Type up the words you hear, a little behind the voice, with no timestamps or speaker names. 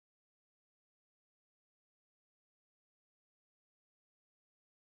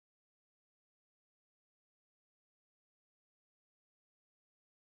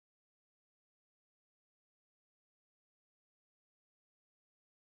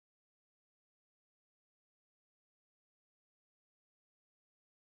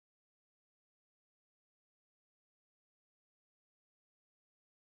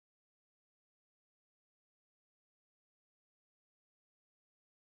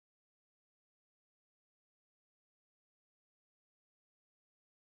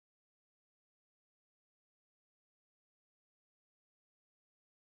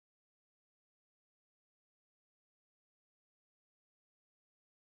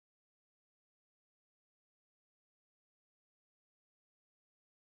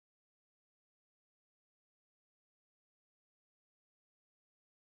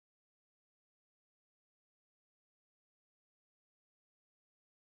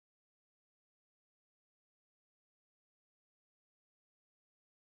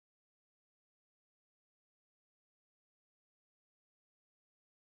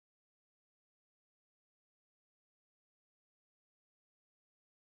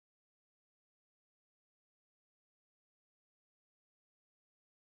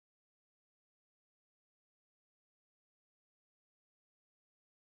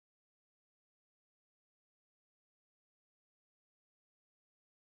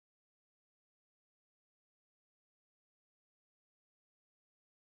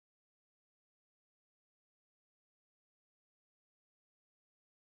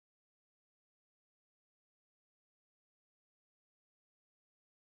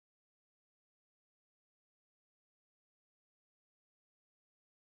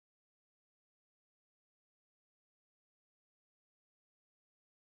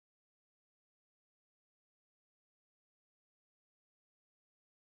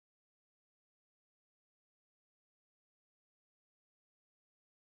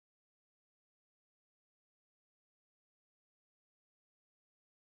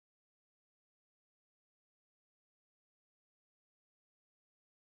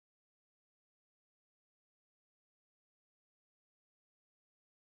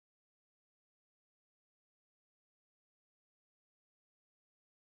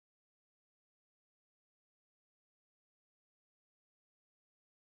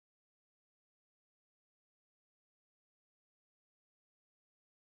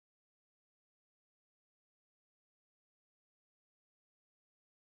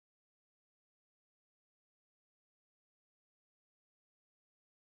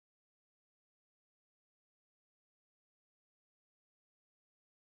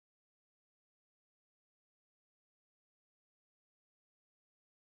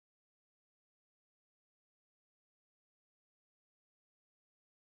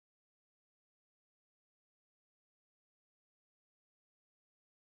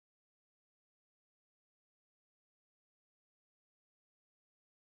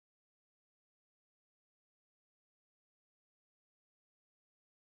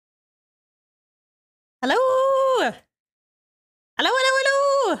Hello! Hello, hello,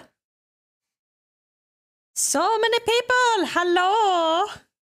 hello! So many people! Hello!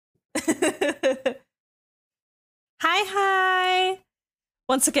 Hi, hi!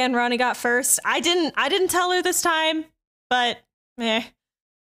 Once again, Ronnie got first. I didn't tell her this time, but eh.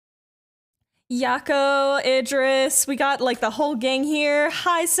 Yako, Idris, we got like the whole gang here.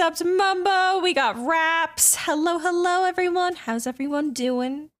 Hi, sub to Mumbo, we got Raps. Hello, hello, everyone. How's everyone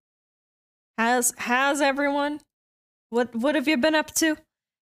doing? How's everyone? What have you been up to? Has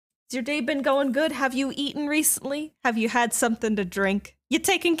your day been going good? Have you eaten recently? Have you had something to drink? You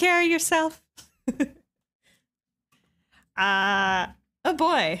taking care of yourself? Oh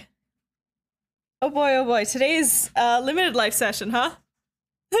boy. Oh boy, oh boy. Today's limited life session, huh?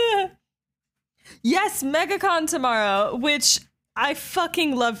 Yes, MegaCon tomorrow, which I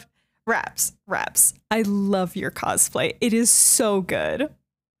fucking love. Raps. I love your cosplay. It is so good.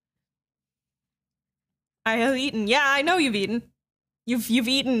 I have eaten. Yeah, I know you've eaten. You've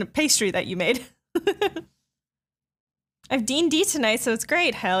eaten a pastry that you made. I've D&D tonight, so it's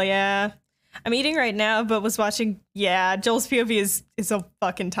great. Hell yeah. I'm eating right now, but was watching. Yeah, Joel's POV is a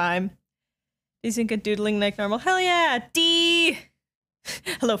fucking time. Do you think of doodling like normal? Hell yeah, D.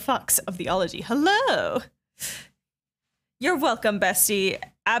 Hello, Fox of Theology. Hello. You're welcome, bestie.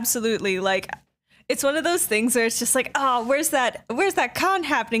 Absolutely. Like, it's one of those things where it's just like, oh, where's that con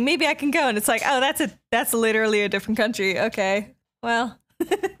happening? Maybe I can go. And it's like, oh, that's literally a different country. Okay. Well.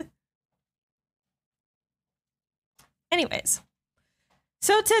 Anyways.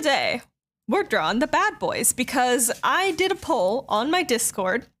 So today we're drawing the bad boys because I did a poll on my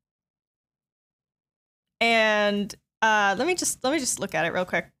Discord. And let me just look at it real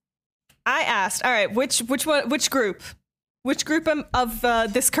quick. I asked, all right, which group of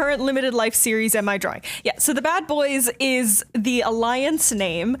this current limited life series am I drawing? Yeah, so the Bad Boys is the alliance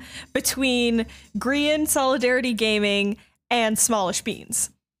name between Grian Solidarity Gaming and Smallish Beans.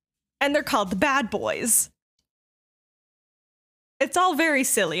 And they're called the Bad Boys. It's all very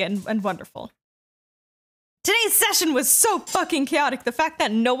silly and wonderful. Today's session was so fucking chaotic. The fact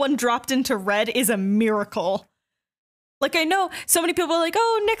that no one dropped into red is a miracle. Like, I know so many people are like,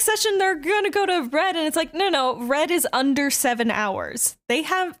 oh, next session they're gonna go to red, and it's like, no, red is under 7 hours. They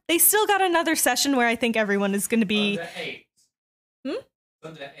still got another session where I think everyone is gonna be under 8. Hmm? It's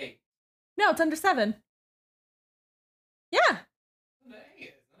under 8. No, it's under 7. Yeah. Under 8, isn't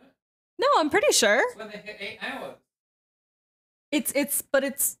it? No, I'm pretty sure. It's when they hit 8 hours. It's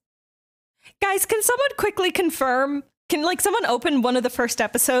guys, can someone quickly confirm? Can like someone open one of the first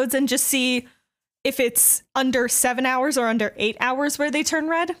episodes and just see if it's under 7 hours or under 8 hours where they turn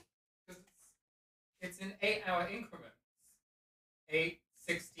red? It's in 8-hour increments. 8,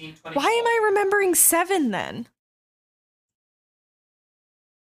 16, 24. Why am I remembering 7 then?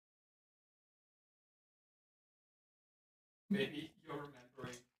 Maybe you're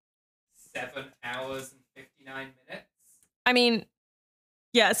remembering 7 hours and 59 minutes? I mean,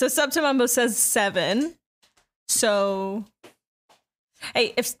 yeah, so Subtomumbo says 7. So,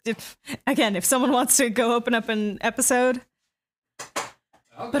 hey, if someone wants to go open up an episode.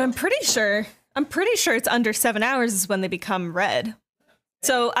 Okay. But I'm pretty sure it's under 7 hours is when they become red.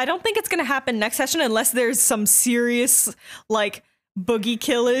 So I don't think it's gonna happen next session unless there's some serious like boogie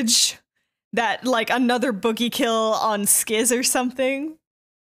killage, that like another boogie kill on Skiz or something.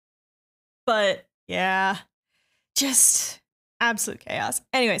 But yeah, just absolute chaos.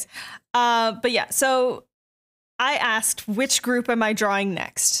 Anyways, but yeah, so I asked which group am I drawing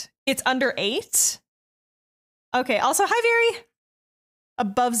next? It's under 8. Okay, also hi Viri.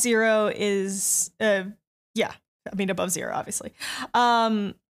 Above 0 is yeah, I mean above 0 obviously.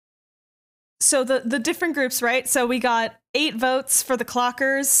 So the different groups, right? So we got 8 votes for the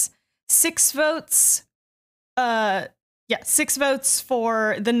clockers, 6 votes 6 votes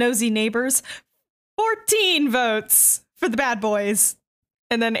for the nosy neighbors, 14 votes for the bad boys,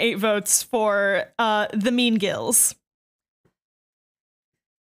 and then 8 votes for the mean gills.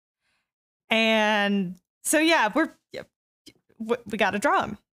 And so yeah, we gotta draw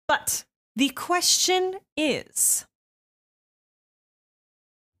them. But the question is,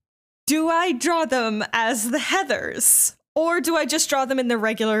 do I draw them as the Heathers, or do I just draw them in the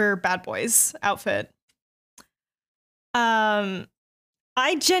regular Bad Boys outfit?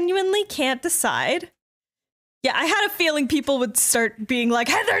 I genuinely can't decide. Yeah, I had a feeling people would start being like,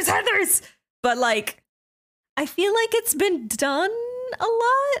 Heathers! But like, I feel like it's been done a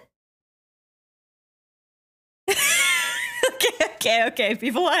lot. Okay.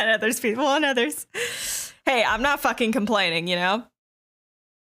 People want Heathers. Hey, I'm not fucking complaining, you know?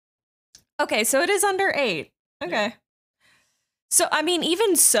 Okay, so it is under 8. Okay. So, I mean,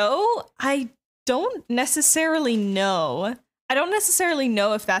 even so, I don't necessarily know. I don't necessarily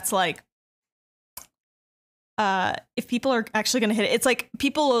know if that's like if people are actually going to hit it. It's like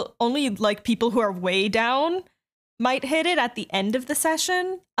people only like people who are way down might hit it at the end of the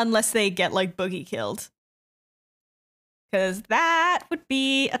session unless they get like boogie killed. Because that would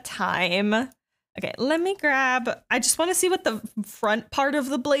be a time. Okay, let me grab, I just want to see what the front part of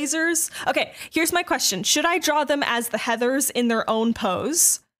the blazers. Okay, here's my question. Should I draw them as the Heathers in their own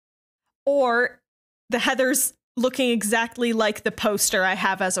pose? Or the Heathers looking exactly like the poster I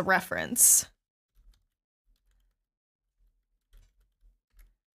have as a reference?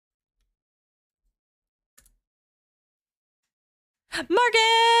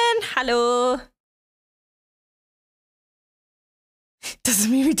 Morgan! Hello!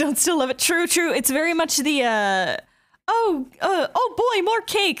 Doesn't mean we don't still love it. True, true. It's very much the, oh boy, more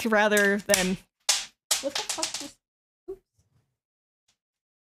cake, rather than... What the fuck is... Oops.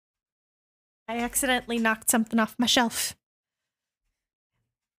 I accidentally knocked something off my shelf.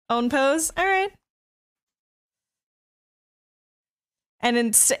 Own pose? Alright. And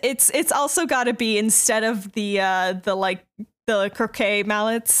it's also gotta be, instead of the croquet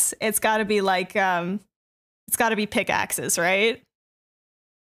mallets, it's gotta be like, it's gotta be pickaxes, right?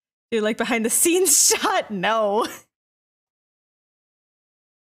 You're like behind the scenes shot? No.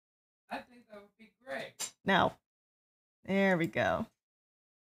 I think that would be great. No. There we go.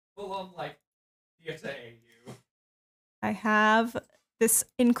 Full on, like, theater AU. I have this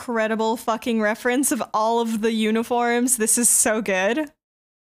incredible fucking reference of all of the uniforms. This is so good.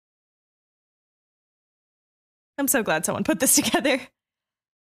 I'm so glad someone put this together.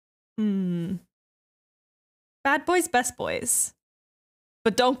 Bad boys, best boys.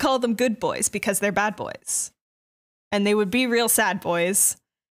 But don't call them good boys because they're bad boys. And they would be real sad boys.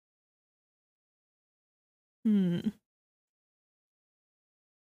 Okay,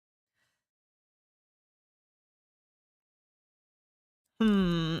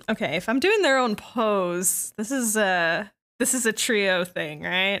 if I'm doing their own pose, this is a trio thing,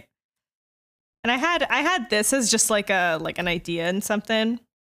 right? And I had this as just like an idea and something.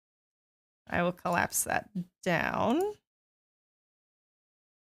 I will collapse that down.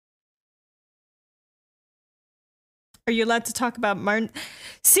 Are you allowed to talk about Martin?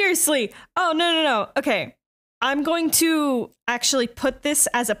 Seriously. Oh, no. Okay. I'm going to actually put this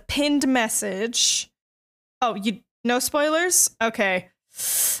as a pinned message. Oh, no spoilers? Okay.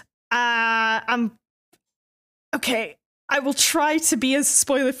 Okay. I will try to be as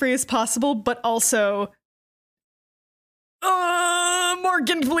spoiler-free as possible, but also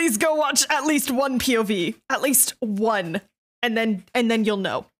Morgan, please go watch at least one POV. At least one. And then you'll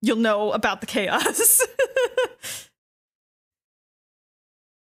know. You'll know about the chaos.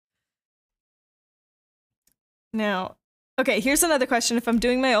 Now, okay, here's another question. If I'm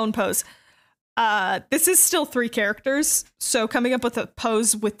doing my own pose, this is still 3 characters, so coming up with a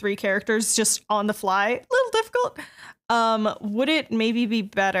pose with 3 characters just on the fly, a little difficult. Would it maybe be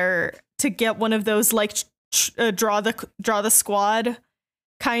better to get one of those like draw the squad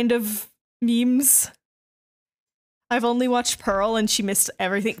kind of memes? I've only watched Pearl and she missed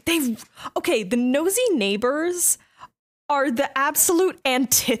everything. The nosy neighbors are the absolute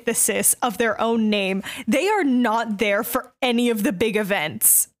antithesis of their own name. They are not there for any of the big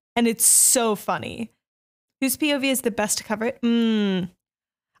events. And it's so funny. Whose POV is the best to cover it? I'm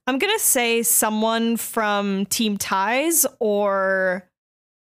gonna say someone from Team Ties or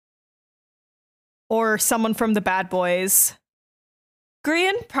someone from the Bad Boys.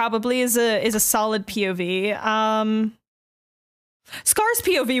 Grian probably is a solid POV. Scar's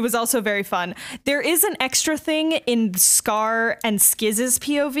POV was also very fun. There is an extra thing in Scar and Skiz's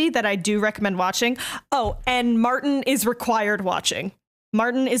POV that I do recommend watching. Oh, and Martin is required watching.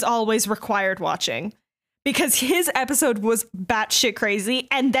 Martin is always required watching because his episode was batshit crazy,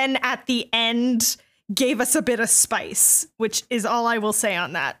 and then at the end gave us a bit of spice, which is all I will say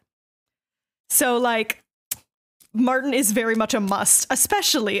on that. So like, Martin is very much a must,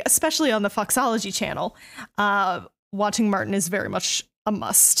 especially on the Foxology channel. Watching Martin is very much a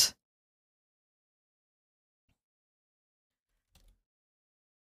must.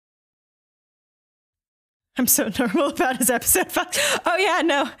 I'm so normal about his episode. Oh yeah,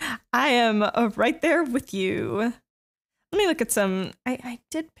 no, I am right there with you. Let me look at some. I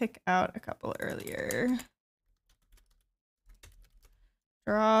did pick out a couple earlier.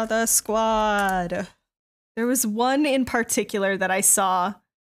 Draw the squad. There was one in particular that I saw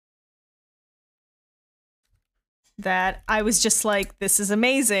that I was just like, this is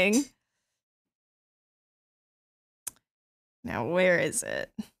amazing. Now, where is it?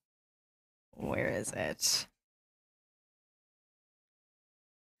 Where is it?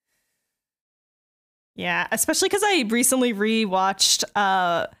 Yeah, especially because I recently rewatched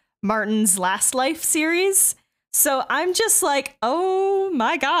Martin's Last Life series. So I'm just like, oh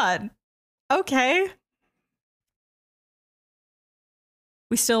my god. Okay.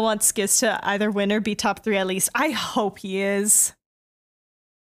 We still want Skiz to either win or be top 3 at least. I hope he is.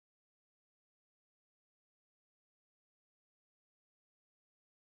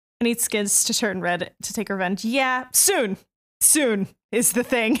 I need Skiz to turn red to take revenge. Yeah, soon. Soon is the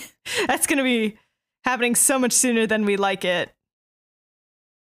thing. That's gonna be happening so much sooner than we like it.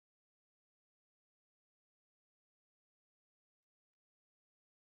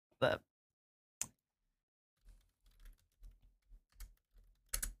 But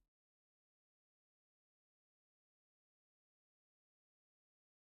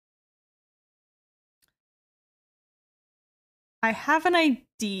I have an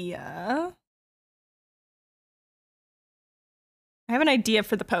idea. I have an idea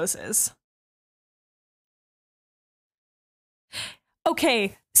for the poses.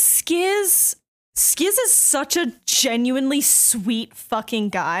 Okay, Skiz is such a genuinely sweet fucking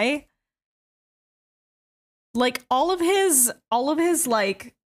guy. Like all of his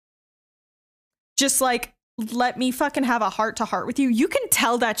like just like let me fucking have a heart to heart with you. You can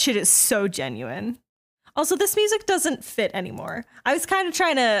tell that shit is so genuine. Also, this music doesn't fit anymore. I was kind of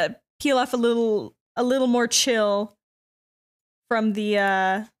trying to peel off a little more chill from the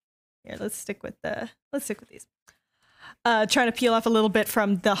here, let's stick with these. Trying to peel off a little bit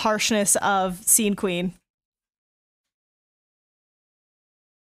from the harshness of Scene Queen.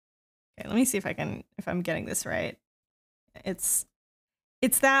 Okay, let me see if I'm getting this right. It's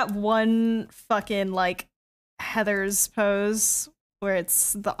that one fucking like Heather's pose where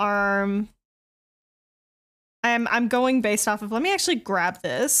it's the arm. I'm going based off of, let me actually grab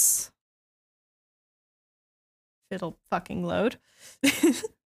this. It'll fucking load. He's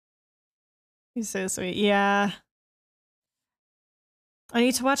so sweet. Yeah. I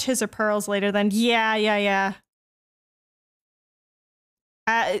need to watch His or Pearls later then. Yeah.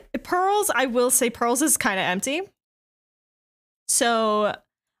 Pearls, I will say Pearls is kind of empty. So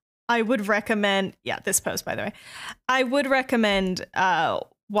I would recommend, yeah, this post, by the way. I would recommend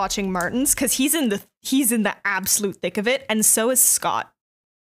watching Martin's because he's in the absolute thick of it, and so is Scott.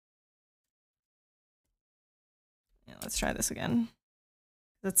 Yeah, let's try this again.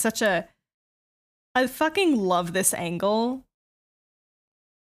 It's such a, I fucking love this angle.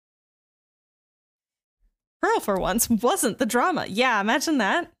 Pearl, for once, wasn't the drama. Yeah, imagine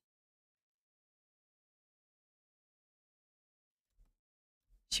that.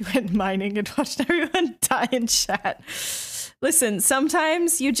 She went mining and watched everyone die in chat. Listen,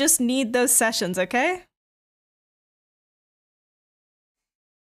 sometimes you just need those sessions, okay?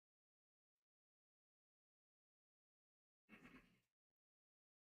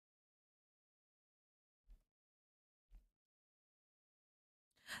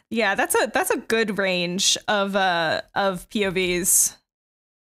 Yeah, that's a good range of POVs.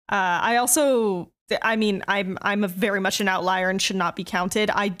 I mean, I'm a very much an outlier and should not be counted.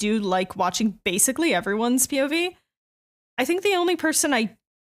 I do like watching basically everyone's POV. I think the only person I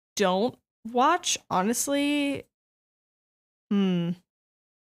don't watch, honestly,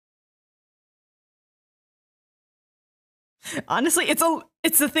 honestly,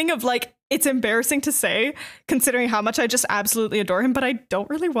 it's the thing of like, it's embarrassing to say considering how much I just absolutely adore him, but I don't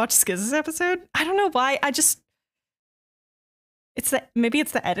really watch Skiz's episode. I don't know why. Maybe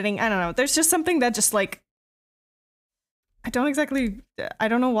it's the editing. I don't know. There's just something that just like, I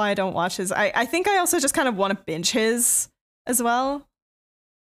don't know why I don't watch his. I think I also just kind of want to binge his as well.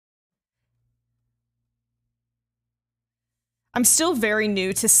 I'm still very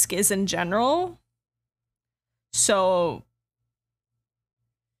new to Skiz in general. So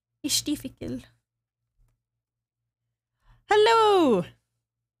it's difficult. Hello!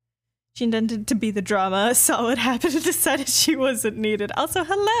 She intended to be the drama, saw what happened and decided she wasn't needed. Also,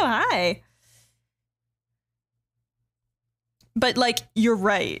 hello, hi! But, like, you're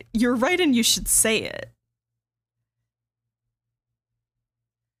right. You're right and you should say it.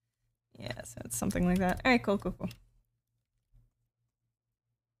 Yeah, so it's something like that. Alright, cool.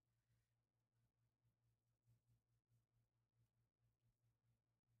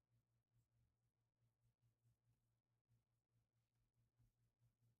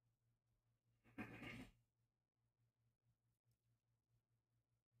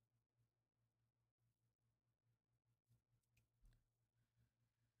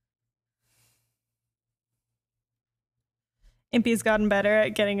 Impy's gotten better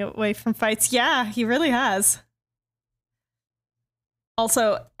at getting away from fights. Yeah, he really has.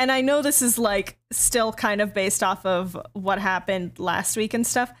 Also, and I know this is like still kind of based off of what happened last week and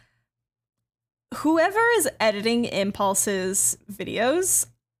stuff. whoever is editing Impulse's videos,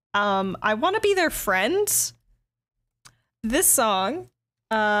 I want to be their friend. This song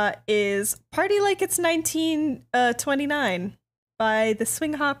is Party Like It's 1929 by the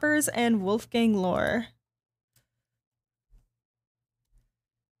Swing Hoppers and Wolfgang Lohr.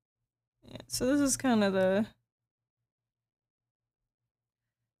 Yeah, so this is kind of the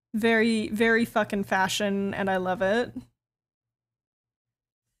very, very fucking fashion, and I love it.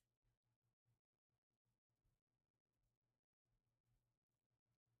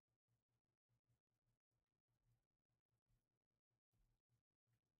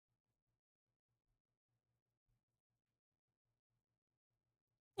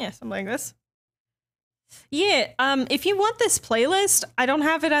 Yeah, something like this. Yeah, if you want this playlist, I don't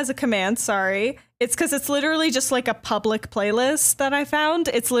have it as a command, sorry. It's because it's literally just like a public playlist that I found.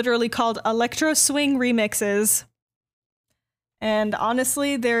 It's literally called Electro Swing Remixes. And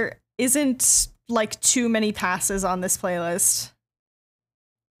honestly, there isn't like too many passes on this playlist.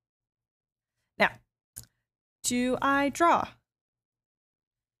 Now, do I draw?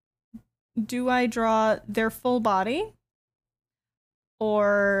 Do I draw their full body?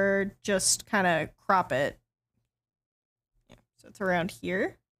 Or just kind of crop it? Yeah, so it's around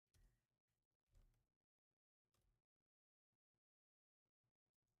here.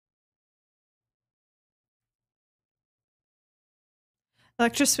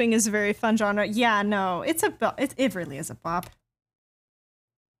 Electro swing is a very fun genre. Yeah, no, it's it really is a bop.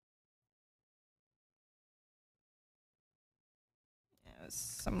 Yeah,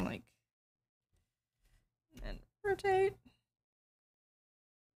 some like, and rotate.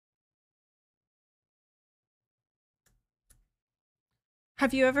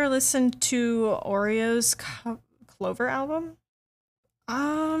 Have you ever listened to Oreo's Clover album?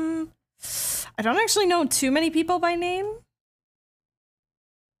 I don't actually know too many people by name,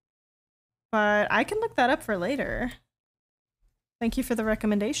 but I can look that up for later. Thank you for the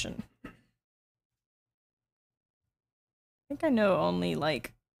recommendation. I think I know only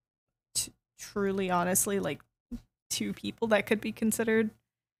like truly, honestly, like 2 people that could be considered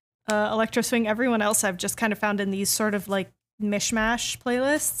electro swing. Everyone else I've just kind of found in these sort of like mishmash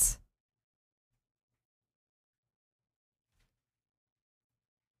playlists.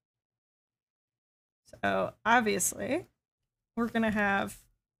 So obviously we're gonna have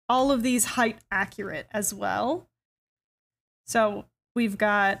all of these height accurate as well. So we've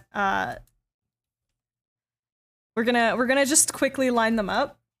got we're gonna just quickly line them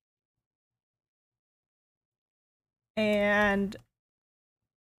up. And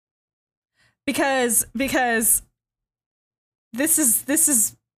because this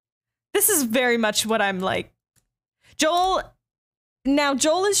is very much what I'm like. Joel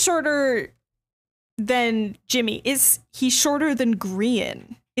is shorter than Jimmy. Is he shorter than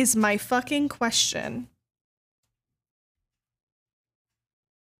Grian? Is my fucking question.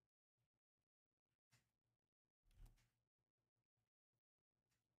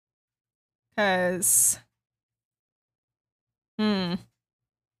 Cause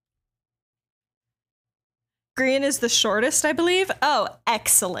Grian is the shortest, I believe. Oh,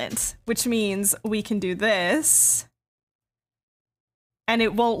 excellent. Which means we can do this. And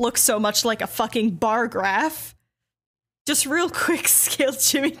it won't look so much like a fucking bar graph. Just real quick, scale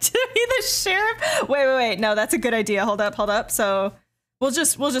Jimmy to be the sheriff. Wait. No, that's a good idea. Hold up. So we'll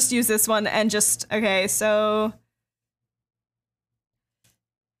just use this one and just, okay, so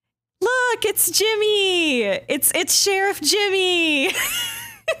look, it's Jimmy. It's Sheriff Jimmy.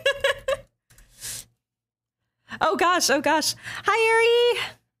 Oh gosh. Hi, Ari.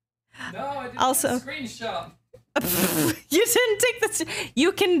 No, I didn't Also, take a screenshot. You didn't take this.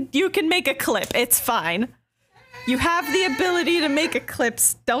 You can make a clip. It's fine. You have the ability to make a clip.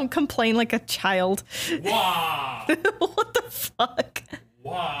 Don't complain like a child. Wow. What the fuck?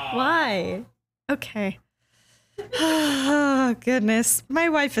 Wow. Why? Okay. Oh, goodness. My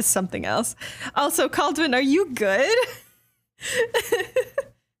wife is something else. Also, Caldwin, are you good?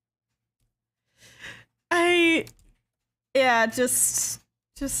 Yeah, just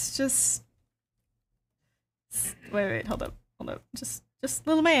wait, hold up. Just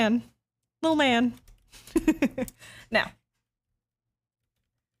little man. Now,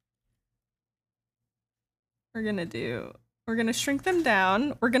 we're gonna shrink them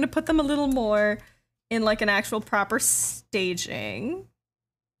down. We're gonna put them a little more in like an actual proper staging.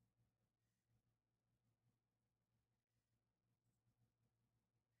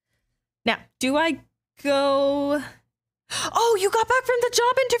 Now, do I go? Oh, you got back from the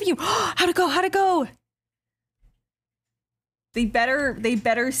job interview. How'd it go? They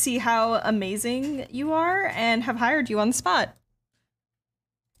better see how amazing you are and have hired you on the spot.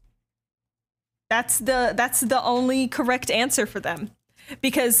 That's the only correct answer for them.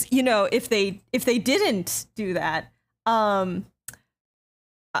 Because, you know, if they didn't do that,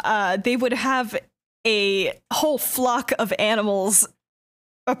 they would have a whole flock of animals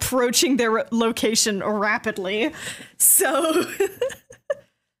approaching their location rapidly. So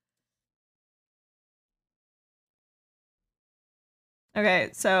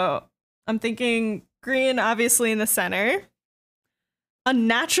okay, so I'm thinking green obviously in the center.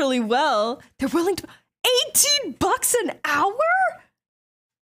 Unnaturally well, they're willing to $18 an hour?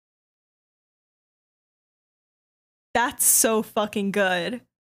 That's so fucking good.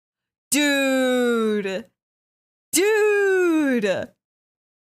 Dude.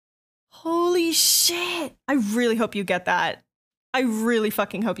 Holy shit. I really hope you get that. I really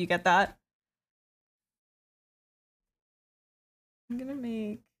fucking hope you get that. I'm gonna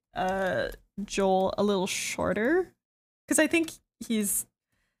make Joel a little shorter. Because I think he's...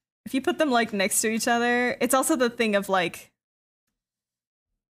 If you put them, like, next to each other, it's also the thing of, like...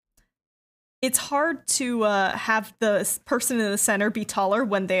 It's hard to have the person in the center be taller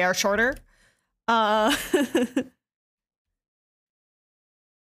when they are shorter.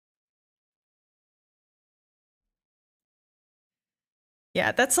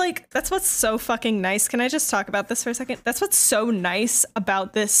 Yeah, that's what's so fucking nice. Can I just talk about this for a second? That's what's so nice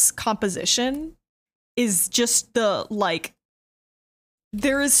about this composition is just the, like,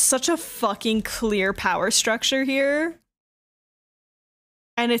 there is such a fucking clear power structure here.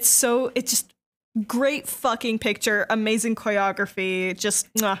 And it's just great fucking picture, amazing choreography, just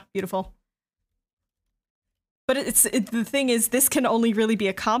beautiful. But the thing is, this can only really be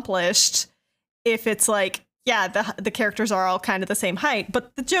accomplished if it's like, yeah, the characters are all kind of the same height.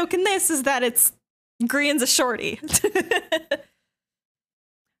 But the joke in this is that Grian's a shorty.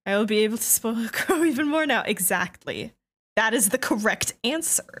 I will be able to spoil Crow even more now. Exactly. That is the correct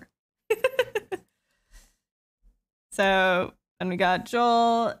answer. So, and we got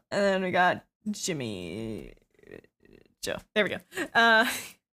Joel, and then we got Jimmy. Joe. There we go.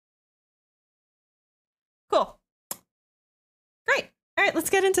 Cool. Great. All right, let's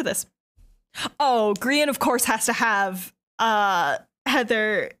get into this. Oh, Grian, of course, has to have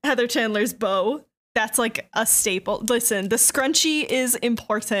Heather Chandler's bow. That's like a staple. Listen, the scrunchie is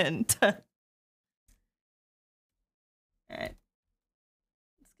important. All right.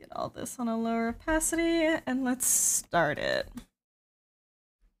 Let's get all this on a lower opacity and let's start it.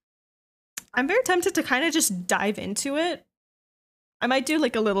 I'm very tempted to kind of just dive into it. I might do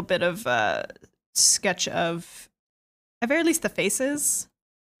like a little bit of sketch of, at very least, the faces.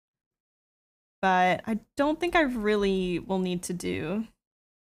 But I don't think I really will need to do...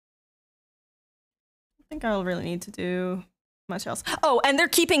 I think I'll really need to do much else. Oh, and they're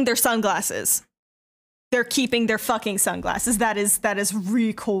keeping their sunglasses. They're keeping their fucking sunglasses. That is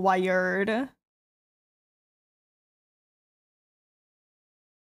required.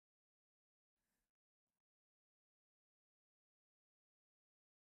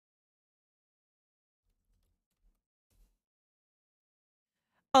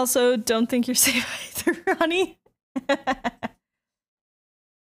 Also, don't think you're safe either, Ronnie.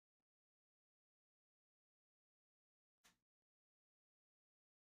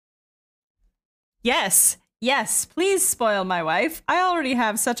 Yes, please spoil my wife. I already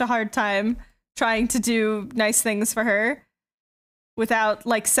have such a hard time trying to do nice things for her without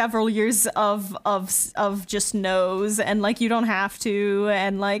like several years of just no's and like you don't have to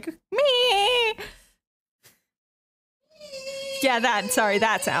and like me. Yeah,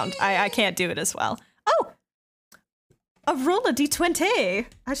 that sound. I can't do it as well. Oh, a roll of d20.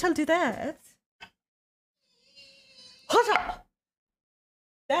 I shall do that.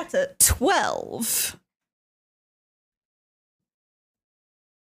 That's a 12.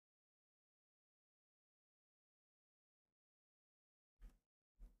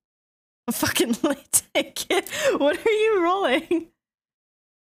 A fucking late ticket. What are you rolling?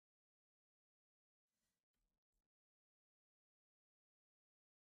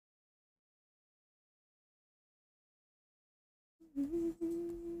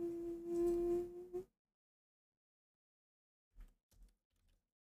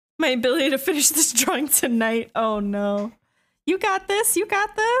 My ability to finish this drawing tonight. Oh no. You got this. You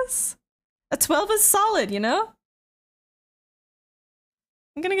got this. A 12 is solid, you know?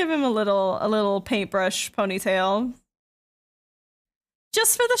 I'm gonna give him a little paintbrush ponytail.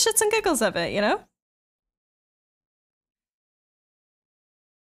 Just for the shits and giggles of it, you know?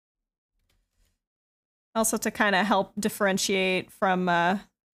 Also to kind of help differentiate from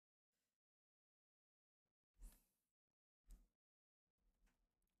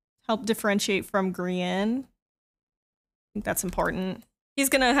Grian. I think that's important. He's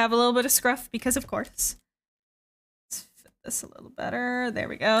gonna have a little bit of scruff because of course. Let's fit this a little better. There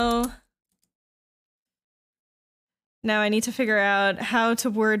we go. Now I need to figure out how to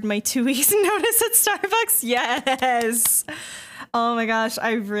word my 2 weeks notice at Starbucks. Yes! Oh my gosh,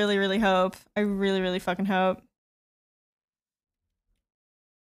 I really, really hope. I really, really fucking hope.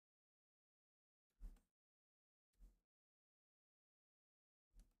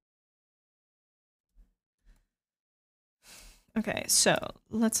 Okay, so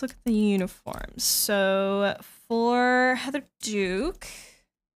let's look at the uniforms. So for Heather Duke...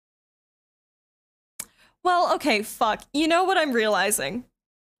 Well, okay, fuck. You know what I'm realizing?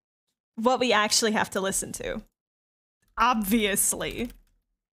 What we actually have to listen to. Obviously.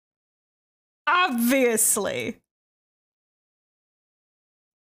 Obviously.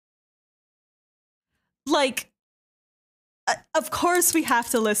 Like, of course we have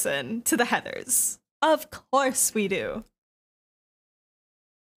to listen to the Heathers. Of course we do.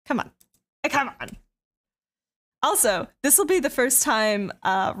 Come on. Come on. Also, this will be the first time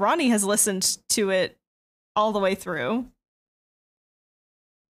Ronnie has listened to it all the way through.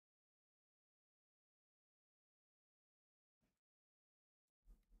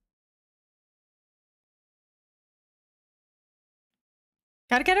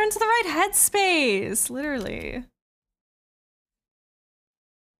 Gotta get her into the right headspace, literally.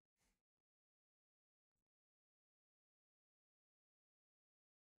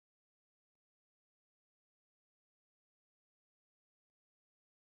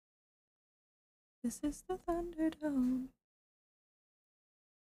 This is the Thunderdome.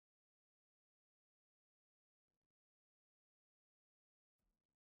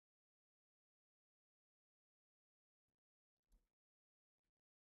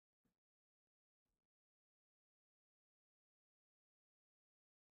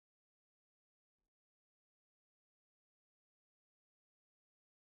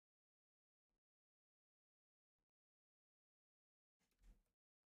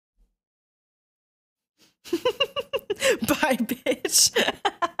 Bye, bitch.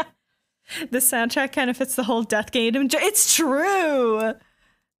 The soundtrack kind of fits the whole Death Game. It's true.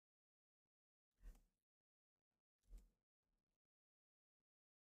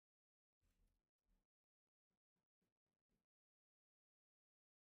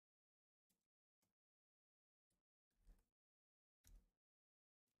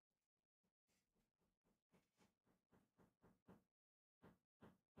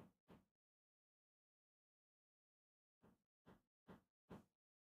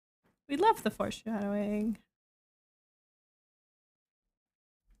 We love the foreshadowing.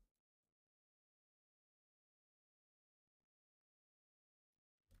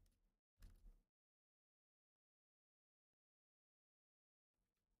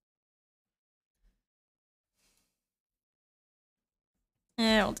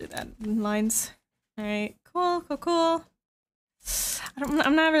 I'll do that in lines. All right, cool, cool, cool.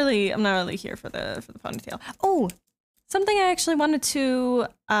 I'm not really here for the ponytail. Oh, something I actually wanted to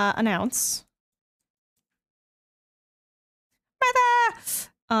announce.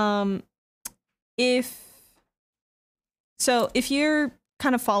 If you're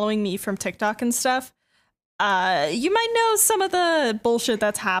kind of following me from TikTok and stuff, you might know some of the bullshit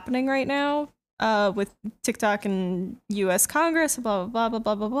that's happening right now with TikTok and U.S. Congress, blah blah blah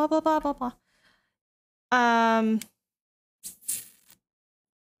blah blah blah blah blah blah blah.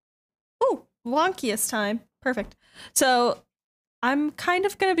 Oh, wonkiest time. Perfect. So I'm kind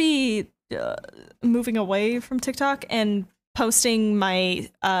of gonna be moving away from TikTok and posting my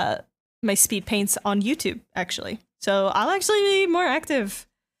my speed paints on YouTube, actually. So I'll actually be more active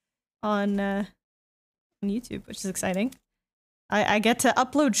on YouTube, which is exciting. I get to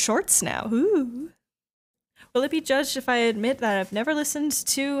upload shorts now. Ooh. Will it be judged if I admit that I've never listened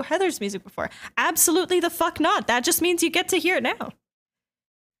to Heather's music before? Absolutely the fuck not. That just means you get to hear it now.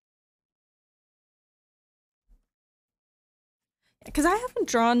 Because I haven't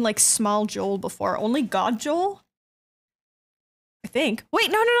drawn like small Joel before, only God Joel. I think.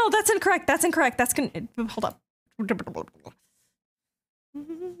 Wait, no, that's incorrect. That's incorrect. Hold up.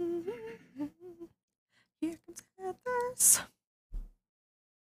 Here comes Heather's.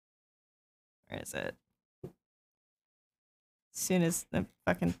 Where is it? As soon as the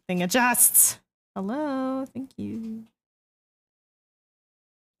fucking thing adjusts. Hello, thank you.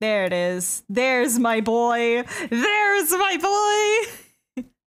 There it is. There's my boy. There's my boy. You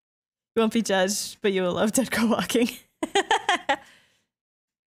won't be judged, but you will love Dead Girl Walking.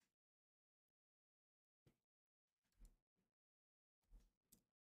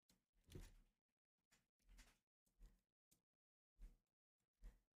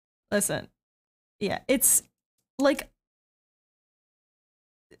 Listen, yeah, it's like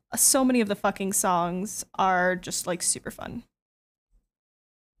so many of the fucking songs are just like super fun.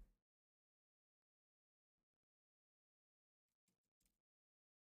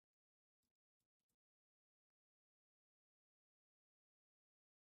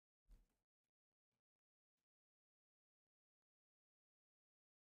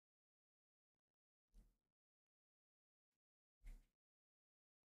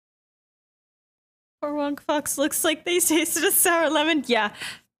 Poor Wonk Fox looks like they tasted a sour lemon. Yeah.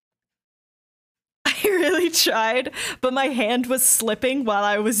 I really tried, but my hand was slipping while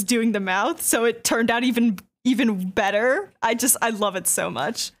I was doing the mouth, so it turned out even better. I love it so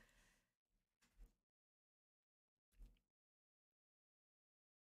much.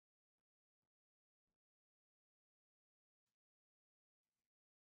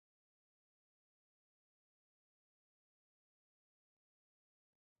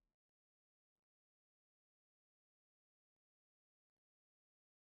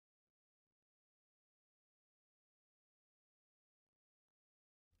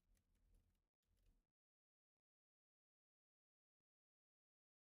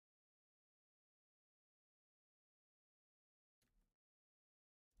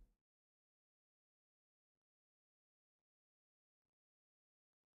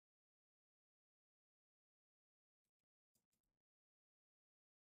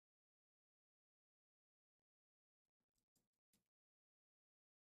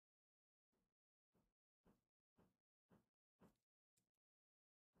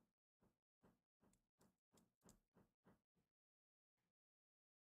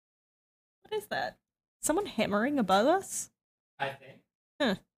 What is that? Someone hammering above us? I think.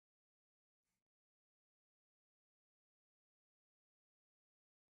 Huh.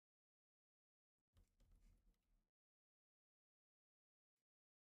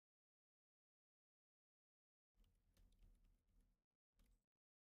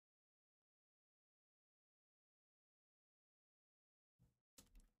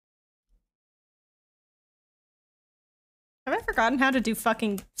 Have I forgotten how to do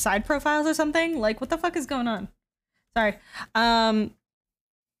fucking side profiles or something? Like, what the fuck is going on? Sorry. Um.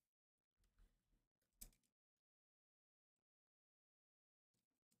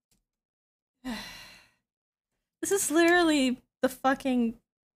 This is literally the fucking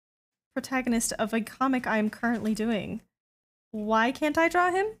protagonist of a comic I am currently doing. Why can't I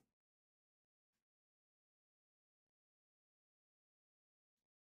draw him?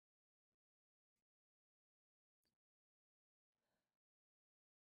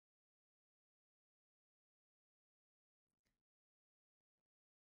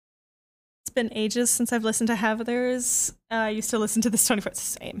 It's been ages since I've listened to Heather's. I used to listen to this 24.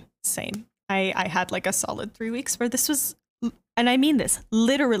 Same. I had like a solid 3 weeks where this was, and I mean this,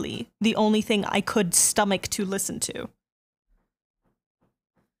 literally the only thing I could stomach to listen to.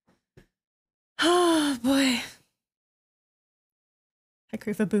 Oh boy. I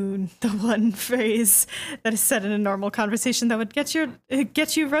crave a boon, the one phrase that is said in a normal conversation that would get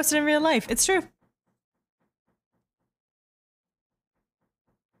you roasted in real life. It's true.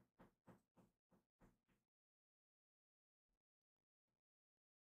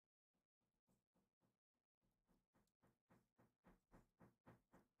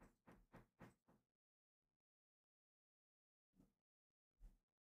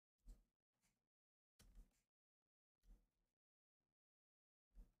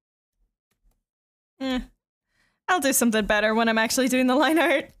 Eh, I'll do something better when I'm actually doing the line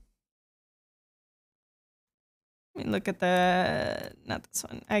art. I mean, look at the, not this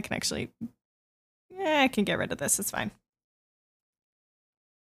one. I can actually, I can get rid of this. It's fine.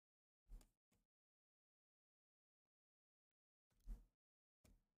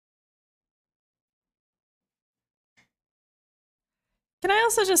 Can I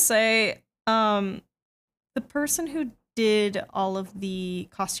also just say, the person who did all of the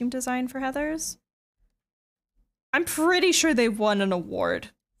costume design for Heather's, I'm pretty sure they won an award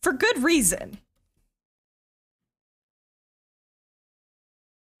for good reason.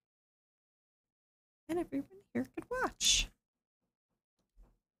 And everyone here could watch.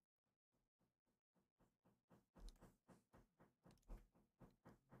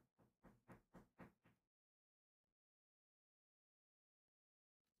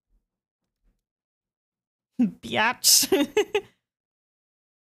 Biatch.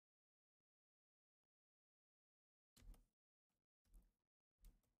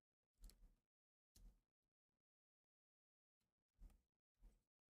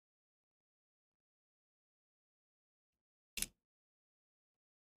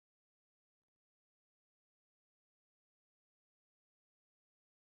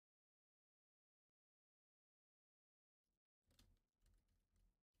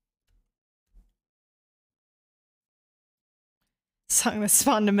 Song that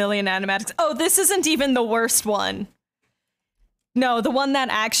spawned a million animatics. Oh, this isn't even the worst one. No, the one that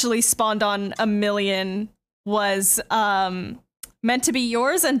actually spawned on a million was Meant to Be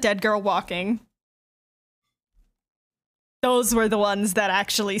Yours and Dead Girl Walking. Those were the ones that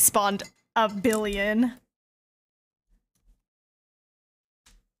actually spawned a billion.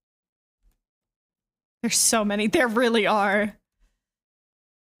 There's so many. There really are.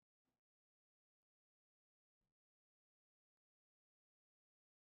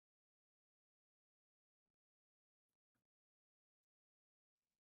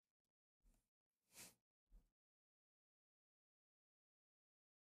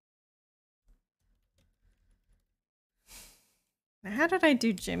 Now, how did I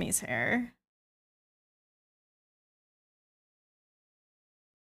do Jimmy's hair?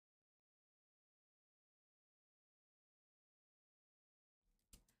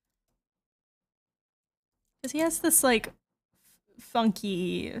 Because he has this, like,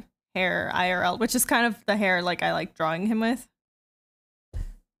 funky hair IRL, which is kind of the hair, like, I like drawing him with.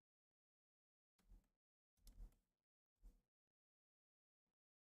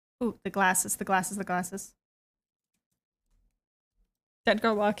 Ooh, the glasses, the glasses, the glasses. Dead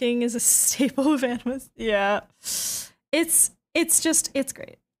Girl Walking is a staple of animus. Yeah. It's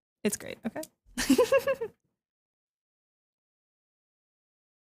great. It's great, okay?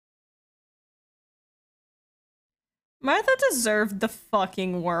 Martha deserved the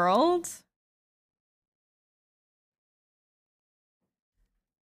fucking world.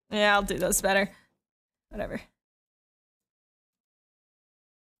 Yeah, I'll do those better. Whatever.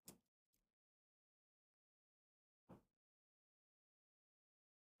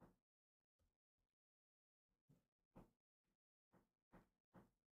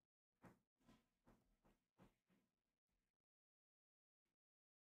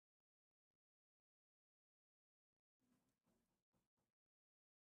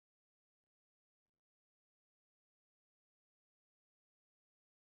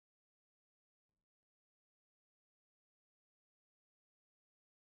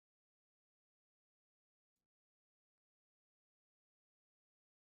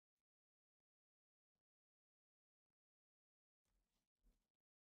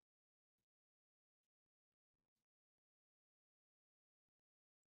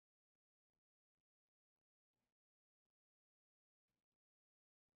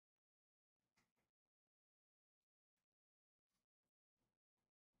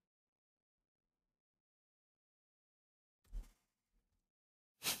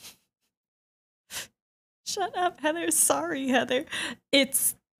 Shut up, Heather. Sorry, Heather.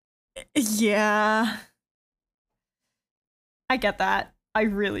 It's... Yeah. I get that. I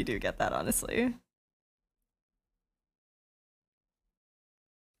really do get that, honestly.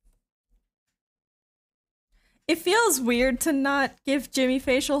 It feels weird to not give Jimmy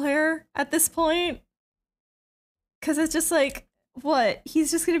facial hair at this point. Because it's just like, what? He's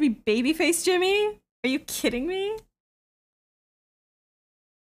just gonna be babyface Jimmy? Are you kidding me?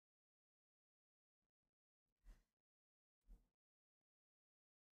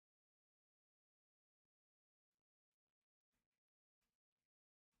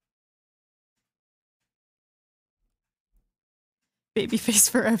 Babyface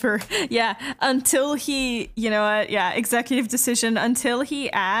forever. Yeah, until he, you know what? Yeah, executive decision. Until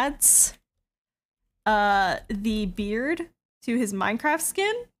he adds the beard to his Minecraft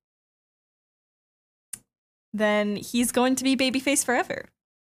skin, then he's going to be babyface forever.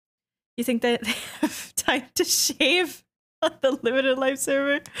 You think that they have time to shave on the limited life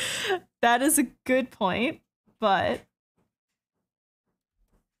server? That is a good point, but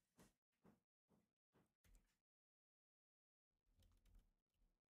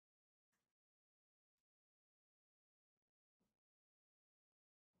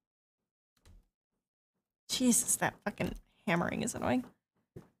Jesus, that fucking hammering is annoying.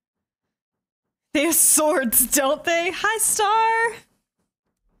 They have swords, don't they? Hi, Star!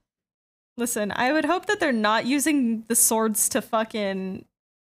 Listen, I would hope that they're not using the swords to fucking...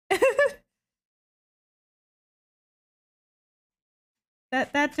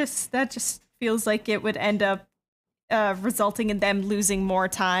 that just feels like it would end up resulting in them losing more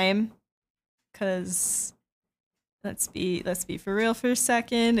time. Cause let's be for real for a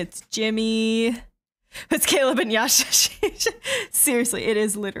second. It's Jimmy. It's Caleb and Yasha. Seriously, it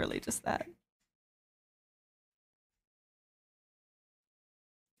is literally just that.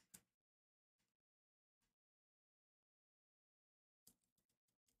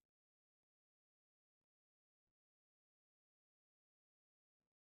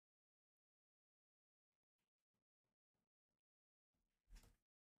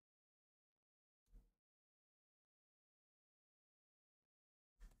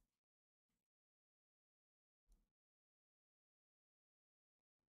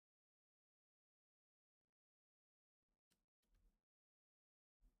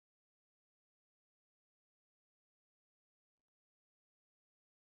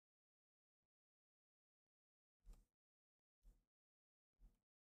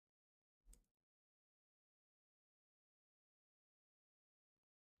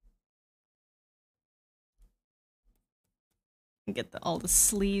 And get all the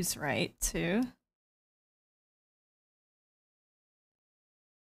sleeves right too.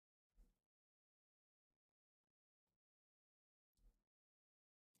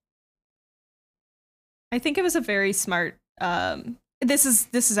 I think it was a very smart. This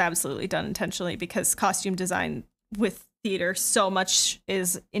is absolutely done intentionally because costume design with theater so much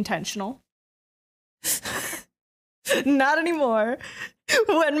is intentional. Not anymore.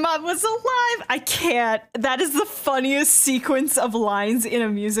 When Mom was alive, I can't. That is the funniest sequence of lines in a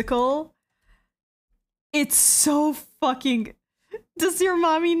musical. It's so fucking. Does your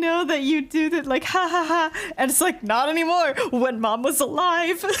mommy know that you do that? Like, ha ha ha. And it's like, not anymore. When Mom was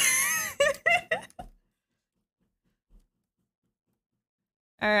alive.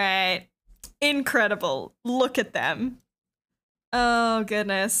 All right. Incredible. Look at them. Oh,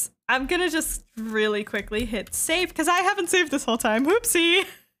 goodness. I'm gonna just really quickly hit save because I haven't saved this whole time. Whoopsie.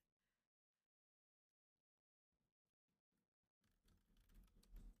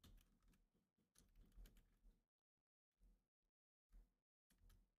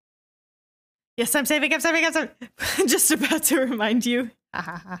 Yes, I'm saving. Just about to remind you.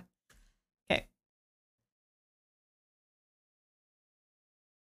 Okay.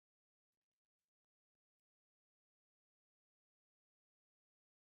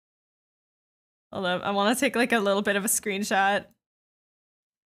 Hold up. I want to take like a little bit of a screenshot.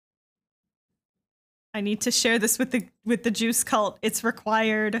 I need to share this with the juice cult. It's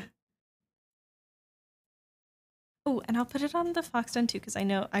required. Oh, and I'll put it on the Fox Den too, because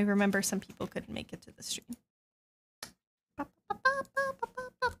I remember some people couldn't make it to the stream.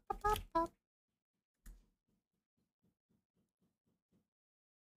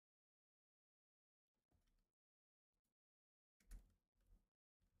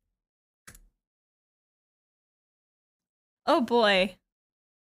 Oh boy.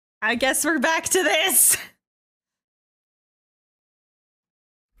 I guess we're back to this.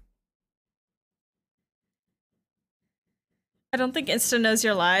 I don't think Insta knows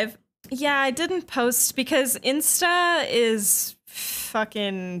you're live. Yeah, I didn't post because Insta is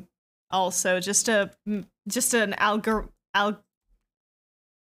fucking also just an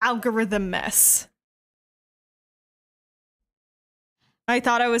algorithm mess. I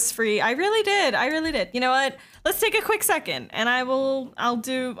thought I was free. I really did. You know what? Let's take a quick second and I'll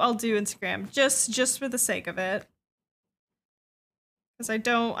do Instagram just for the sake of it. Cuz I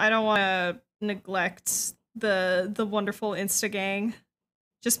don't want to neglect the wonderful Insta gang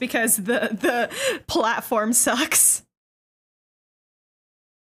just because the platform sucks.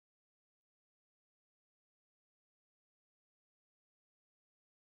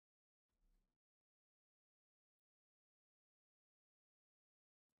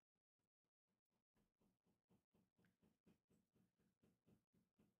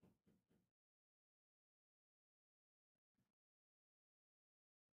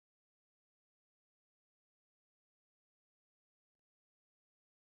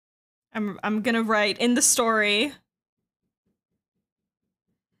 I'm gonna write in the story.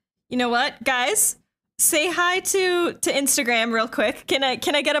 You know what, guys? Say hi to Instagram real quick. Can I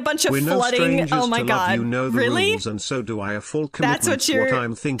get a bunch of We're flooding? No oh my god! You know the really? rules, and so do I. A full commitment. That's what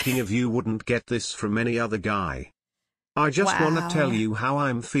I'm thinking of. You wouldn't get this from any other guy. I just wow. want to tell you how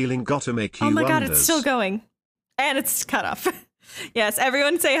I'm feeling. Gotta make you. Oh my god! It's still going, and it's cut off. Yes,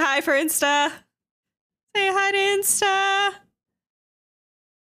 everyone say hi for Insta. Say hi to Insta.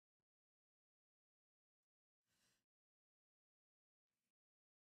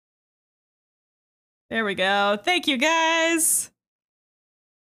 There we go. Thank you, guys.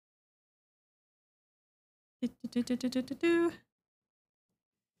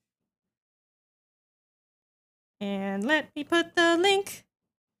 And let me put the link.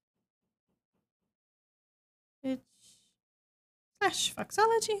 It's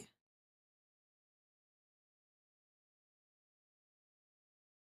 /Foxology.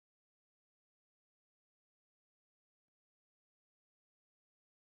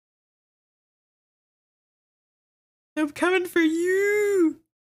 I'm coming for you.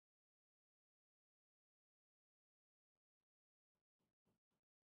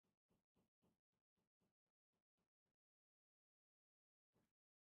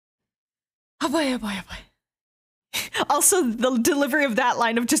 Oh boy, oh boy, oh boy. Also, the delivery of that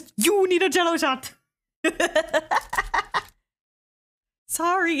line of just, you need a jello shot.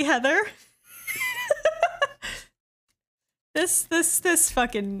 Sorry, Heather. This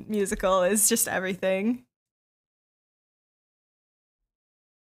fucking musical is just everything.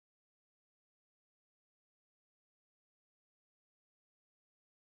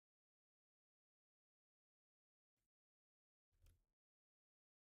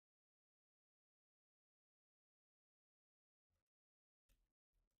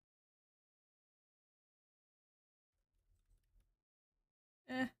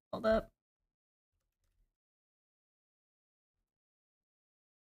 Hold up.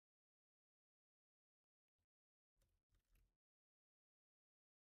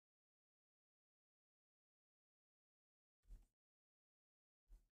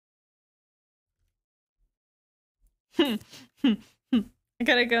 I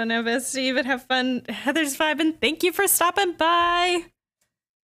gotta go now, bestie, but have fun. Heather's vibing. Thank you for stopping by.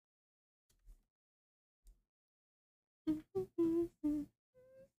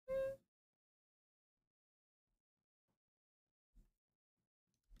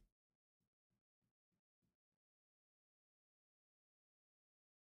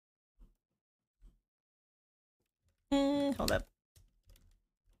 Hold up.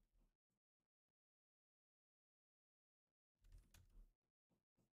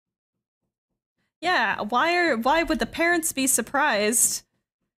 Yeah, why would the parents be surprised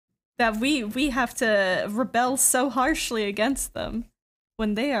that we have to rebel so harshly against them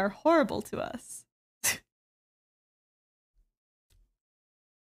when they are horrible to us?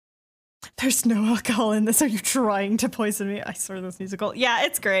 There's no alcohol in this. Are you trying to poison me? I swear this musical. Yeah,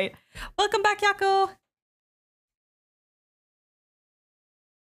 it's great. Welcome back, Yako.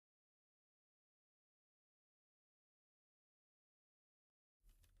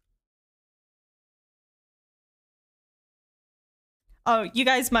 Oh, you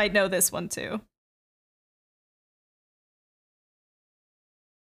guys might know this one too.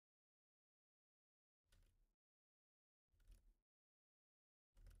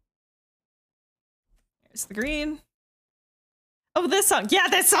 Here's the green. Oh, this song. Yeah,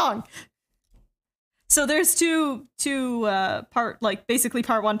 this song. So there's two part, like basically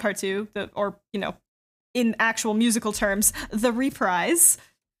part 1, part 2, or you know, in actual musical terms, the reprise.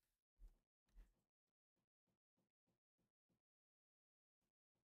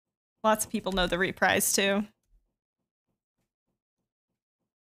 Lots of people know the reprise too.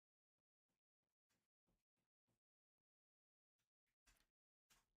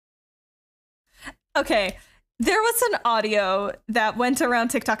 Okay, there was an audio that went around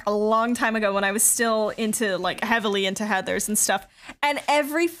TikTok a long time ago when I was still into, like, heavily into Heathers and stuff. And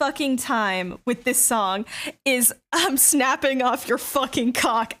every fucking time with this song is I'm snapping off your fucking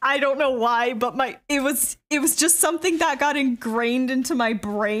cock. I don't know why, but it was just something that got ingrained into my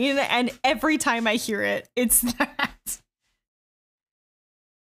brain, and every time I hear it, it's that.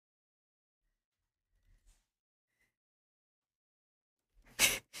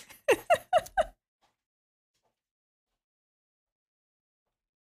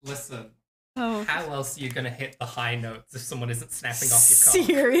 Listen, Oh, how else are you gonna hit the high notes if someone isn't snapping off your cock?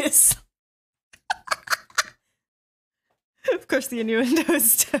 serious. Of course, the innuendo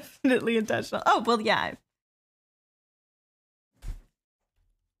is definitely intentional. Oh, well, yeah.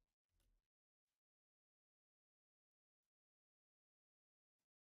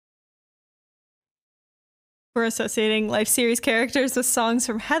 We're associating life series characters with songs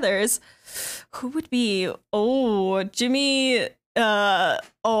from Heathers. Who would be? Oh, Jimmy.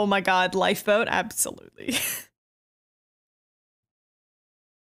 Oh my God, Lifeboat. Absolutely.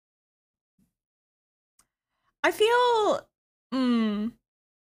 I feel. Hmm.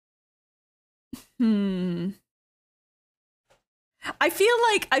 I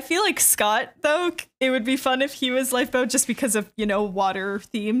feel like Scott, though. It would be fun if he was Lifeboat just because of, you know, water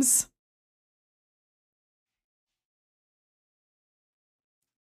themes.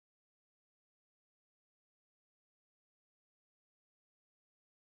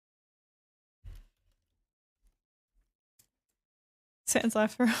 Sans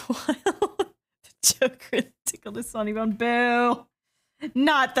laugh for a while. The Joker tickled his Sonny Bone. Boo!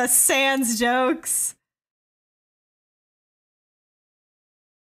 Not the Sans jokes.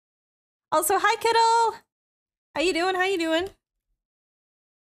 Also, hi, kiddo. How you doing? How you doing?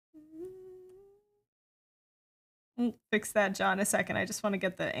 Fix that, John, a second. I just want to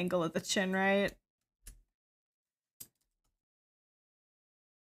get the angle of the chin right.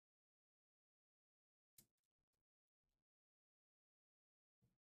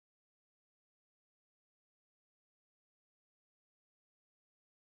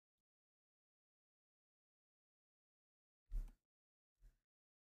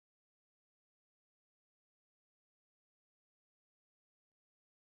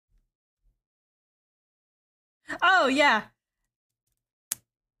 Oh, yeah.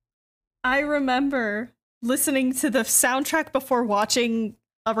 I remember listening to the soundtrack before watching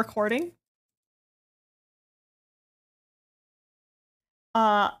a recording.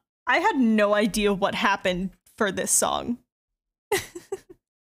 I had no idea what happened for this song.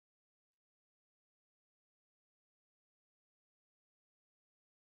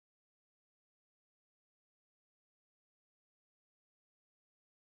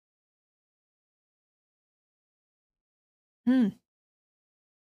 Hmm.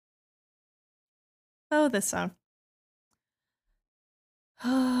 Oh, this song.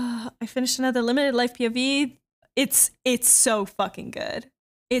 I finished another limited life POV. It's so fucking good.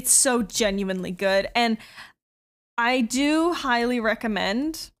 It's so genuinely good. And I do highly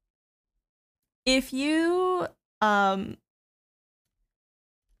recommend if you I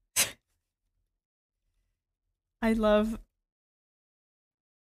love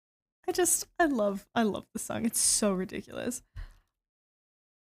I love the song. It's so ridiculous.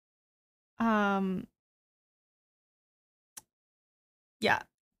 Yeah.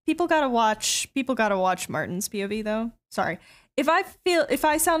 People gotta watch Martin's POV though. Sorry. If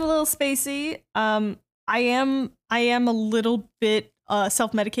I sound a little spacey, I am a little bit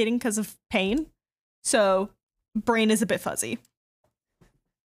self-medicating because of pain. So brain is a bit fuzzy.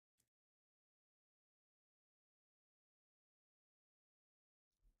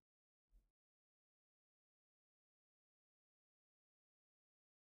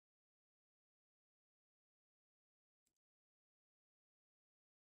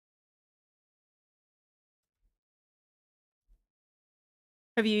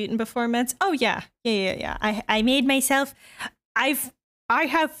 Have you eaten before, Meds? Oh yeah. Yeah. I made myself I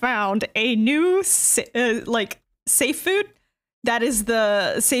have found a new like safe food that is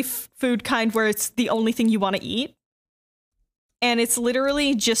the safe food kind where it's the only thing you want to eat. And it's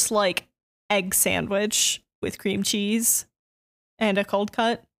literally just like egg sandwich with cream cheese and a cold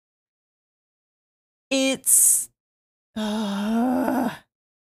cut. It's yeah,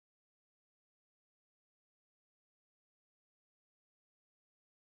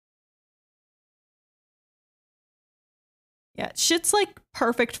 shit's like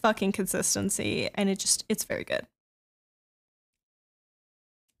perfect fucking consistency and it's very good.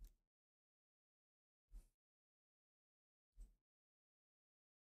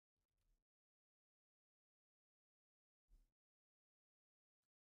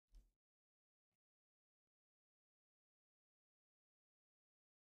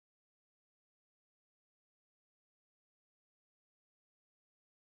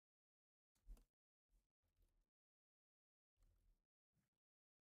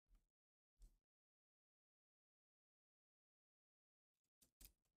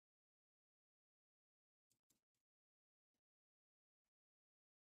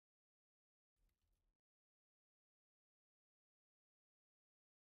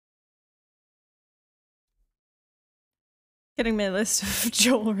 Getting my list of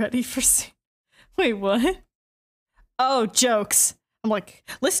Joel ready for Wait, what? Oh, jokes. I'm like,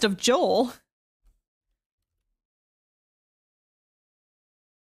 list of Joel?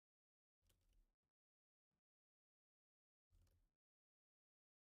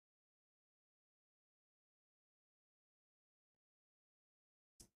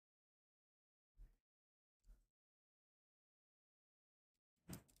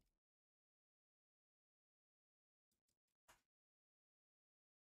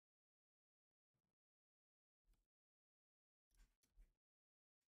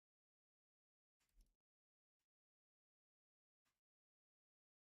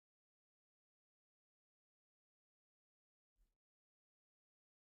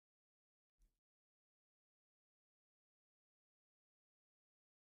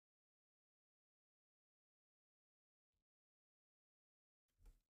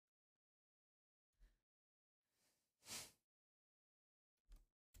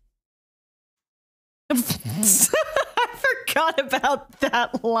 I forgot about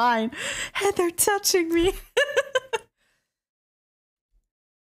that line. And they're touching me.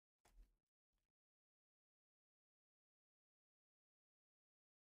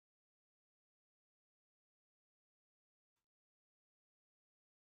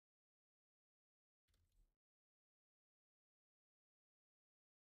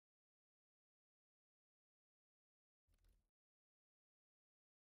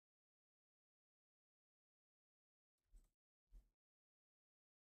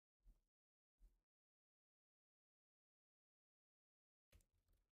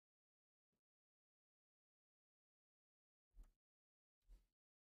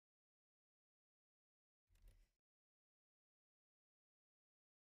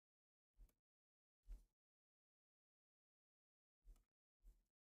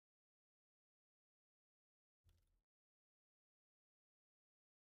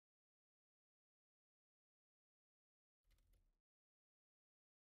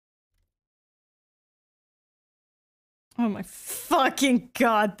 Oh my fucking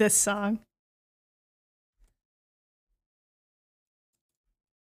god, this song.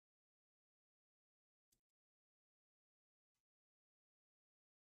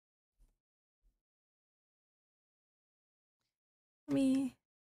 me.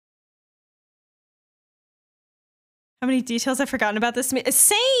 How many details I've forgotten about this?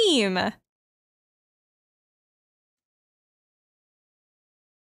 Same!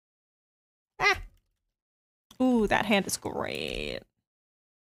 Ah. Ooh, that hand is great.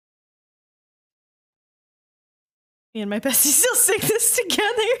 Me and my bestie still sing this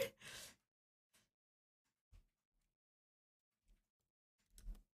together.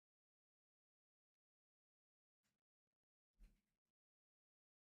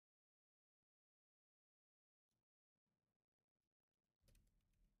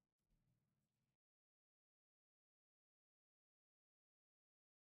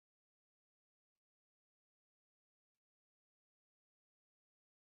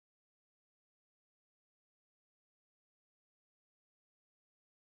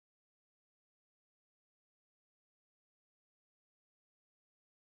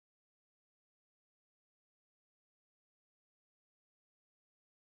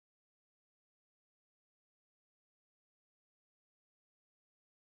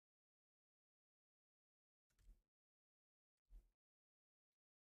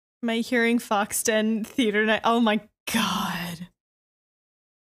 My hearing Foxden theater night. Oh my god.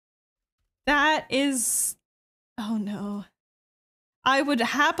 That is. Oh no. I would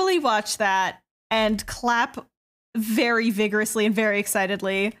happily watch that and clap very vigorously and very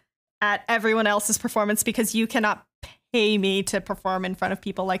excitedly at everyone else's performance because you cannot pay me to perform in front of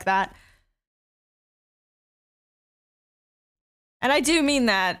people like that. And I do mean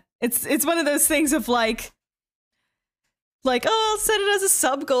that. It's one of those things of like, oh, I'll set it as a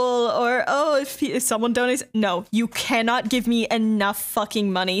sub goal, or oh, if someone donates. No, you cannot give me enough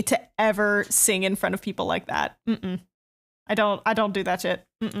fucking money to ever sing in front of people like that. I don't do that shit.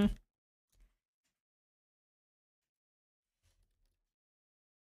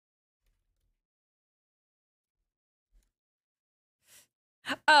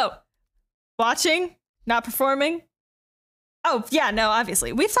 Oh, watching, not performing. Oh, yeah, no,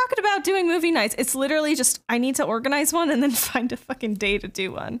 obviously. We've talked about doing movie nights. It's literally just, I need to organize one and then find a fucking day to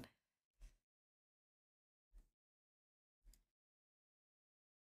do one.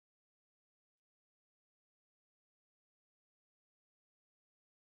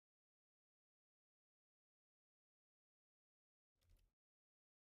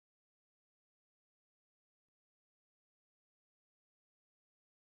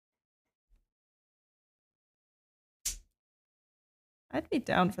 I'd be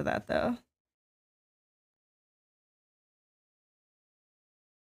down for that, though.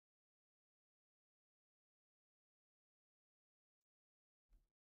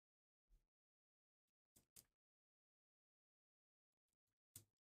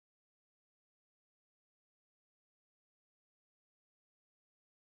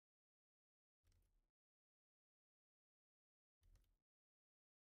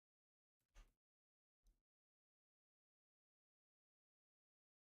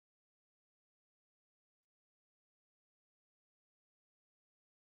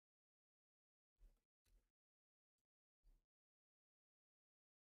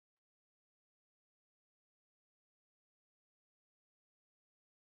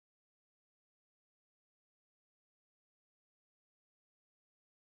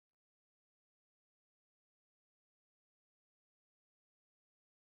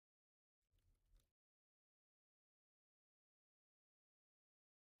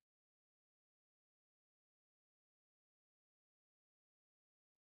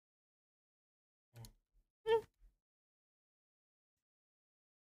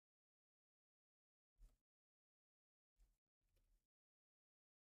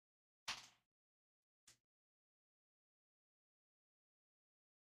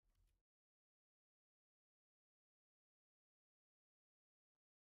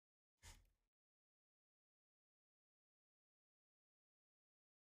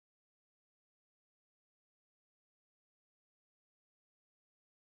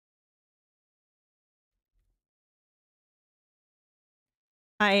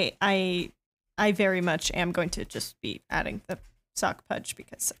 I very much am going to just be adding the sock pudge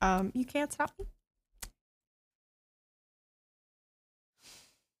because you can't stop me.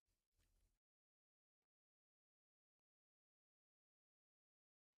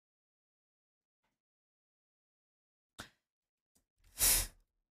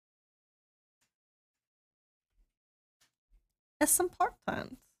 It's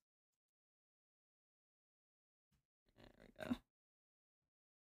important. There we go.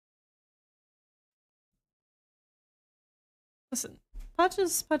 Listen, pudge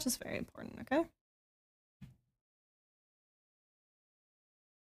is very important, okay?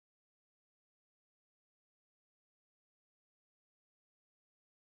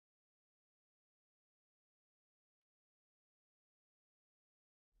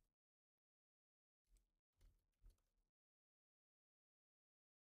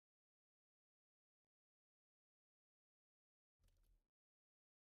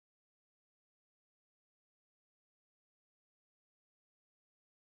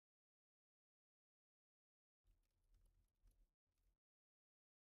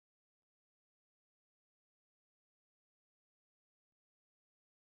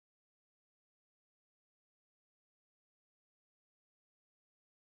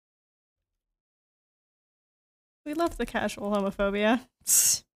 We love the casual homophobia.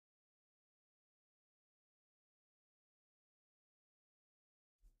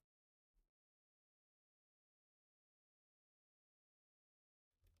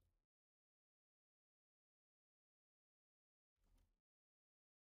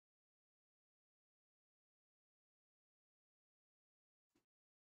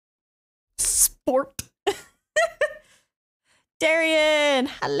 Sport. Darian,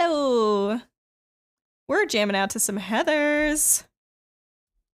 hello. We're jamming out to some Heathers.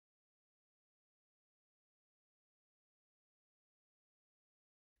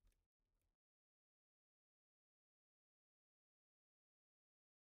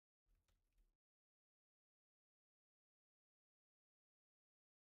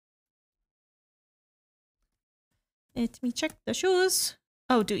 Let me check the shoes.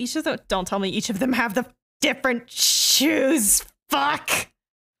 Oh, do each of them? Don't tell me each of them have the different shoes. Fuck.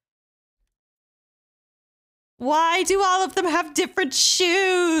 Why do all of them have different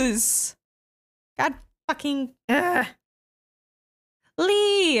shoes? God fucking. Ugh.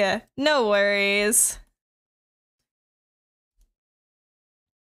 Lee, no worries.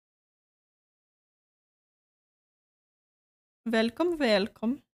 Welcome,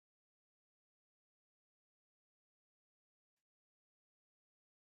 welcome.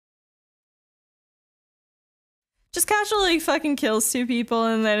 Just casually fucking kills two people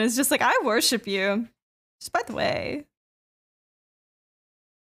and then it's just like, I worship you. Just by the way.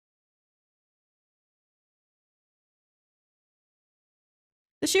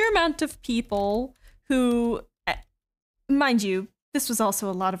 The sheer amount of people who, mind you, this was also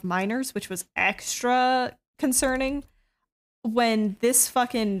a lot of minors, which was extra concerning when this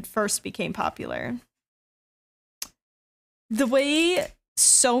fucking first became popular. The way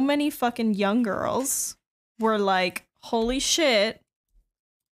so many fucking young girls were like, holy shit,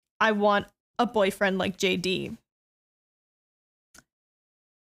 I want a boyfriend like JD.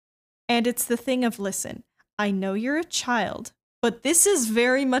 And it's the thing of, listen, I know you're a child, but this is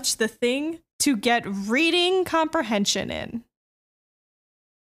very much the thing to get reading comprehension in.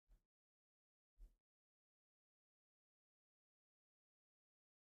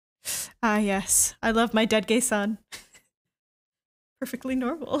 Ah, yes. I love my dead gay son. Perfectly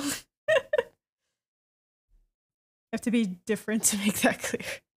normal. Have to be different to make that clear.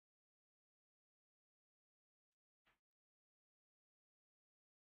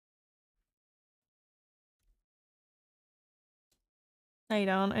 I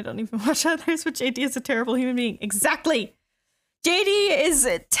don't even watch others, but JD is a terrible human being. Exactly! JD is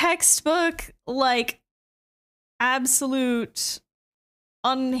a textbook, like, absolute,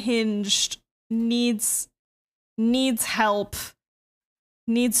 unhinged, needs help,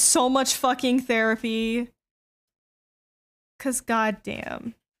 needs so much fucking therapy. 'Cause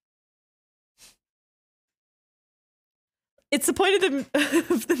goddamn. It's the point of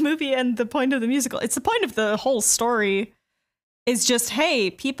the movie and the point of the musical. It's the point of the whole story. Is just, hey,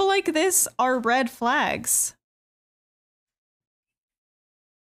 people like this are red flags.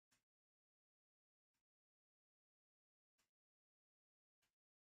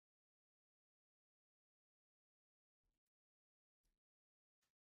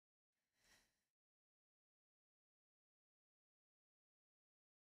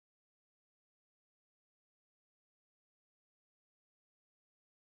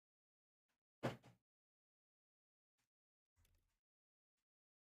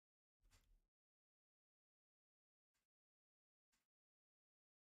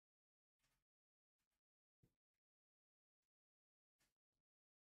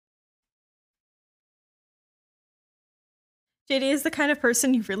 JD is the kind of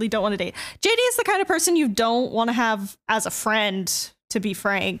person you really don't want to date. JD is the kind of person you don't want to have as a friend, to be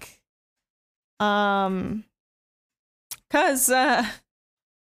frank. Cause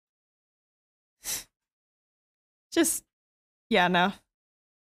just yeah, no.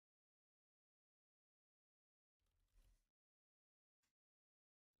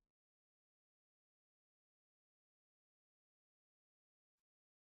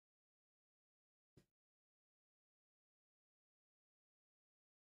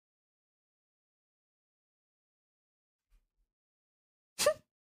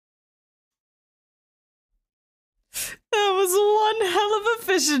 That was one hell of a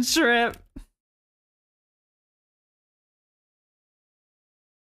fishing trip.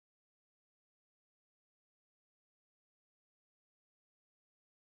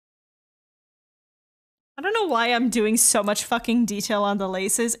 I don't know why I'm doing so much fucking detail on the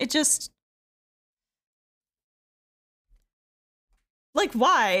laces. It just... Like,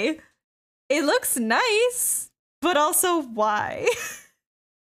 why? It looks nice, but also why?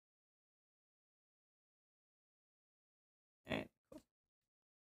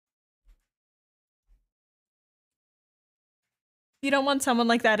 You don't want someone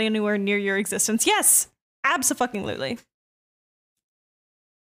like that anywhere near your existence. Yes, abso-fucking-lutely.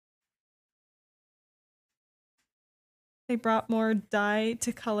 They brought more dye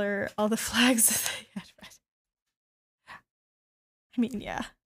to color all the flags that they had read. I mean, yeah.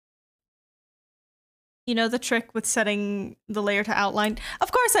 You know the trick with setting the layer to outline?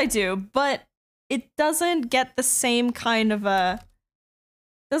 Of course I do, but it doesn't get the same kind of a...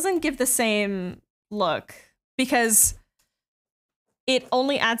 doesn't give the same look because it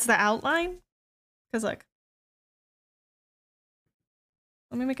only adds the outline. Because look.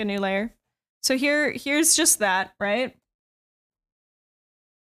 Let me make a new layer. So here's just that, right?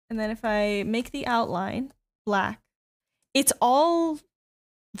 And then if I make the outline black, it's all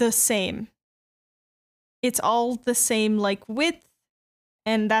the same. It's all the same like width,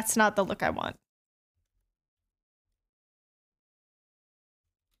 and that's not the look I want.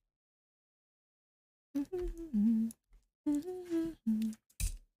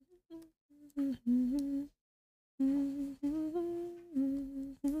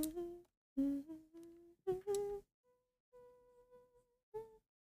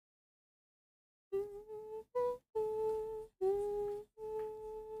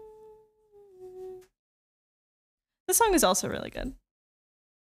 This song is also really good.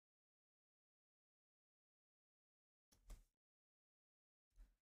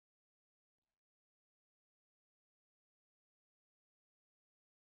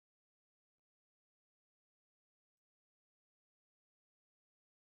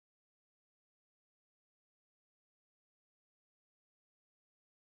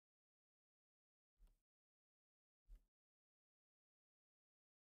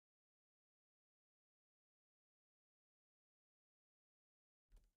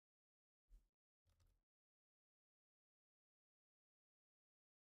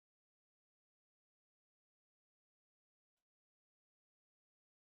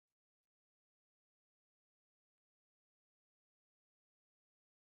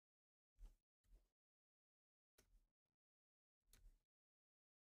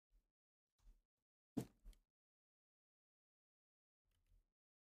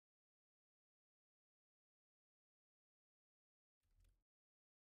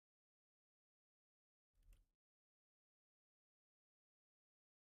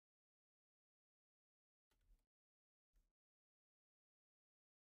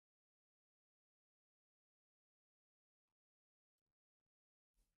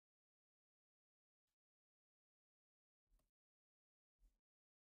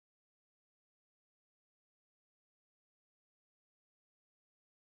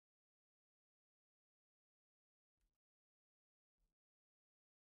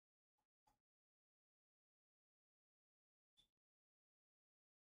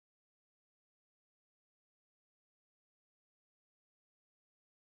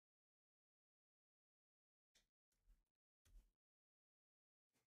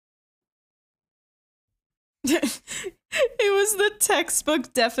 It was the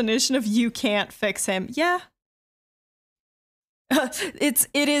textbook definition of you can't fix him. Yeah. It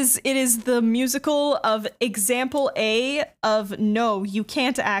is the musical of example A of no, you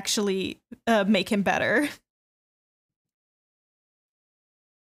can't actually make him better.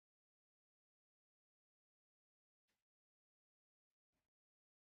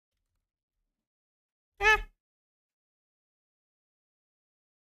 Eh.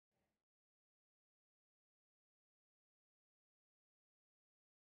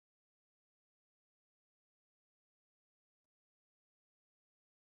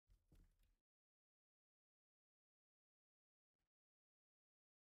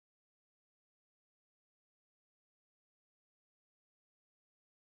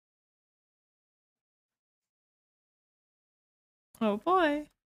 Oh boy.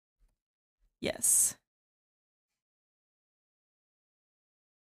 Yes.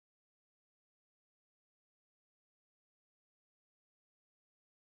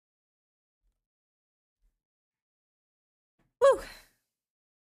 Woo.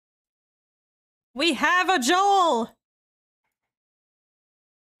 We have a Joel.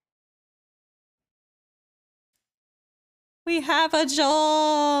 We have a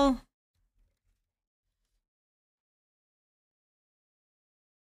Joel.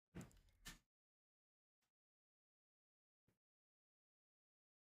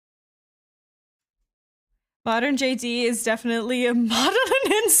 Modern JD is definitely a modern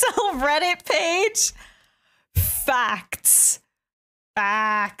incel Reddit page. Facts.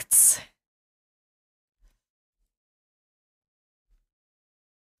 Facts.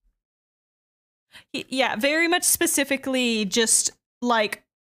 Yeah, very much specifically just like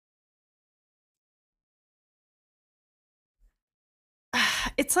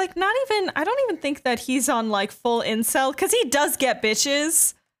it's like not even, I don't even think that he's on like full incel, because he does get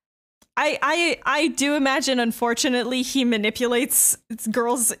bitches. I do imagine, unfortunately, he manipulates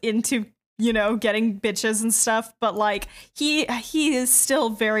girls into, you know, getting bitches and stuff, but like he is still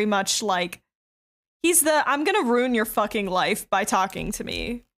very much like, he's the I'm gonna ruin your fucking life by talking to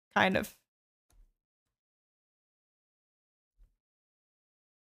me kind of.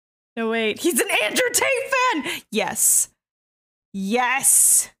 No, wait, he's an Andrew Tate fan! Yes.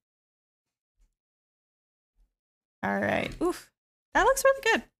 Yes! Alright. Oof. That looks really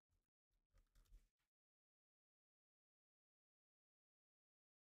good.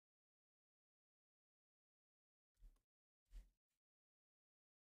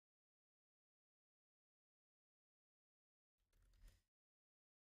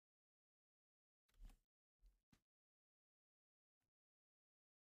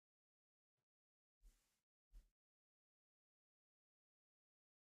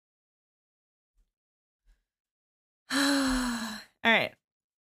 Alright.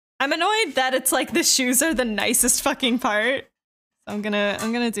 I'm annoyed that it's like the shoes are the nicest fucking part. So I'm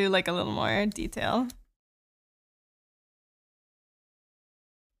gonna do like a little more detail.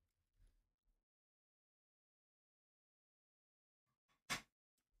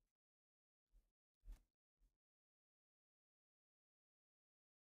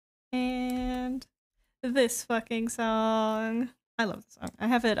 And this fucking song. I love this song. I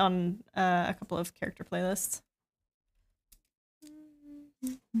have it on a couple of character playlists.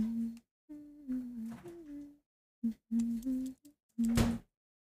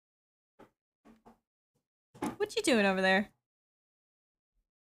 What you doing over there?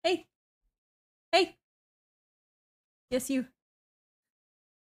 Hey. Hey. Yes, you.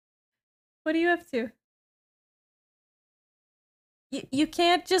 What are you up to? You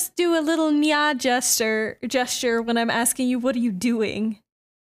can't just do a little nya gesture when I'm asking you what are you doing.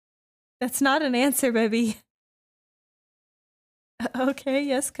 That's not an answer, baby. Okay,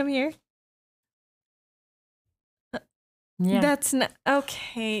 yes, come here. Yeah. That's not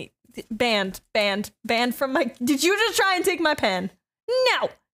okay. Banned from my. Did you just try and take my pen?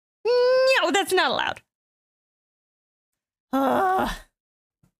 No, no, that's not allowed. Why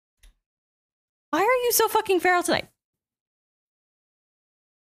are you so fucking feral tonight?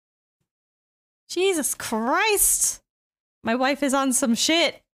 Jesus Christ! My wife is on some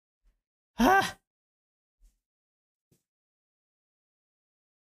shit. I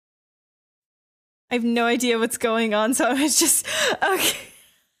have no idea what's going on, so it's just okay.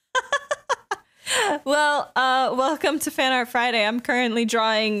 Well, welcome to Fan Art Friday. I'm currently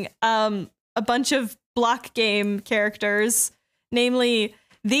drawing a bunch of block game characters, namely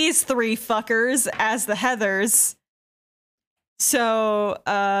these three fuckers as the Heathers. So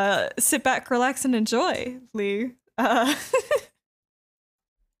sit back, relax, and enjoy, Lee.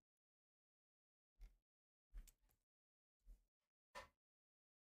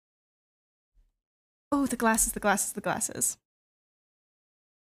 Oh, the glasses, the glasses, the glasses.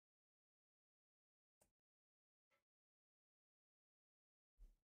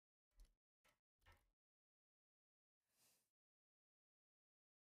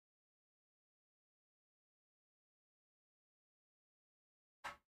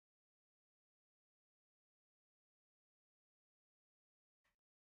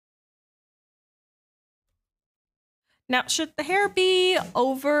 Now, should the hair be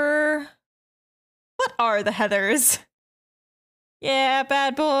over? What are the Heathers? Yeah,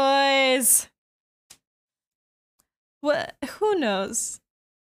 bad boys. What? Who knows?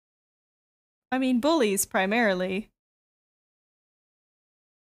 I mean, bullies primarily.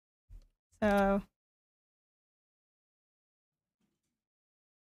 So.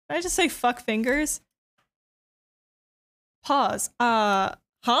 Did I just say fuck fingers? Pause. Huh?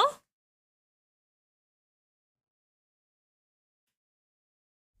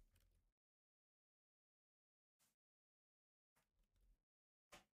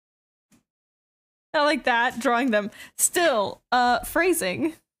 Not like that, drawing them. Still,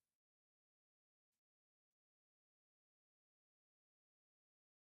 phrasing.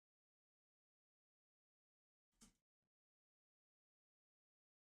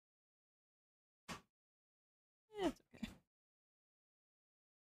 Yeah, it's okay.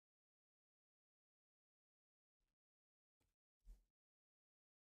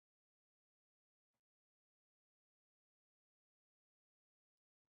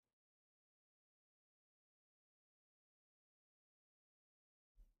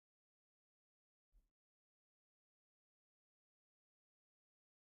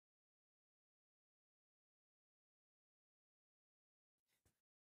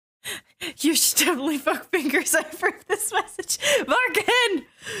 You should definitely fuck fingers. I approve this message. Morgan!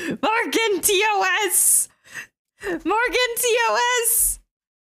 Morgan TOS! Morgan TOS!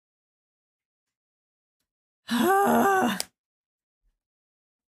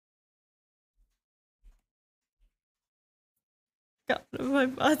 God, my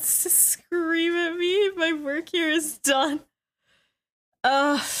bots to scream at me. My work here is done.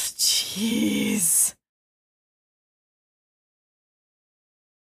 Oh, jeez.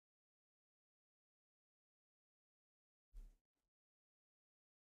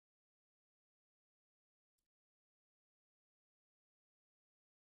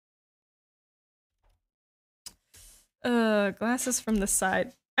 Glasses from the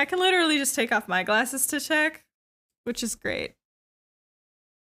side. I can literally just take off my glasses to check, which is great.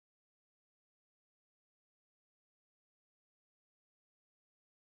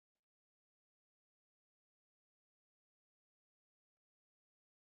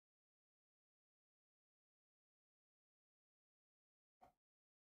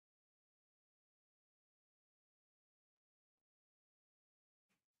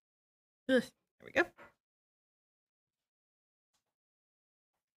 Ugh, there we go.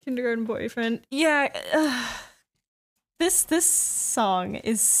 Kindergarten boyfriend. Yeah, this song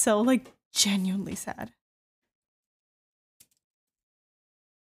is so like genuinely sad.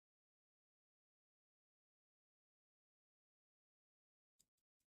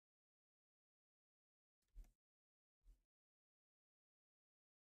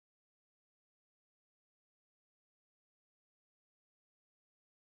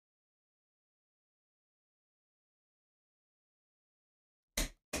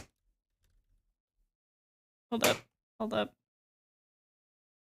 Hold up. Hold up.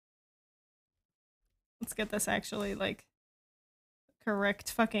 Let's get this actually like correct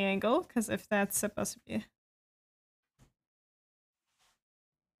fucking angle, because if that's supposed to be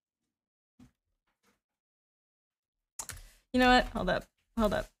you know what? Hold up.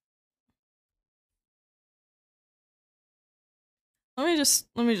 Hold up. Let me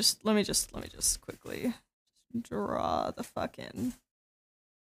just quickly draw the fucking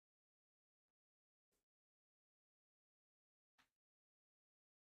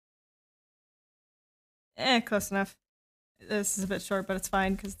close enough. This is a bit short, but it's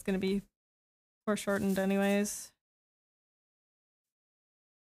fine because it's gonna be foreshortened anyways.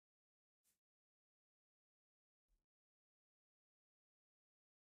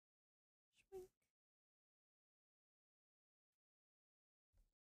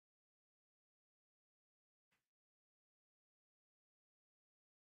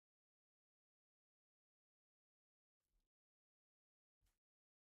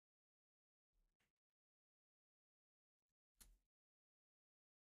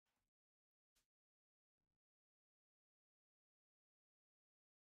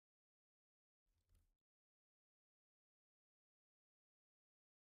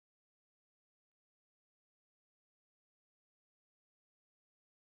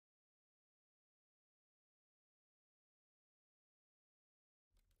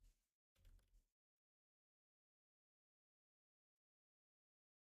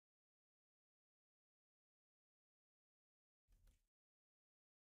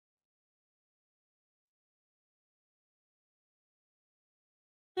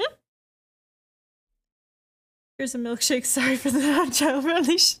 Here's a milkshake. Sorry for the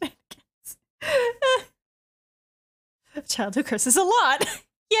non-child-friendly shenanigans. Childhood curses a lot.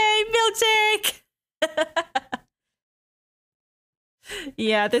 Yay, milkshake!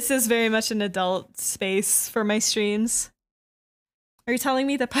 Yeah, this is very much an adult space for my streams. Are you telling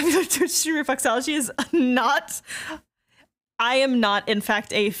me that popular Twitch streamer Foxology is not? I am not, in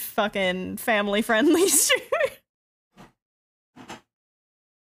fact, a fucking family-friendly streamer.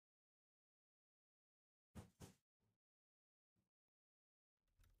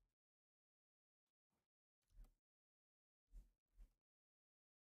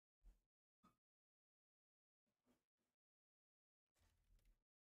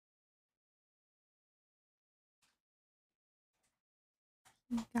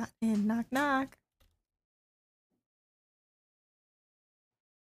 Got in, knock knock.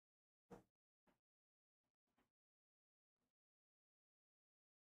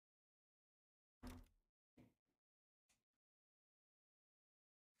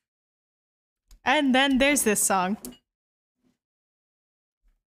 And then there's this song.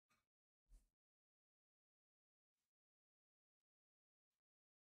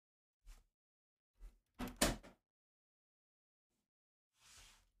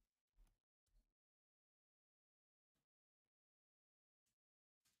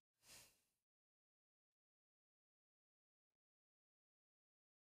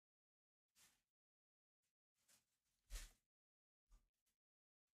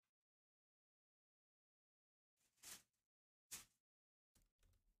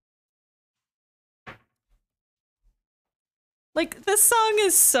 Like, this song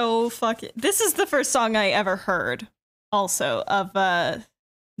is so fucking. This is the first song I ever heard, also, of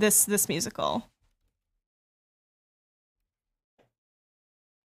this musical.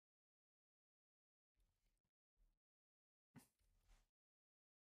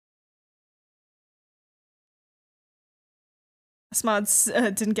 Smods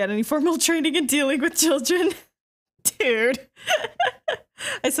didn't get any formal training in dealing with children. Dude.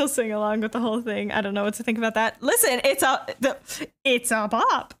 I still sing along with the whole thing. I don't know what to think about that. Listen, it's a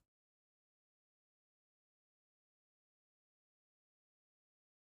bop.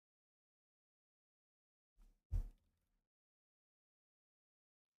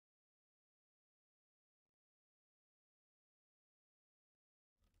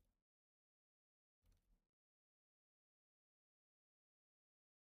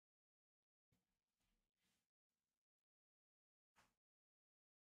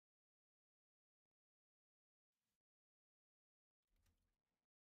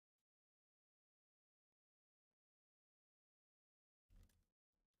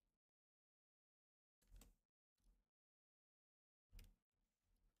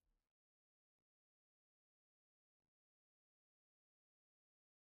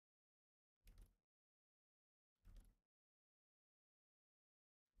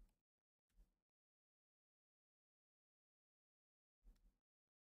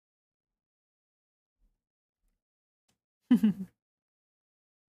 I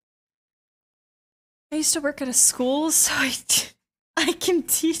used to work at a school, so I can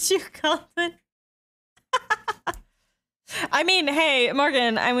teach you, Colin. I mean, hey,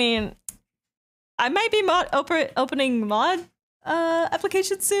 Morgan, I mean, I might be opening mod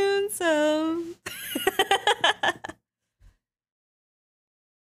application soon, so.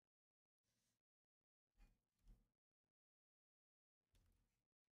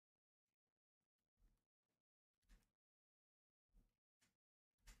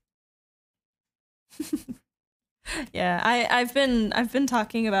 Yeah, I've been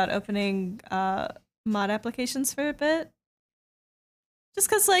talking about opening mod applications for a bit. Just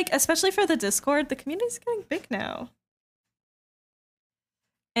cause like, especially for the Discord, the community's getting big now.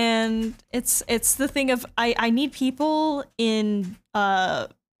 And it's the thing of I need people in a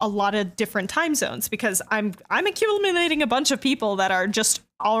lot of different time zones because I'm accumulating a bunch of people that are just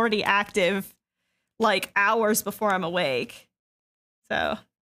already active like hours before I'm awake. So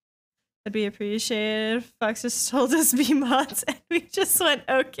I'd be appreciated if Fox just told us be mods and we just went,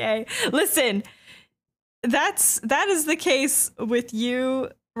 okay. Listen, that is the case with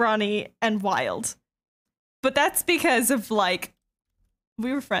you, Ronnie, and Wild. But that's because of like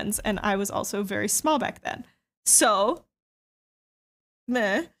we were friends and I was also very small back then. So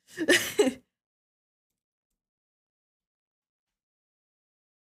meh.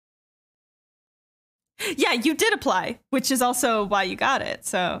 Yeah, you did apply, which is also why you got it.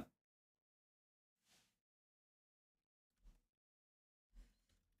 So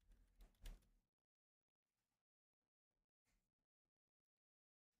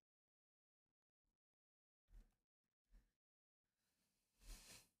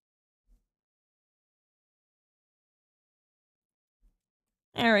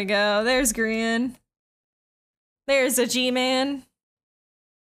there we go. There's Green. There's a G-Man.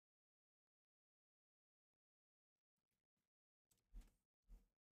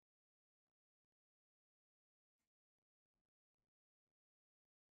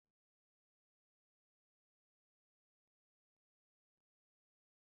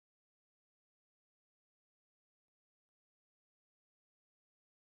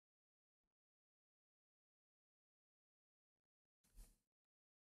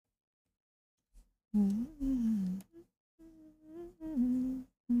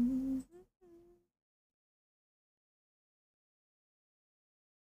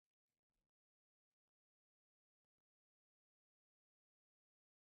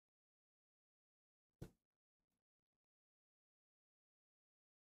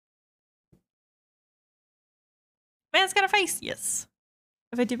 Man's got a face, yes.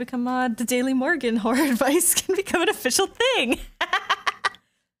 If I do become mod, the Daily Morgan horror advice can become an official thing.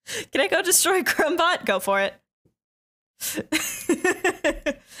 Can I go destroy Crumbot? Go for it.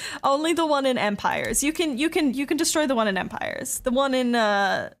 Only the one in Empires. You can destroy the one in Empires. The one in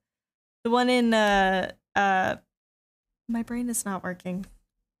my brain is not working.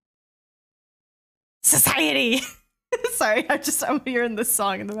 Society. Sorry, I'm hearing this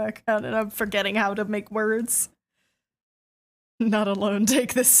song in the background and I'm forgetting how to make words. Not alone,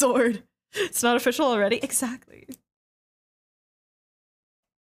 take this sword. It's not official already? Exactly.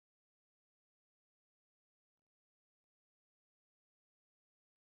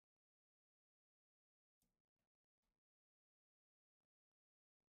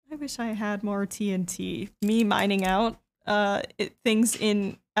 I wish I had more TNT. Me mining out things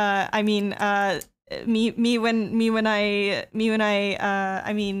in me when I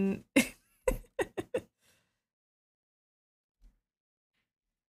mean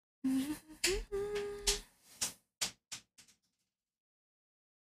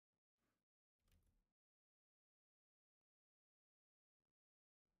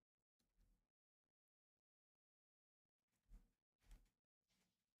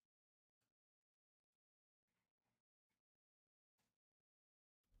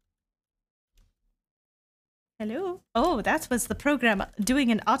Hello? Oh, that was the program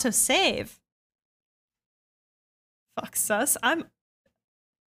doing an autosave. Fuck sus.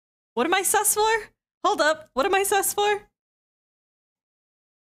 What am I sus for? Hold up. What am I sus for?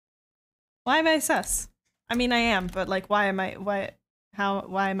 Why am I sus? I mean, I am, but like, why am I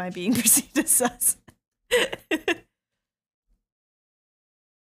being perceived as sus?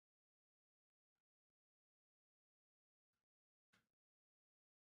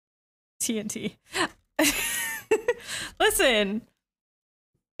 TNT. Listen,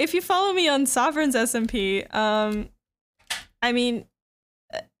 if you follow me on Sovereign's SMP, I mean,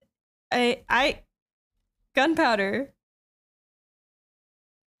 I gunpowder.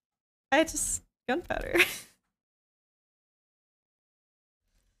 I just gunpowder.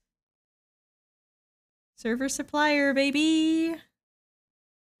 Server supplier, baby.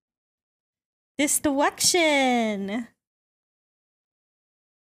 Destruction.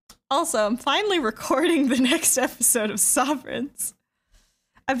 Also, I'm finally recording the next episode of Sovereigns.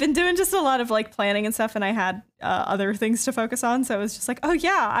 I've been doing just a lot of like planning and stuff, and I had other things to focus on, so it was just like, oh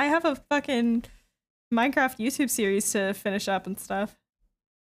yeah, I have a fucking Minecraft YouTube series to finish up and stuff.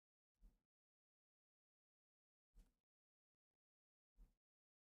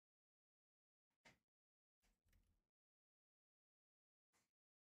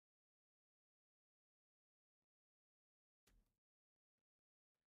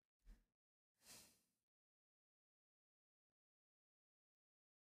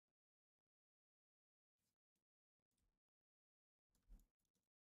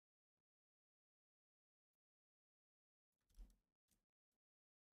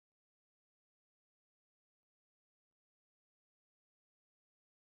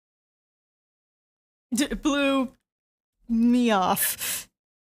 It blew me off.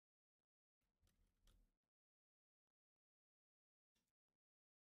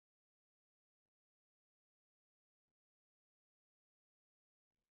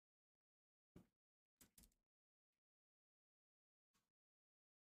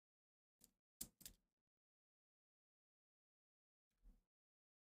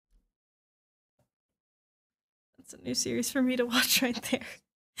 That's a new series for me to watch right there.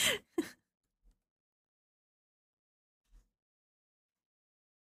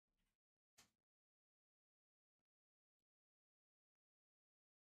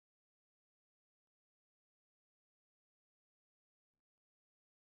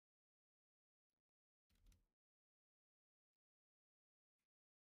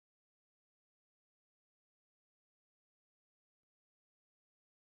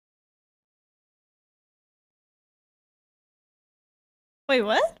 Wait,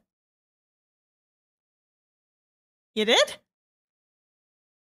 what? You did?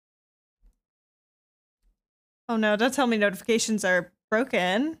 Oh no, don't tell me notifications are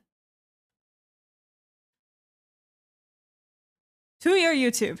broken. To your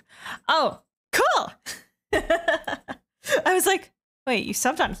YouTube. Oh, cool! I was like, wait, you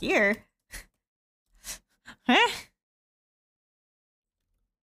subbed on here? Huh?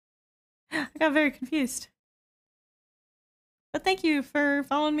 I got very confused. But thank you for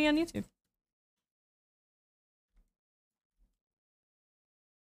following me on YouTube.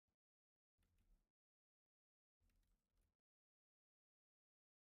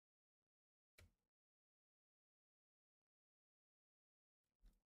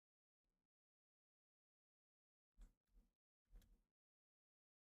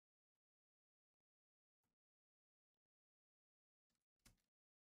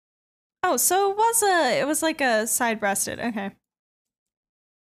 Oh, so it was like a side-breasted. Okay.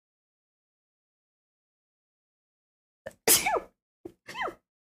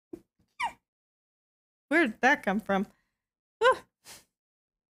 Where did that come from? Oh,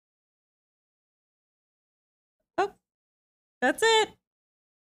 oh, that's it.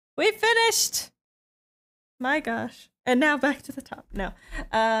 We finished. My gosh. And now back to the top. No.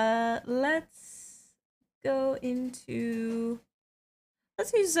 Let's go into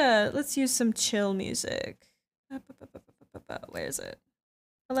let's use some chill music. Where is it?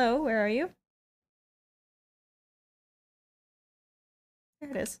 Hello, where are you? There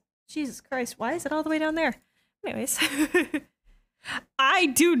it is. Jesus Christ, why is it all the way down there? Anyways. I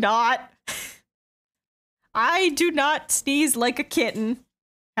do not sneeze like a kitten.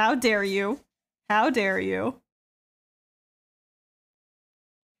 How dare you? How dare you?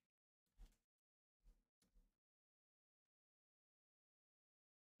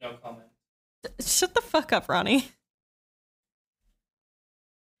 No comment. Shut the fuck up, Ronnie.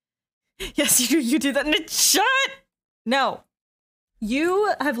 Yes, you do that. Shut! No.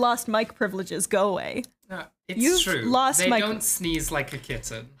 You have lost mic privileges. Go away. No, it's You've true. lost they my- don't sneeze like a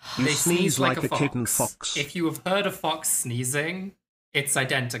kitten. You They sneeze like a kitten fox. If you have heard a fox sneezing, it's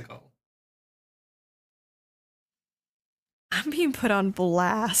identical. I'm being put on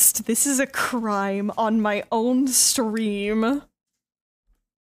blast. This is a crime on my own stream.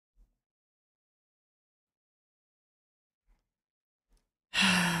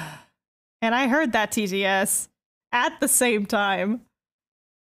 And I heard that, TGS, at the same time.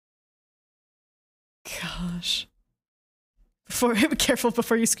 Gosh. Be careful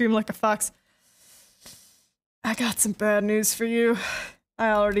before you scream like a fox. I got some bad news for you.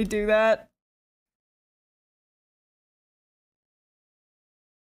 I already do that.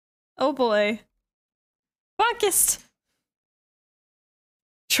 Oh boy. Funkist!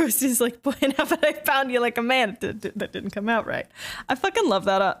 Troy's like, boy, now that I found you like a man. That didn't come out right. I fucking love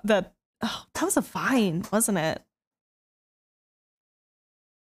that. Oh, that was a vine, wasn't it?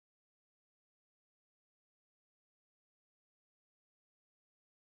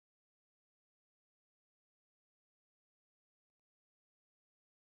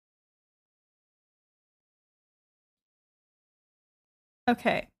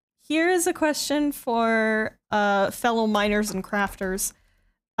 Okay, here is a question for fellow miners and crafters.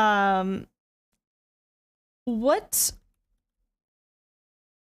 What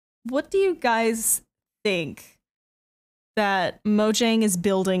do you guys think that Mojang is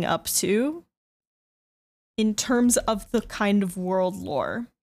building up to in terms of the kind of world lore?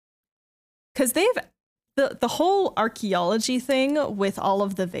 Because they've the whole archaeology thing with all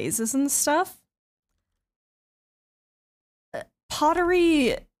of the vases and stuff.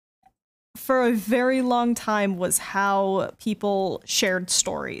 Pottery for a very long time was how people shared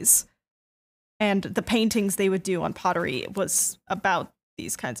stories. And the paintings they would do on pottery was about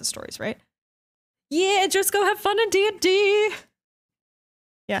these kinds of stories, right? Yeah, just go have fun in D&D.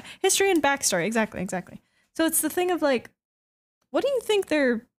 Yeah, history and backstory, exactly. So it's the thing of like, what do you think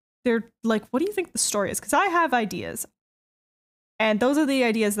they're like, what do you think the story is? Because I have ideas. And those are the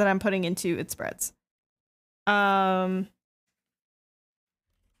ideas that I'm putting into It Spreads. But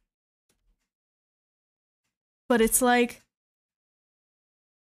it's like,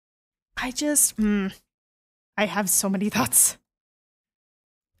 I have so many thoughts.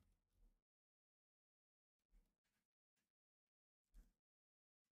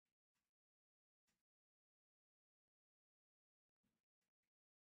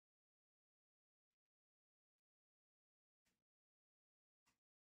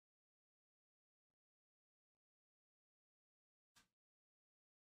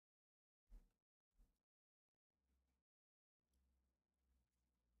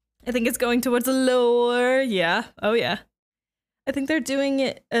 I think it's going towards a lore. Yeah. Oh yeah. I think they're doing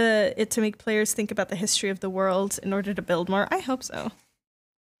it to make players think about the history of the world in order to build more. I hope so.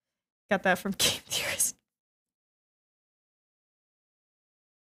 Got that from Game Theorist.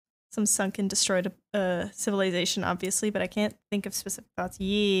 Some sunken, destroyed civilization, obviously, but I can't think of specific thoughts.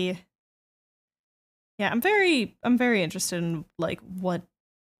 Yeah. Yeah, I'm very interested in like what,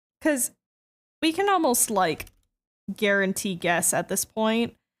 because we can almost like guarantee guess at this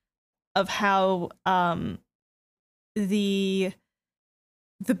point of how the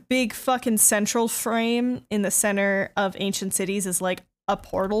big fucking central frame in the center of Ancient Cities is like a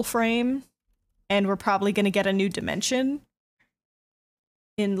portal frame, and we're probably gonna get a new dimension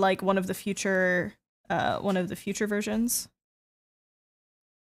in like one of the future versions.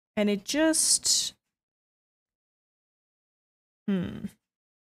 And it just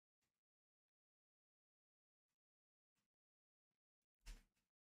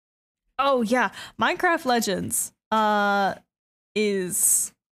Oh yeah, Minecraft Legends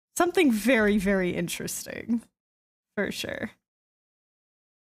is something very, very interesting, for sure.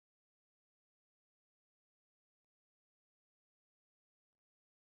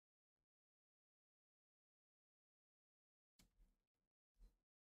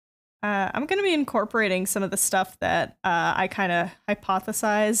 I'm going to be incorporating some of the stuff that I kind of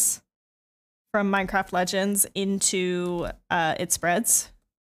hypothesize from Minecraft Legends into It Spreads,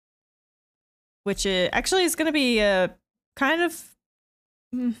 which actually is going to be kind of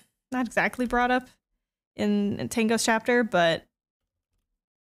not exactly brought up in Tango's chapter, but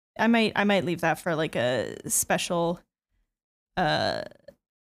I might leave that for like a special uh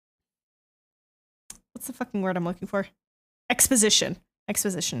what's the fucking word I'm looking for? Exposition.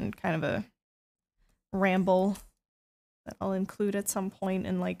 Exposition, kind of a ramble that I'll include at some point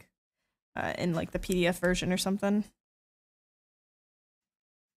in like the PDF version or something.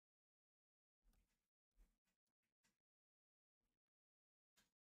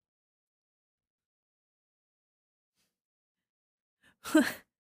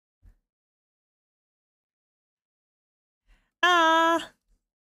 Ah.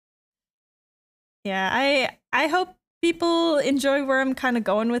 Yeah, I hope people enjoy where I'm kind of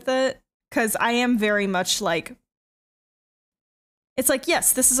going with it, cuz I am very much like, it's like,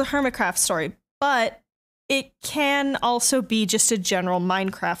 yes, this is a Hermitcraft story, but it can also be just a general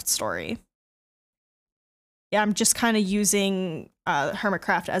Minecraft story. Yeah, I'm just kind of using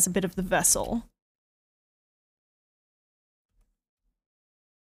Hermitcraft as a bit of the vessel.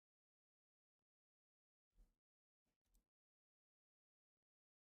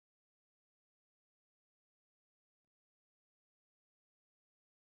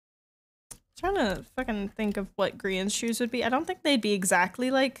 Trying to fucking think of what Grian's shoes would be. I don't think they'd be exactly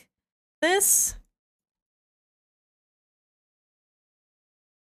like this.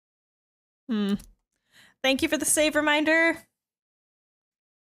 Thank you for the save reminder.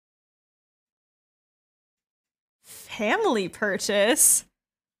 Family purchase?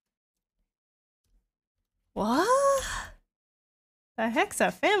 What? The heck's a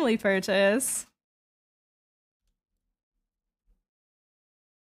family purchase?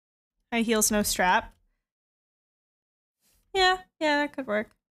 High heels, no strap. Yeah, that could work.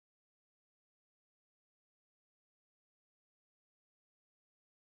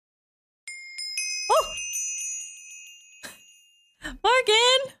 Oh!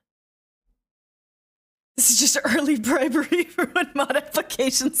 Morgan! This is just early bribery for when mod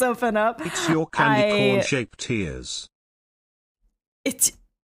applications open up. It's your candy corn shaped ears. It's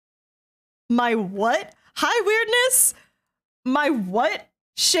my what? Hi, weirdness? My what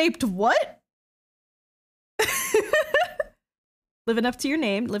shaped what? Living up to your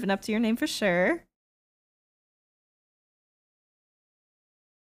name. Living up to your name for sure.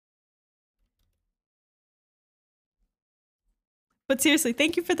 But seriously,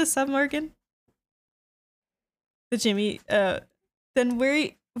 thank you for the sub, Morgan. The Jimmy, then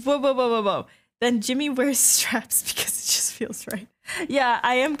whoa. Then Jimmy wears straps because it just feels right. Yeah,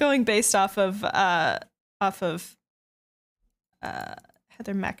 I am going based off of Heather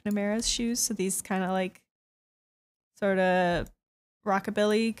McNamara's shoes. So these kind of like sort of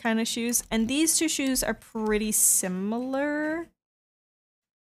rockabilly kind of shoes. And these two shoes are pretty similar.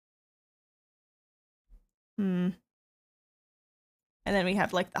 And then we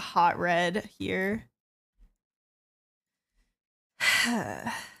have like the hot red here.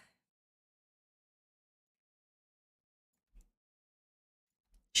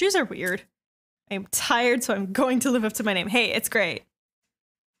 Shoes are weird. I'm tired, so I'm going to live up to my name. Hey, it's great.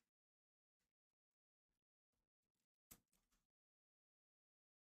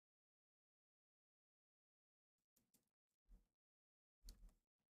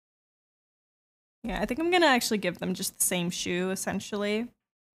 Yeah, I think I'm gonna actually give them just the same shoe, essentially.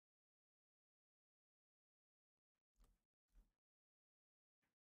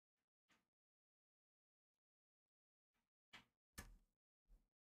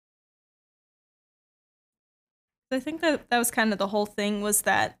 I think that was kind of the whole thing, was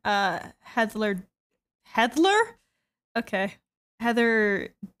that Heather? Okay.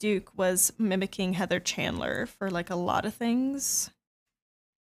 Heather Duke was mimicking Heather Chandler for like a lot of things,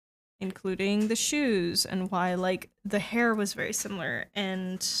 including the shoes, and why like the hair was very similar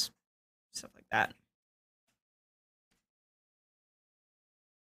and stuff like that.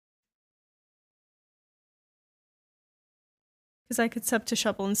 Because I could sub to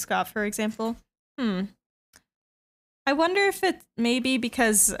Shovel and Scott, for example. I wonder if it maybe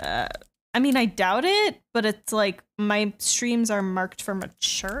because I mean, I doubt it, but it's like my streams are marked for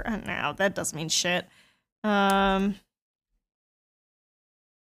mature. Now that doesn't mean shit. Their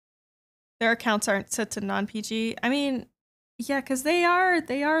accounts aren't set to non-PG. I mean, yeah, because they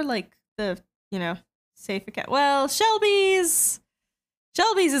are like the, you know, safe account. Well, Shelby's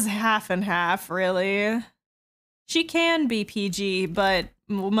is half and half, really. She can be PG, but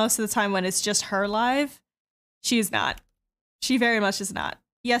most of the time when it's just her live, she is not. She very much is not.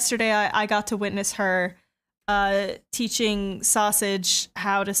 Yesterday, I got to witness her teaching Sausage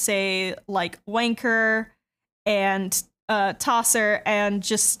how to say like wanker and tosser, and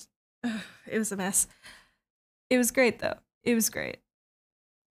just it was a mess. It was great though. It was great.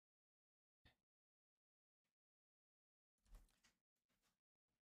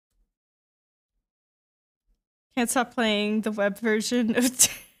 Can't stop playing the web version of.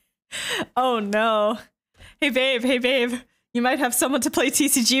 Oh no. Hey babe. You might have someone to play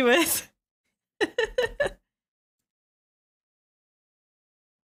TCG with.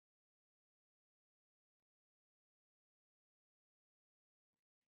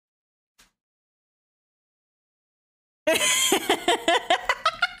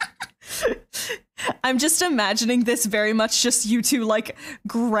 I'm just imagining this very much just you two like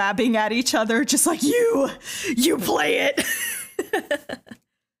grabbing at each other, just like you play it.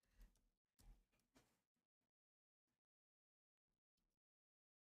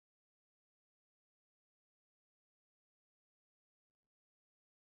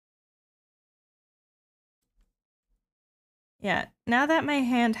 Yeah, now that my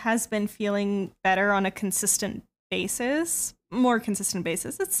hand has been feeling better on a consistent basis, more consistent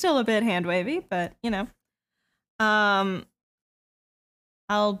basis, it's still a bit hand wavy, but you know, I'll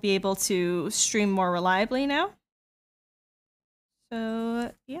be able to stream more reliably now.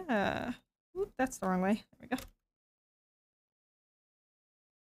 So yeah, oop, that's the wrong way. There we go.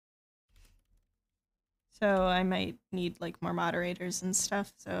 So I might need like more moderators and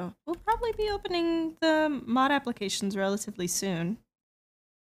stuff. So we'll probably be opening the mod applications relatively soon.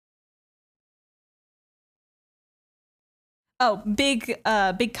 Oh, big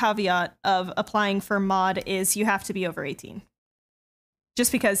caveat of applying for mod is you have to be over 18.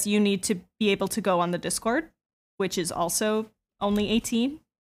 Just because you need to be able to go on the Discord, which is also only 18.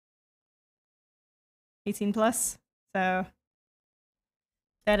 18 plus. So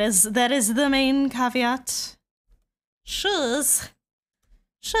that is the main caveat. Shoes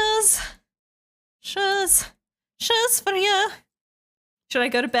for you. Should I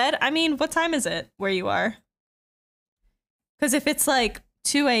go to bed? I mean, what time is it where you are? Because if it's like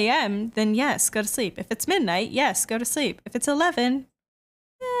 2 a.m., then yes, go to sleep. If it's midnight, yes, go to sleep. If it's 11,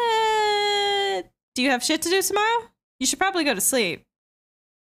 do you have shit to do tomorrow? You should probably go to sleep.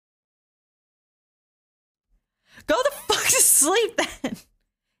 Go the fuck to sleep then.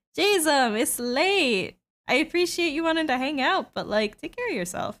 Jesus, it's late. I appreciate you wanting to hang out, but like, take care of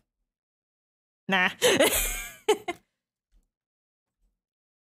yourself. Nah.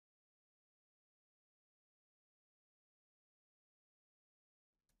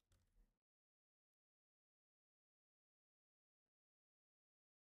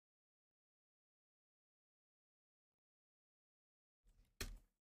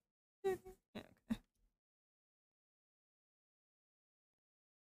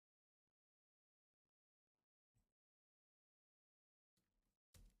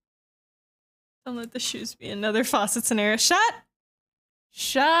 Don't let the shoes be another faucet scenario. Shut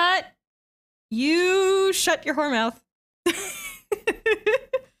your whore mouth.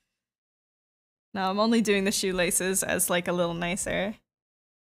 No, I'm only doing the shoelaces as like a little nicer.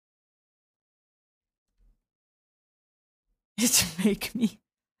 To make me.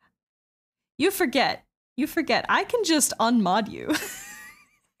 You forget. I can just unmod you.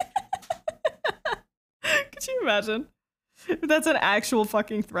 Could you imagine? If that's an actual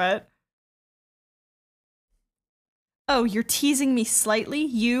fucking threat. Oh, you're teasing me slightly?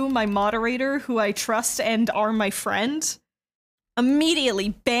 You, my moderator, who I trust and are my friend? Immediately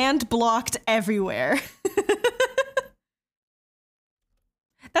banned, blocked everywhere.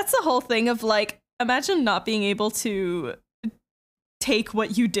 That's the whole thing of like, imagine not being able to take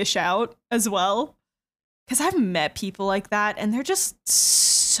what you dish out as well. Because I've met people like that and they're just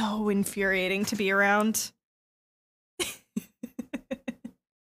so infuriating to be around.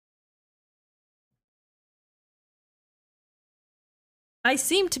 I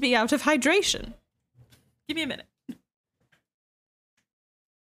seem to be out of hydration. Give me a minute.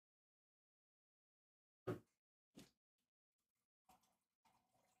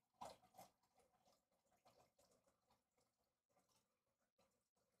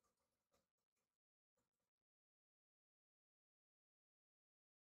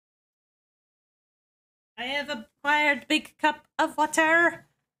 I have acquired big cup of water.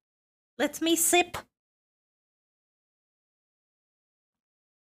 Let me sip.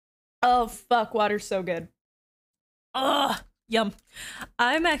 Oh, fuck, water's so good. Ugh, yum.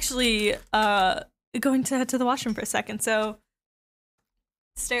 I'm actually going to head to the washroom for a second, so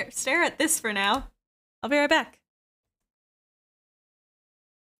stare at this for now. I'll be right back.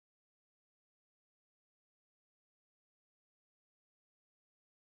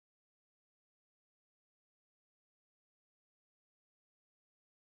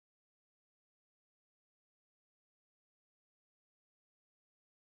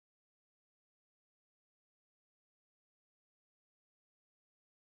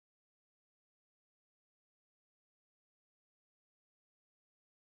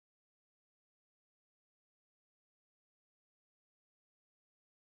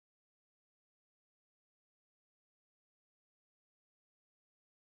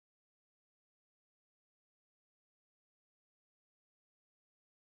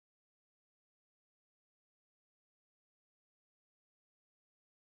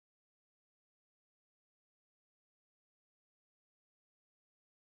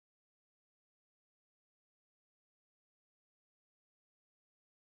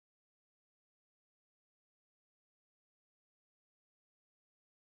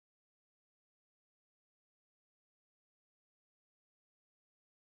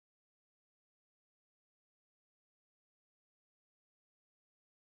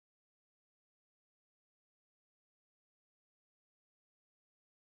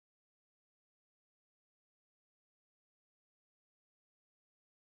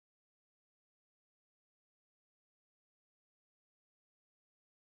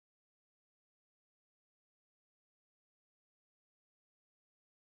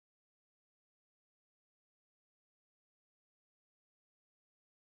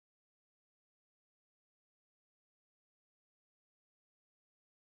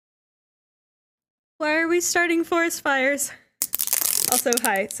 Why are we starting forest fires? Also,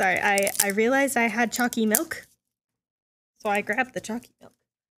 hi, sorry, I realized I had chalky milk, so I grabbed the chalky milk.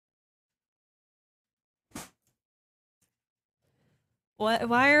 What?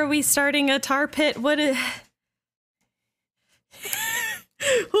 Why are we starting a tar pit? What is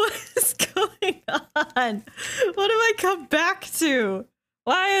going on? What have I come back to?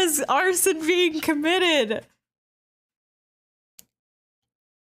 Why is arson being committed?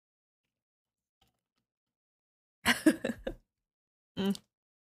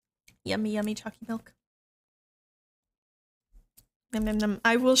 Yummy, yummy chalky milk. Nom, nom, nom.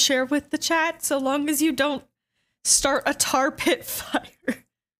 I will share with the chat so long as you don't start a tar pit fire.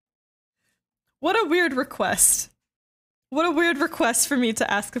 What a weird request. What a weird request for me to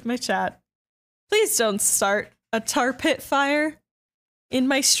ask of my chat. Please don't start a tar pit fire in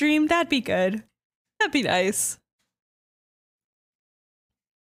my stream. That'd be good. That'd be nice.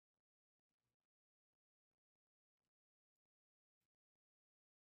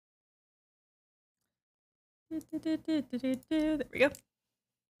 There we go.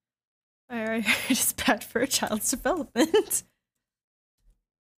 Alright, it's bad for a child's development.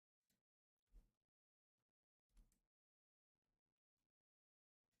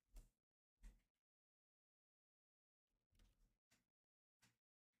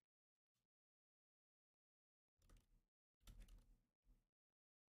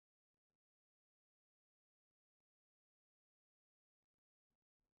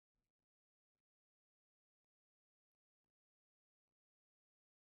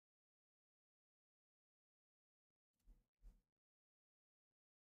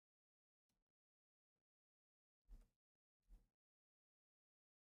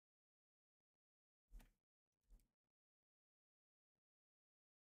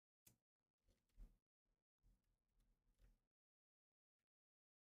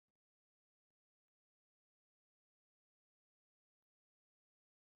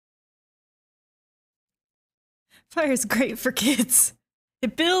 Fire's great for kids.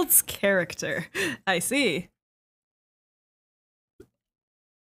 It builds character. I see.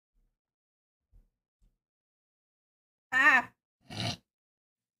 Ah!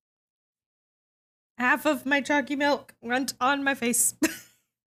 Half of my chalky milk went on my face.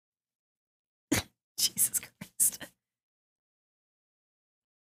 Jesus Christ.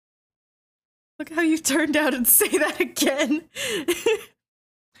 Look how you turned out and say that again.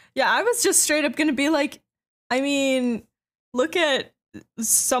 Yeah, I was just straight up gonna be like, I mean, look at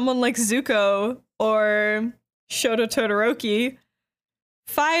someone like Zuko or Shoto Todoroki.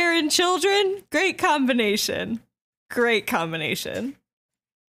 Fire and children, great combination. Great combination.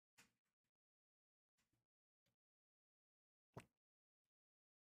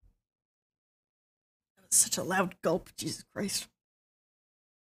 That was such a loud gulp, Jesus Christ.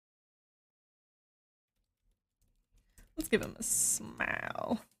 Let's give him a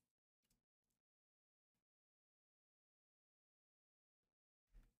smile.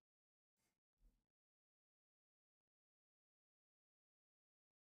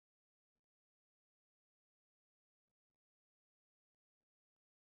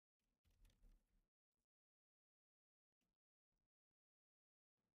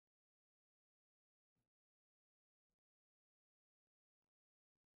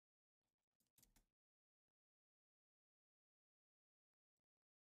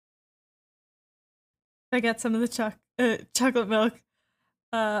 I got some of the chocolate milk.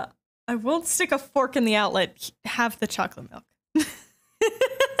 I won't stick a fork in the outlet. Have the chocolate milk.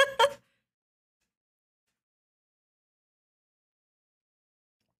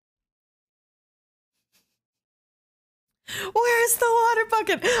 Where's the water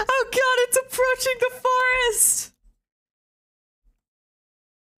bucket? Oh god, it's approaching the forest!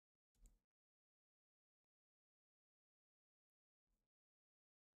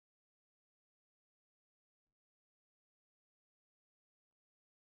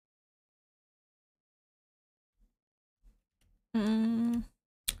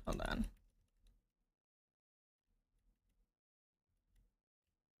 Hold on.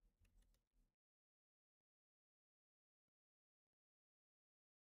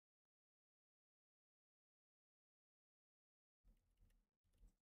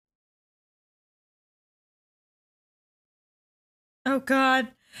 Oh god,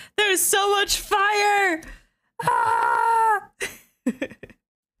 there's so much fire! Ah!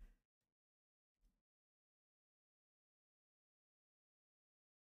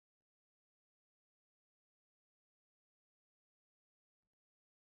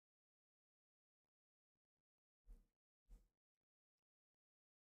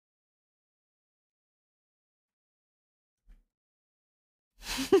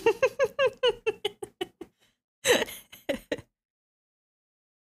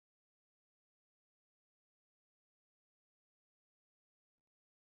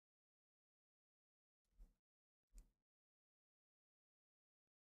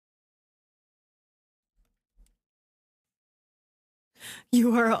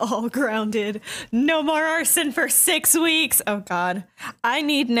 You are all grounded. No more arson for 6 weeks. Oh God. I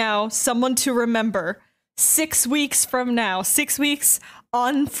need now someone to remember 6 weeks from now, 6 weeks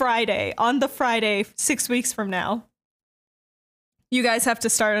on Friday, on the Friday, 6 weeks from now. You guys have to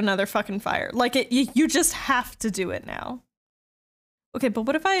start another fucking fire. Like you just have to do it now. Okay, but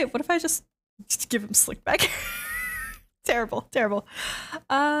what if I just give him slick back? Terrible, terrible.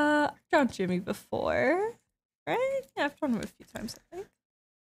 I've drawn Jimmy before, right? Yeah, I've drawn him a few times, I think.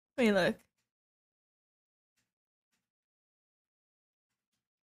 Let me look.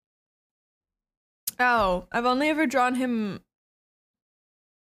 Oh, I've only ever drawn him.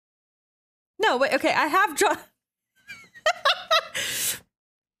 No, wait, okay, I have drawn.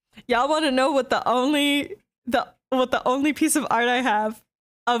 Y'all want to know what the only piece of art I have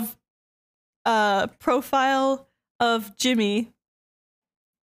of profile of Jimmy?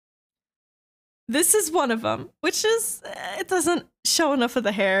 This is one of them, which is it doesn't show enough of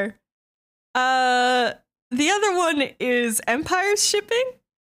the hair. The other one is Empire's shipping.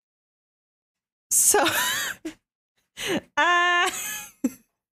 So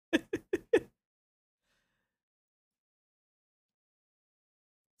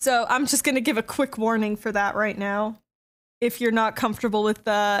So I'm just gonna give a quick warning for that right now. If you're not comfortable with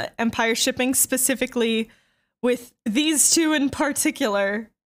the Empire shipping, specifically with these two in particular,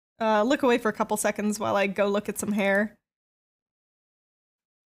 look away for a couple seconds while I go look at some hair.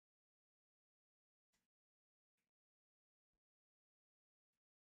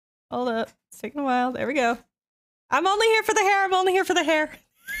 Hold up, it's taking a while. There we go. I'm only here for the hair. I'm only here for the hair.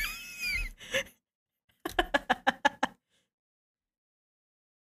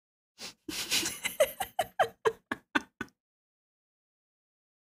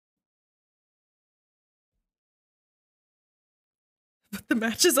 Put the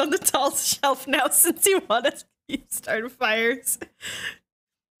matches on the tall shelf now since you want us to start fires.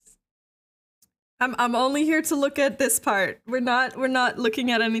 I'm only here to look at this part. We're not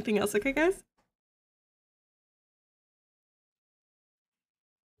looking at anything else, okay guys?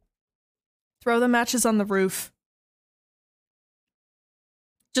 Throw the matches on the roof.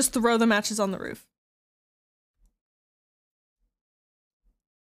 Just throw the matches on the roof.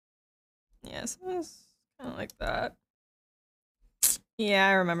 Yes, it's kind of like that. Yeah,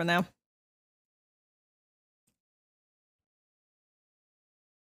 I remember now.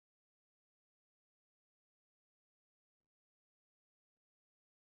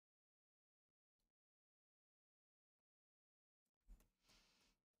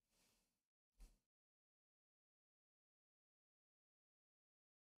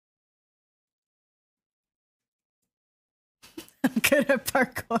 I'm good at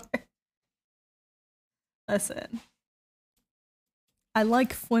parkour. Listen. I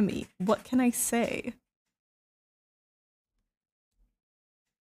like Fwimmy. What can I say?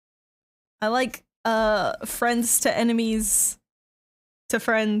 I like friends to enemies to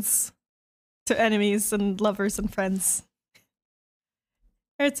friends to enemies and lovers and friends.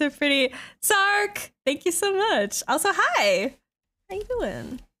 It's so pretty. Sark! Thank you so much. Also, hi! How you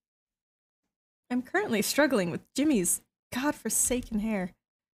doing? I'm currently struggling with Jimmy's godforsaken hair.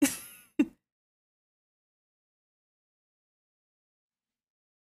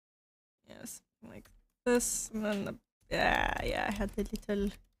 Yes, like this, and then the yeah, I had the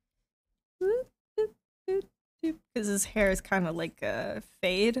little because his hair is kind of like a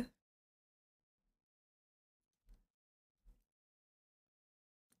fade.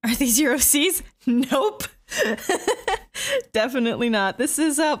 Are these UFCs? Nope. Definitely not. This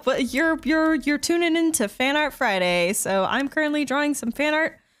is but you're tuning into Fan Art Friday, so I'm currently drawing some fan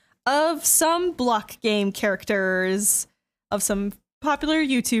art of some block game characters of some popular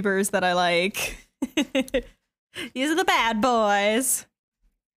YouTubers that I like. These are the bad boys.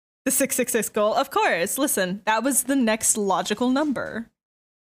 The 666 goal, of course. Listen, that was the next logical number.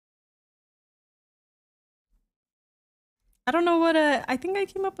 I don't know what I think I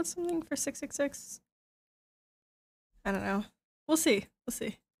came up with something for 666. I don't know. We'll see. We'll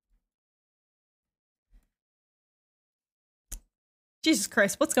see. Jesus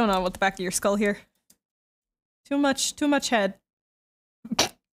Christ, what's going on with the back of your skull here? Too much head.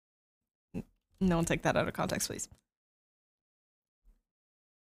 No one take that out of context, please.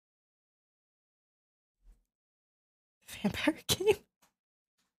 Vampire game?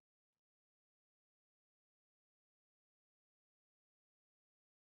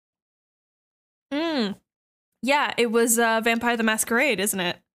 Yeah, it was Vampire the Masquerade, isn't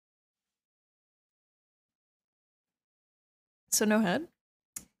it? So no head?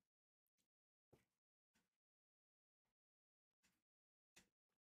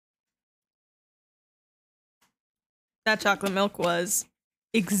 That chocolate milk was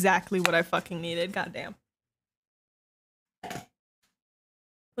exactly what I fucking needed. Goddamn.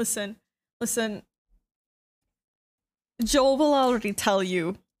 Listen. Joel will already tell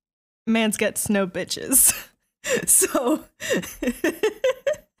you, mans gets no bitches. So.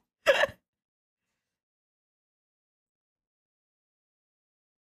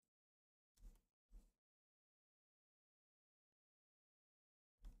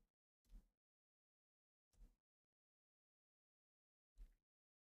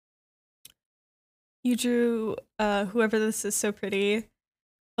 You drew whoever this is so pretty.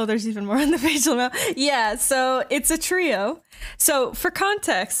 Oh, there's even more on the page now. Yeah, so it's a trio. So for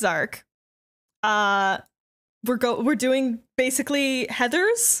context, Zark, we're doing basically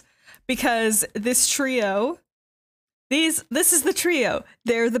Heathers because this trio, this is the trio.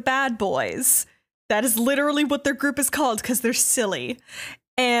 They're the bad boys. That is literally what their group is called because they're silly.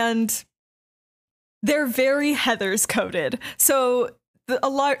 And they're very Heathers coded. So a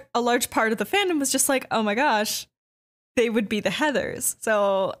large part of the fandom was just like, oh my gosh, they would be the Heathers.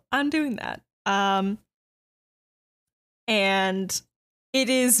 So I'm doing that. And it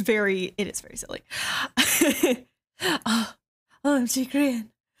is very silly. I'm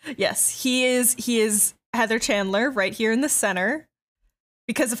Korean. Yes, he is Heather Chandler right here in the center.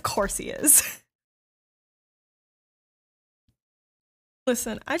 Because of course he is.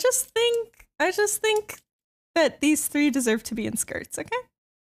 Listen, I just think that these three deserve to be in skirts, okay?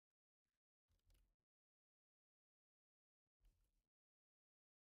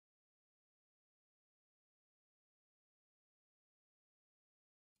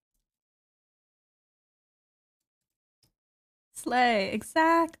 Slay,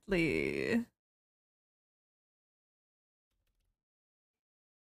 exactly.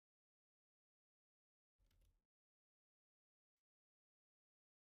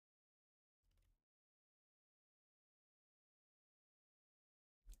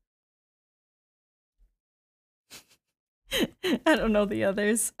 I don't know the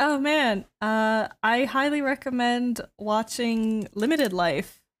others. Oh man, I highly recommend watching Limited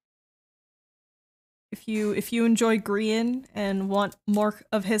Life. If you enjoy Grian and want more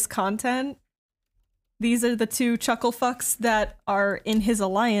of his content, these are the two chuckle fucks that are in his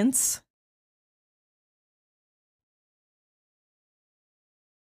alliance.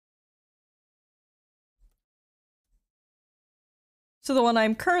 So the one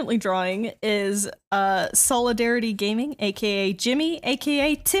I'm currently drawing is Solidarity Gaming, aka Jimmy,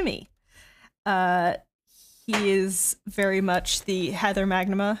 aka Timmy. He is very much the Heather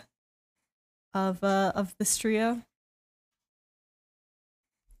Magnuma of this trio.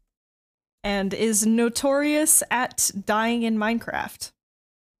 And is notorious at dying in Minecraft.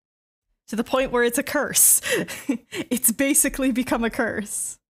 To the point where it's a curse. It's basically become a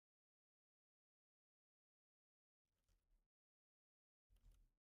curse.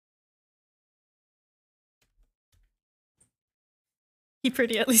 He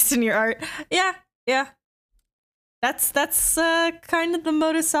pretty, at least in your art. Yeah. That's kind of the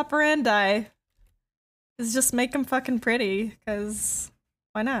modus operandi. Is just make him fucking pretty, because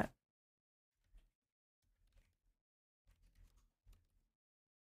why not?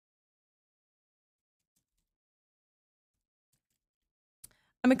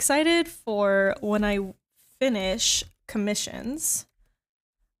 I'm excited for when I finish commissions.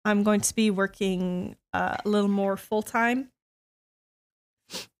 I'm going to be working a little more full-time.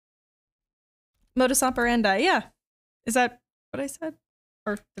 Modus operandi, yeah. Is that what I said?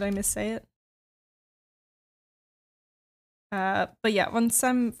 Or did I missay it? But yeah, once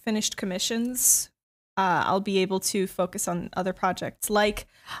I'm finished commissions, I'll be able to focus on other projects. Like,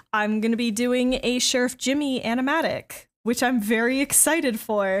 I'm gonna be doing a Sheriff Jimmy animatic, which I'm very excited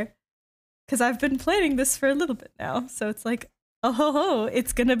for, because I've been planning this for a little bit now. So it's like, oh ho ho,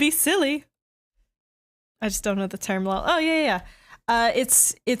 it's gonna be silly. I just don't know the term well. Oh yeah.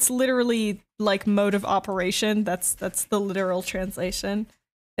 It's literally like mode of operation. That's the literal translation.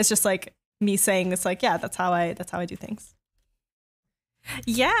 It's just like me saying it's like, yeah, that's how I do things.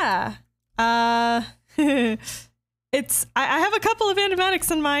 Yeah. It's I have a couple of animatics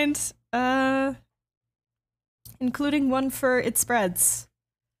in mind. Including one for It Spreads.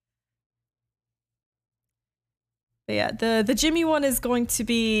 But yeah, the Jimmy one is going to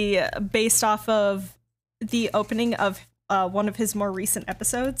be based off of the opening of one of his more recent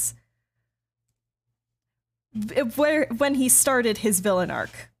episodes, when he started his villain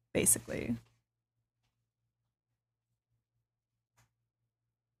arc, basically.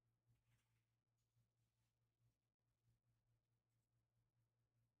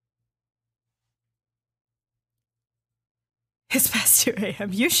 It's past 2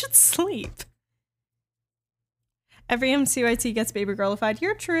 a.m. You should sleep. Every MCYT gets baby girlified.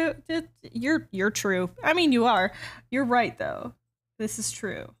 You're true. You're true. I mean, you are. You're right though. This is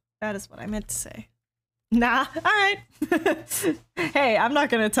true. That is what I meant to say. Nah. All right. Hey, I'm not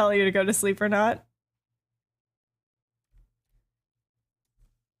gonna tell you to go to sleep or not.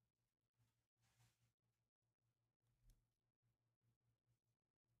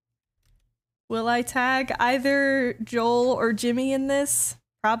 Will I tag either Joel or Jimmy in this?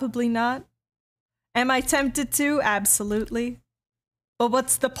 Probably not. Am I tempted to? Absolutely. But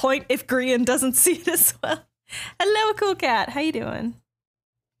what's the point if Grian doesn't see it as well? Hello, cool cat. How you doing?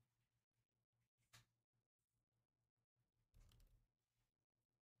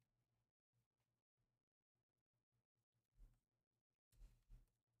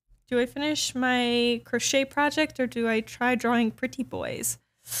 Do I finish my crochet project or do I try drawing pretty boys?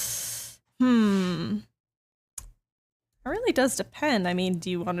 It really does depend. I mean, do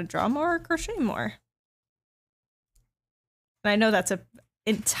you want to draw more or crochet more? And I know that's a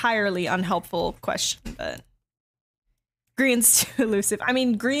entirely unhelpful question, but Green's too elusive. I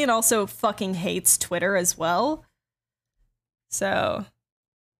mean, Green also fucking hates Twitter as well. So,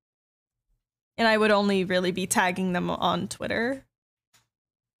 and I would only really be tagging them on Twitter.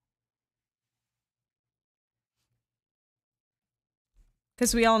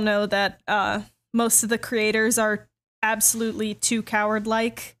 Because we all know that most of the creators are absolutely too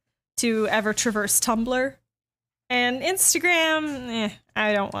coward-like to ever traverse Tumblr. And Instagram,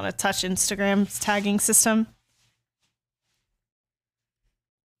 I don't want to touch Instagram's tagging system.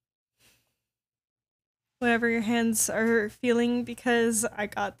 Whatever your hands are feeling, because I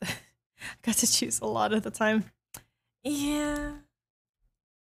got to choose a lot of the time. Yeah.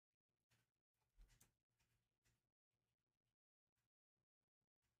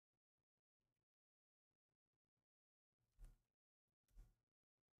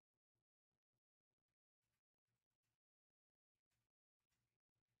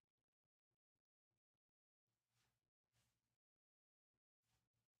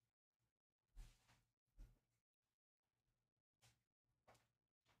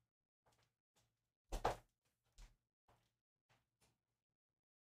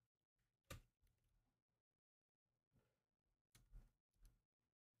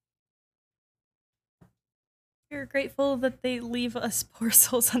 You're grateful that they leave us poor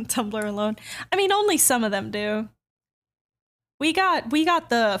souls on Tumblr alone. I mean, only some of them do. We got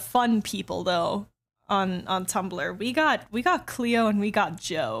the fun people though on Tumblr. We got Cleo and we got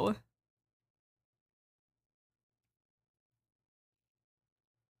Joe.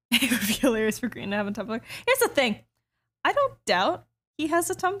 It would be hilarious for Green to have a Tumblr. Here's the thing. I don't doubt he has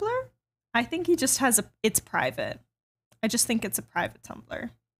a Tumblr. I think he just has it's private. I just think it's a private Tumblr.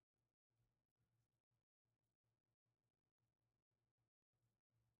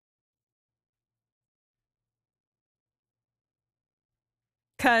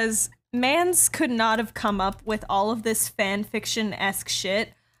 Because Mans could not have come up with all of this fan fiction-esque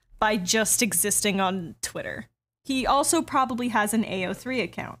shit by just existing on Twitter. He also probably has an AO3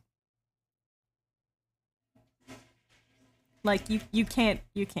 account. Like you can't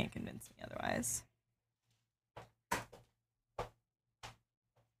convince me otherwise.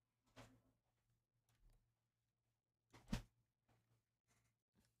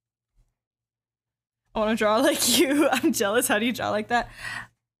 I want to draw like you. I'm jealous. How do you draw like that?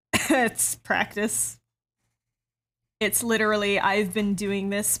 It's practice. It's literally, I've been doing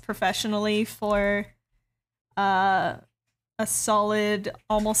this professionally for a solid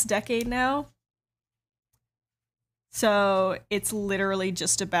almost decade now. So it's literally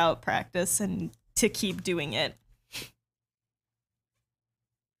just about practice and to keep doing it.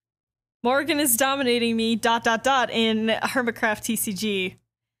 Morgan is dominating me, ... in Hermitcraft TCG.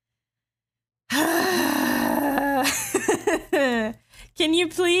 Can you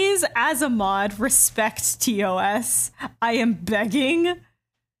please, as a mod, respect TOS? I am begging.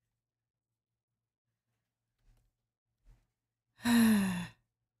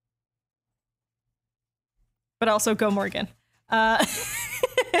 But also go Morgan. Oh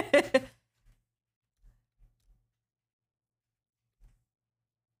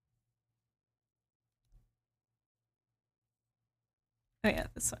yeah,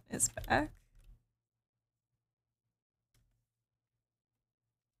 this one is back.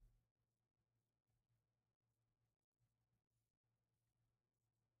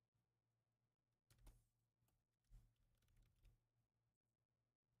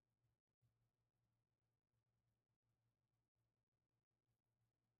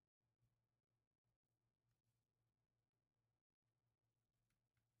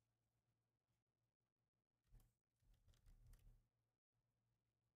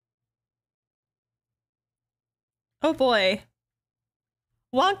 Oh boy.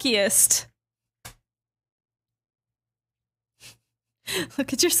 Wonkiest.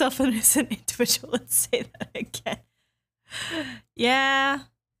 Look at yourself as an individual and say that again. Yeah.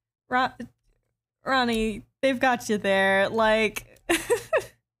 Ronnie, they've got you there. Like...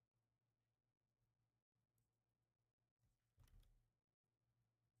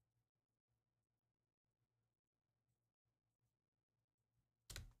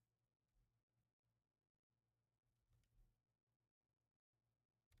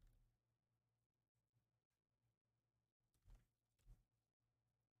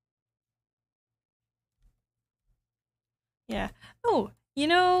 Yeah. Oh, don't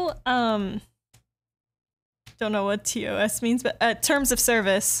know what TOS means, but terms of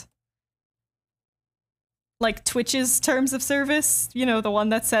service. Like Twitch's terms of service, the one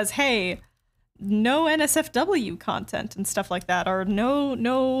that says, hey, no NSFW content and stuff like that, or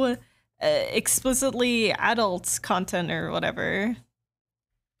no explicitly adult content or whatever.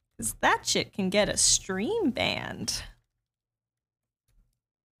 Because that shit can get a stream banned.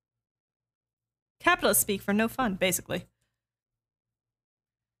 Capitalist speak for no fun, basically.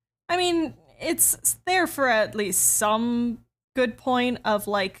 I mean, it's there for at least some good point of,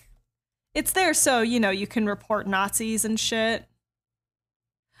 like, it's there so, you can report Nazis and shit.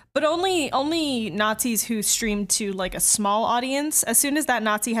 But only Nazis who stream to, like, a small audience. As soon as that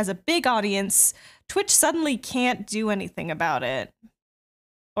Nazi has a big audience, Twitch suddenly can't do anything about it.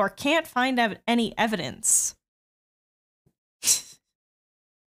 Or can't find any evidence.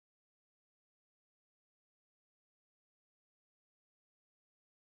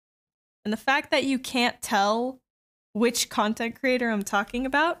 And the fact that you can't tell which content creator I'm talking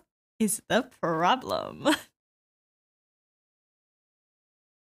about is the problem.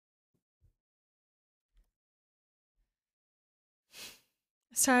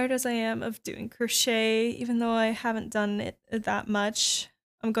 As tired as I am of doing crochet, even though I haven't done it that much,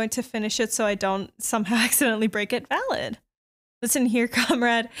 I'm going to finish it so I don't somehow accidentally break it. Valid. Listen here,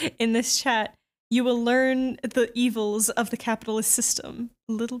 comrade, in this chat, you will learn the evils of the capitalist system.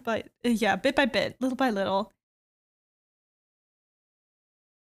 Bit by bit, little by little.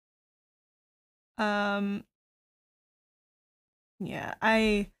 Yeah,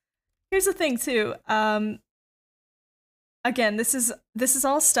 here's the thing too. Again, this is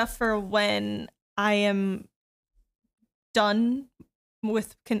all stuff for when I am done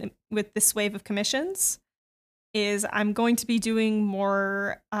with this wave of commissions. Is I'm going to be doing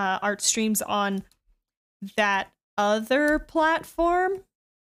more art streams on that other platform,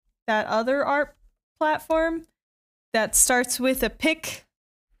 that other art platform that starts with a pic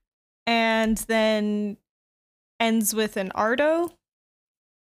and then ends with an arto,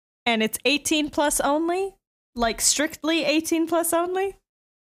 and it's 18 plus only, like strictly 18 plus only.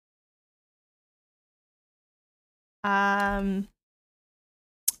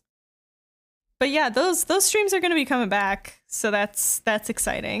 But yeah, those streams are going to be coming back, so that's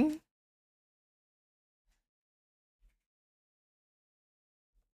exciting.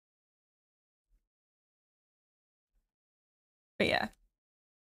 But yeah.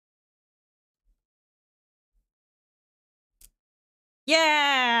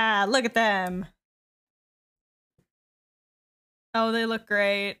 Yeah, look at them. Oh, they look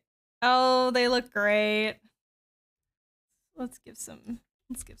great. Oh, they look great. Let's give some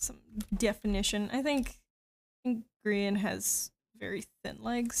definition. I think Grian has very thin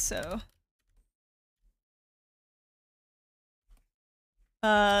legs, so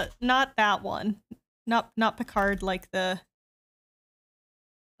not that one. Not Picard, like the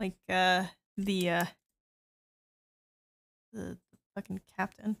fucking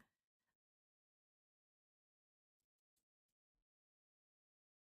captain.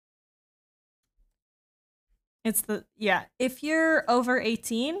 It's if you're over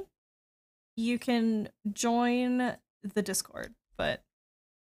 18, you can join the Discord, but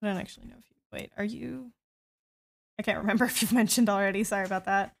I don't actually know if you wait, are you? I can't remember if you've mentioned already, sorry about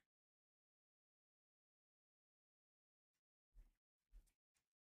that.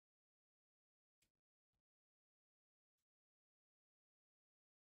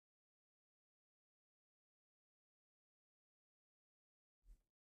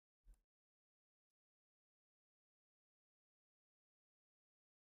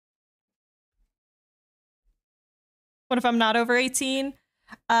 What if I'm not over 18?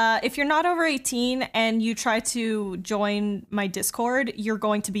 If you're not over 18 and you try to join my Discord, you're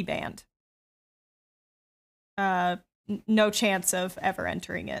going to be banned. No chance of ever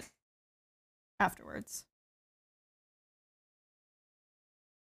entering it afterwards.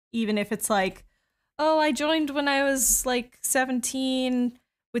 Even if it's like, oh, I joined when I was like 17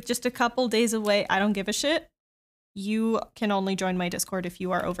 with just a couple days away, I don't give a shit. you can only join my Discord if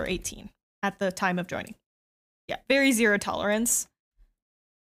you are over 18 at the time of joining. Yeah, very zero tolerance.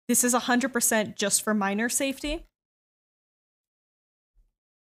 This is 100% just for minor safety.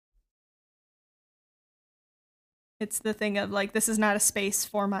 It's the thing of like, this is not a space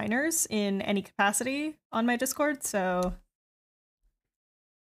for minors in any capacity on my Discord, so.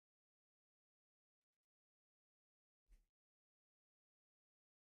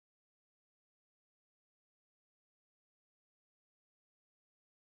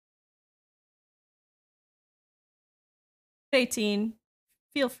 At 18,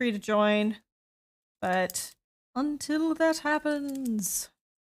 feel free to join, but until that happens.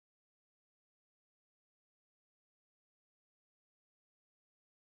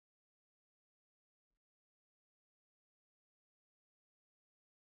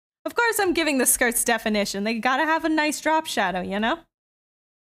 Of course, I'm giving the skirts definition. They gotta have a nice drop shadow, you know?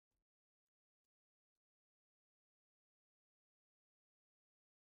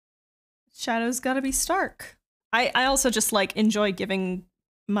 Shadow's gotta be stark. I also just like enjoy giving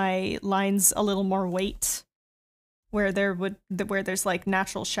my lines a little more weight where there's like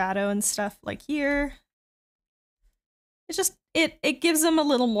natural shadow and stuff like here. It's just it gives them a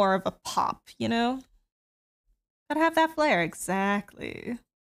little more of a pop, you know? Gotta have that flair, exactly.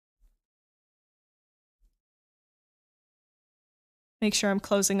 Make sure I'm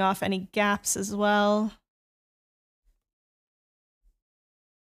closing off any gaps as well.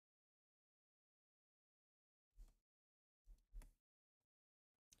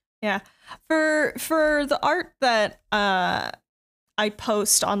 Yeah. For the art that I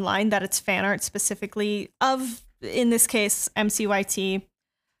post online, that it's fan art specifically of, in this case, MCYT,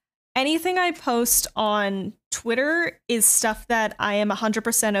 anything I post on Twitter is stuff that I am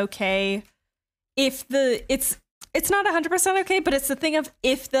 100% okay if it's not 100% okay, but it's the thing of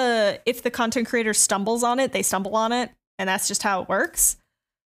if the content creator stumbles on it, they stumble on it, and that's just how it works.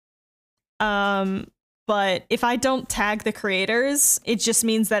 But if I don't tag the creators, it just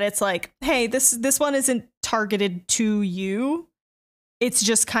means that it's like, hey, this one isn't targeted to you. It's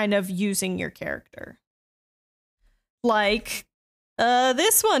just kind of using your character. Like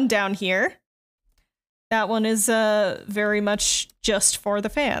this one down here. That one is very much just for the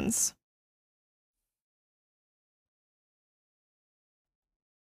fans.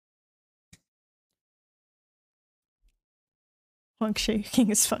 Lung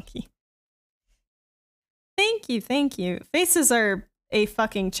shaking is funky. Thank you, thank you. Faces are a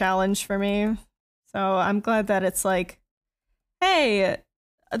fucking challenge for me. So I'm glad that it's like, hey,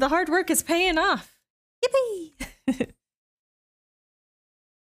 the hard work is paying off. Yippee!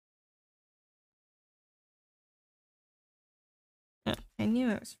 Oh, I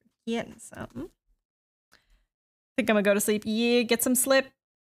knew I was forgetting something. Think I'm gonna go to sleep. Yeah, get some sleep.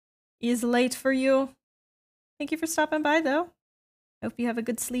 Is late for you. Thank you for stopping by, though. Hope you have a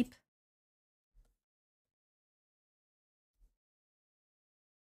good sleep.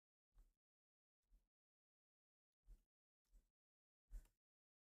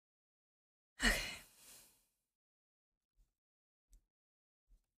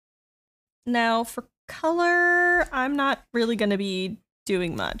 Now, for color, I'm not really going to be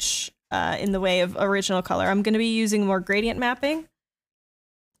doing much in the way of original color. I'm going to be using more gradient mapping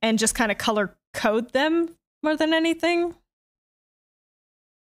and just kind of color code them more than anything.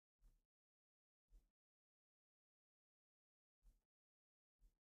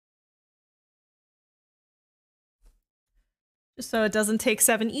 Just so it doesn't take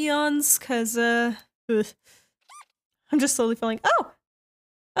 7 eons, because I'm just slowly feeling, oh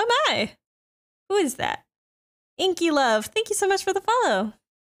my! Who is that? Inky Love, thank you so much for the follow.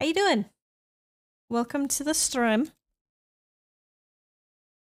 How you doing? Welcome to the stream.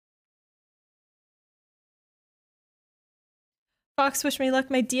 Fox, wish me luck.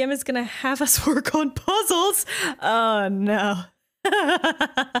 My DM is gonna have us work on puzzles. Oh no.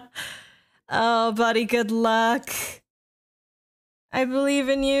 Oh, buddy, good luck. I believe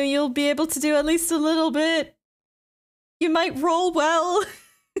in you. You'll be able to do at least a little bit. You might roll well.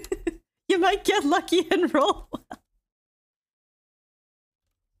 You might get lucky and roll well.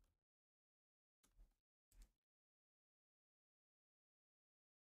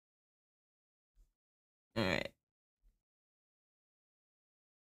 All right.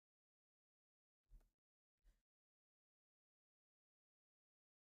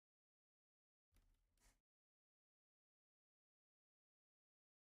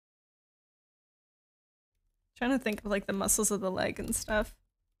 Trying to think of like the muscles of the leg and stuff.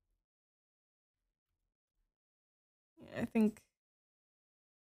 Yeah, I think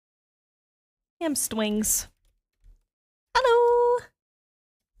hamstrings. Hello.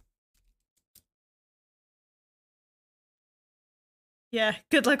 Yeah,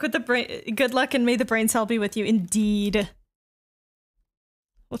 good luck with the brain. Good luck and may the brain cell be with you. Indeed.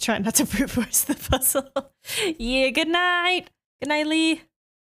 We'll try not to brute force the puzzle. Yeah, good night. Good night, Lee.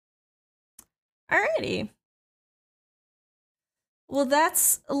 Alrighty. Well,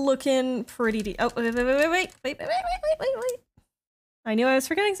 that's looking pretty deep. Oh, wait. I knew I was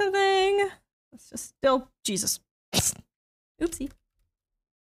forgetting something. Let's just still, Jesus. Oopsie.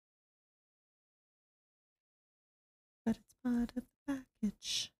 But it's part of the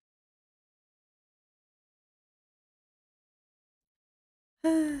package.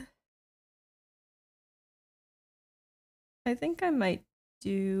 I think I might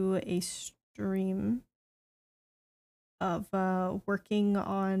do a stream of working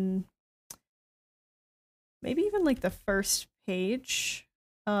on maybe even like the first page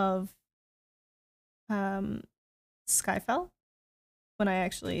of Skyfell when I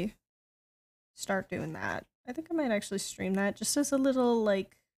actually start doing that. I think I might actually stream that just as a little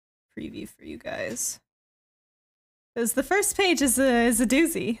like preview for you guys. Because the first page is a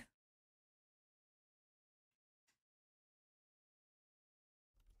doozy.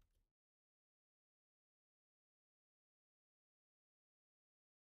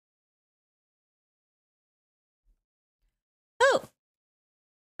 Oh!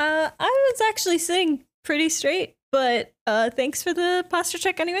 I was actually sitting pretty straight, but thanks for the posture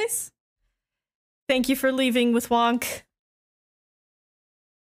check anyways. Thank you for leaving with Wonk.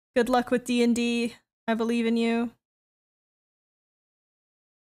 Good luck with D&D. I believe in you.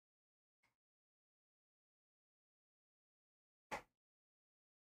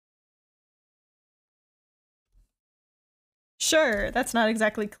 Sure, that's not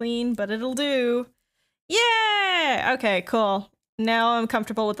exactly clean, but it'll do. Yeah! Okay, cool. Now I'm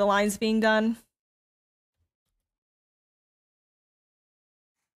comfortable with the lines being done.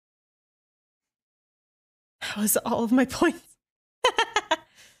 That was all of my points.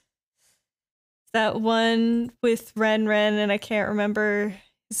 That one with Ren, and I can't remember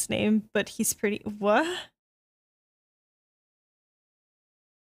his name, but he's pretty. What?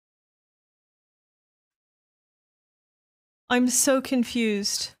 I'm so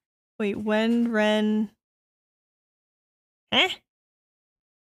confused. Wait, when Ren. Eh?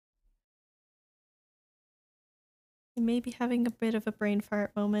 I may be having a bit of a brain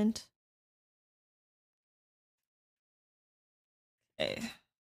fart moment. Okay,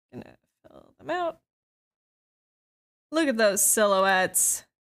 gonna fill them out. Look at those silhouettes.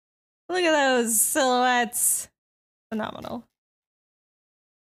 Look at those silhouettes. Phenomenal.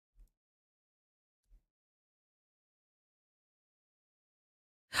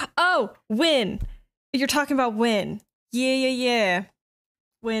 Oh, Win. You're talking about Win. Yeah.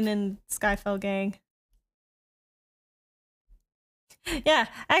 Win and Skyfell gang. Yeah,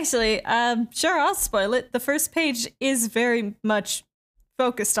 actually, sure, I'll spoil it. The first page is very much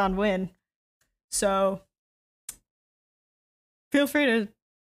focused on Win. So, feel free to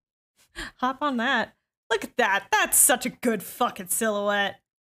hop on that. Look at that. That's such a good fucking silhouette.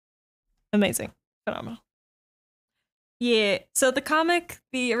 Amazing. Phenomenal. Yeah, so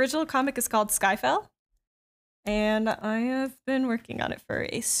the original comic is called Skyfell. And I have been working on it for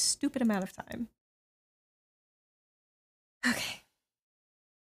a stupid amount of time. Okay.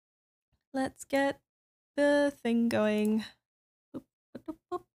 Let's get the thing going. Boop, boop,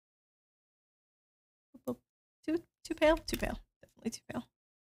 boop, boop. Too pale? Too pale. Definitely too pale.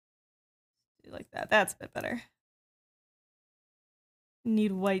 Do like that. That's a bit better.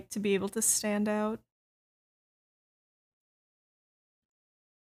 Need white to be able to stand out.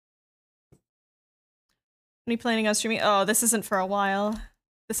 When are you planning on streaming? Oh, this isn't for a while.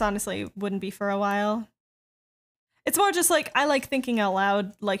 This honestly wouldn't be for a while. It's more just like, I like thinking out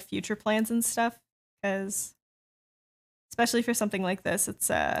loud, like future plans and stuff, because especially for something like this, it's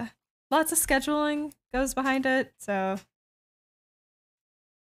lots of scheduling goes behind it, so.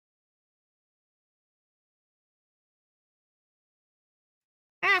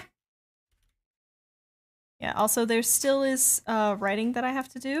 Ah! Yeah, also there still is writing that I have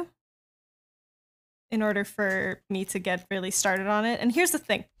to do in order for me to get really started on it. And here's the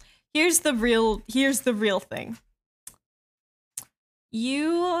thing. Here's the real thing.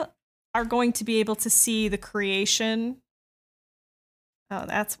 You are going to be able to see the creation. Oh,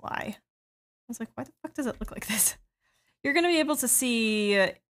 that's why. I was like, why the fuck does it look like this? You're going to be able to see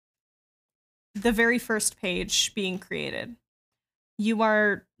the very first page being created. You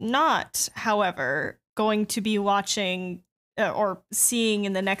are not, however, going to be watching or seeing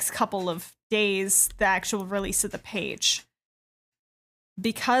in the next couple of days the actual release of the page.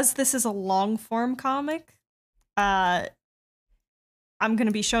 Because this is a long form comic, I'm going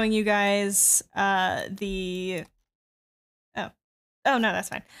to be showing you guys the Oh, no, that's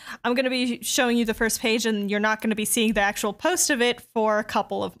fine. I'm going to be showing you the first page, and you're not going to be seeing the actual post of it for a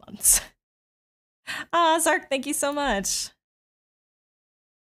couple of months. Ah, Zark, thank you so much.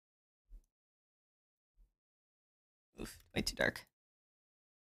 Oof, way too dark.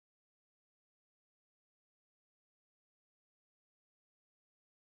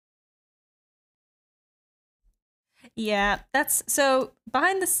 Yeah, that's so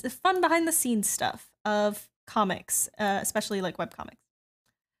behind the fun behind the scenes stuff of comics, especially like webcomics.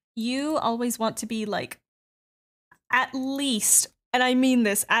 You always want to be like at least, and I mean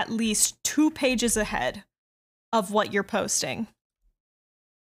this, at least 2 pages ahead of what you're posting.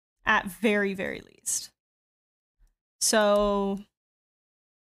 At very, very least. So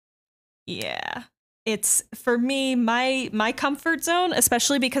yeah. It's for me, my comfort zone,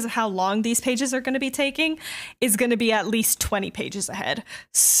 especially because of how long these pages are going to be taking, is going to be at least 20 pages ahead.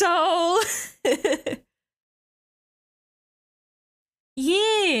 So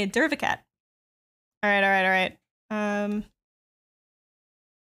yeah, Dervicat. All right, all right, all right.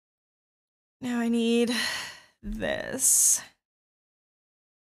 Now I need this.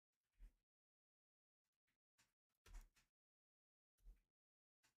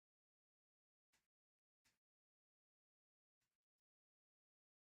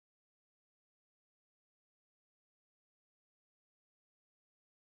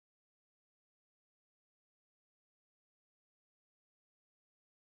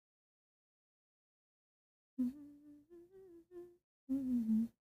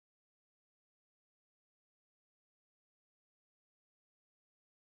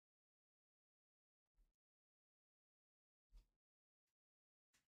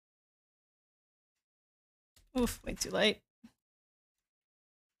 Oof, way too late.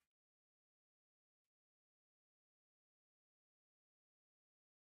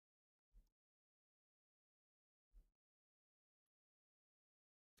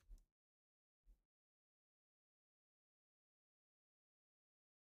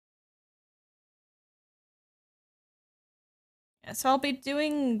 Yeah, so I'll be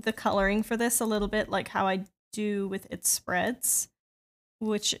doing the coloring for this a little bit like how I do with its spreads,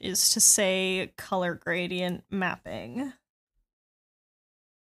 which is to say color gradient mapping.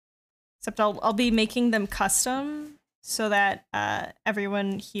 Except I'll be making them custom so that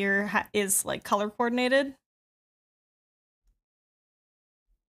everyone here is like color coordinated.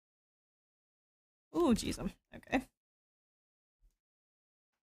 Ooh, jeez, okay.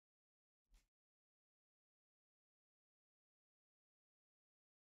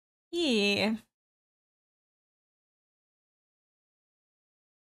 Yeah.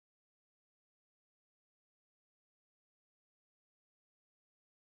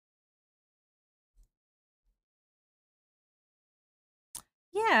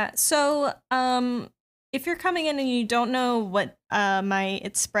 Yeah, so if you're coming in and you don't know what my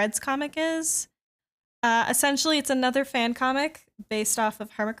It Spreads comic is, essentially it's another fan comic based off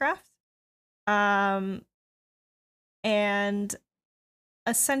of Hermitcraft. And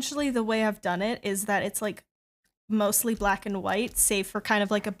essentially the way I've done it is that it's like mostly black and white, save for kind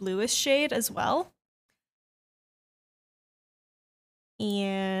of like a bluish shade as well.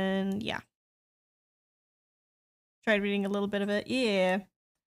 And yeah. Tried reading a little bit of it. Yeah.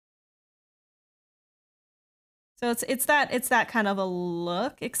 So it's that kind of a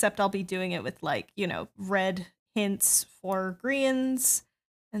look, except I'll be doing it with like, you know, red hints for greens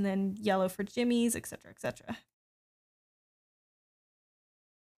and then yellow for jimmies, etc., etc.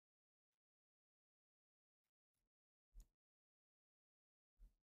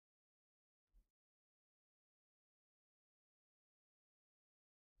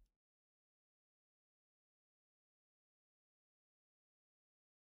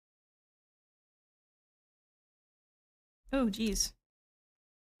 Oh, geez.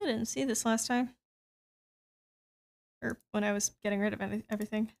 I didn't see this last time. Or when I was getting rid of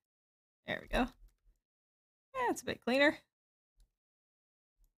everything. There we go. Yeah, it's a bit cleaner.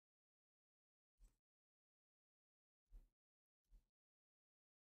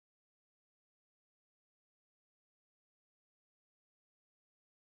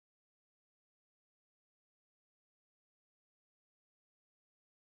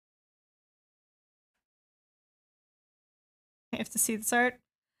 I have to see this art.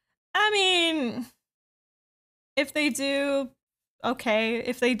 I mean, if they do, okay.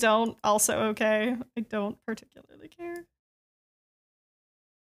 If they don't, also okay. I don't particularly care.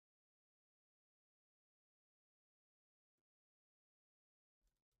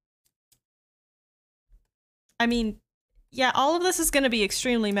 I mean, yeah, all of this is going to be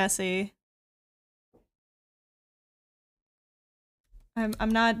extremely messy.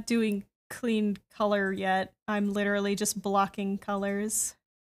 I'm not doing clean color yet. I'm literally just blocking colors.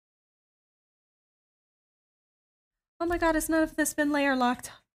 Oh my god, has none of this been layer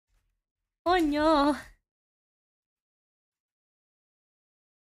locked? Oh no.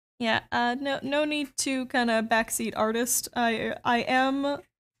 Yeah, no need to kind of backseat artist. I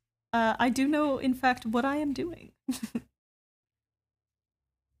do know in fact what I am doing.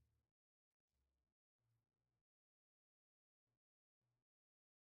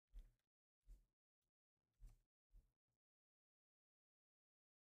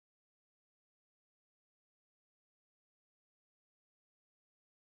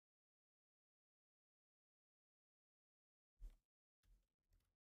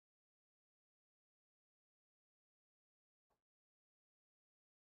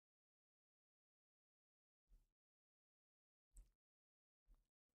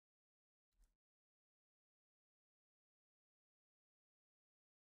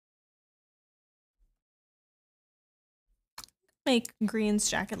 Make Green's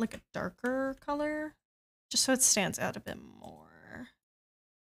jacket like a darker color, just so it stands out a bit more.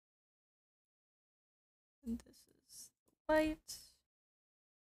 And this is white.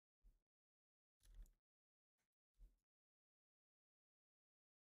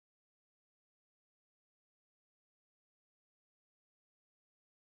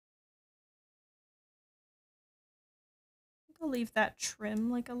 I'll leave that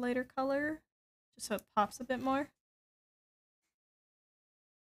trim like a lighter color, just so it pops a bit more.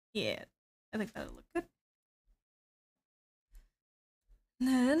 Yeah, I think that'll look good. And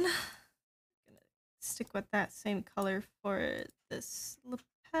then I'm gonna stick with that same color for this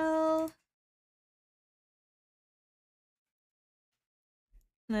lapel.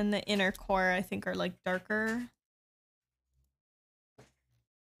 And then the inner core I think are like darker.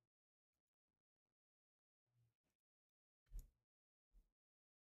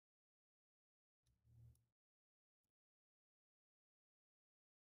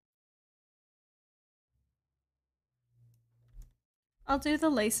 I'll do the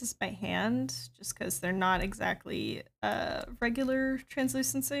laces by hand, just because they're not exactly regular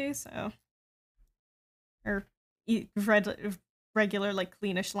translucency, so or regular like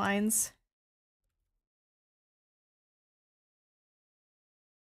cleanish lines.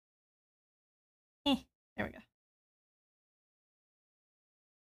 There we go.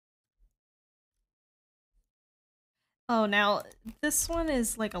 Oh, now this one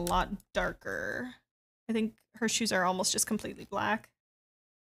is like a lot darker. I think her shoes are almost just completely black,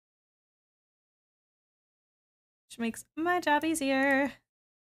 which makes my job easier.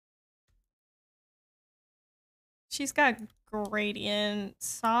 She's got gradient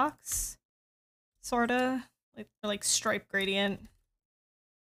socks, sorta like stripe gradient.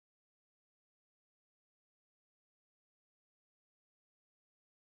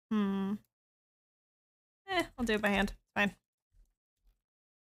 I'll do it by hand. It's fine.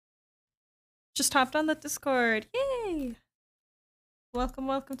 Just hopped on the Discord. Yay! Welcome,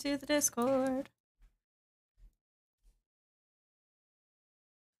 welcome to the Discord.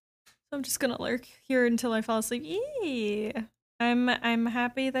 So I'm just gonna lurk here until I fall asleep. Yay! I'm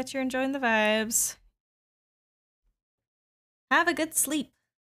happy that you're enjoying the vibes. Have a good sleep.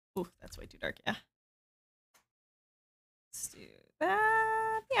 Ooh, that's way too dark. Yeah. Let's do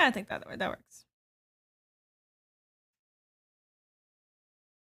that. Yeah, I think that works.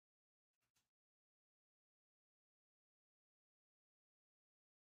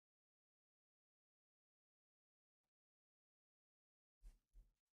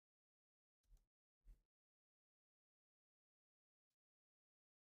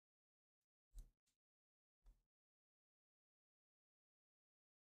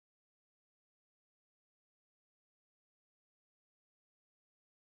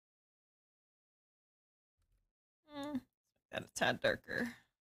 Got a tad darker.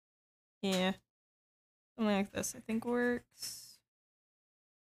 Yeah. Something like this I think works.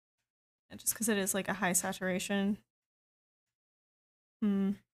 And just because it is like a high saturation.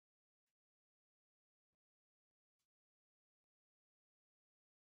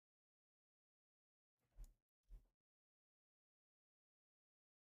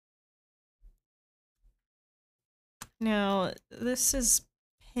 Now, this is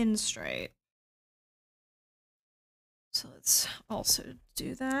pinstripe. So let's also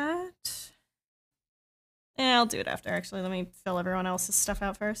do that. Yeah, I'll do it after, actually. Let me fill everyone else's stuff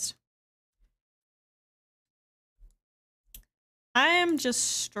out first. I am just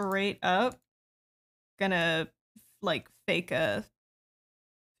straight up gonna, like, fake a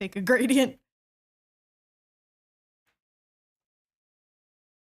gradient.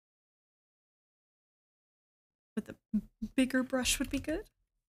 With a bigger brush would be good.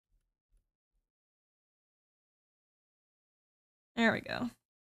 There we go.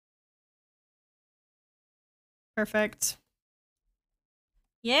 Perfect.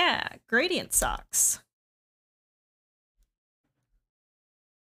 Yeah, gradient socks.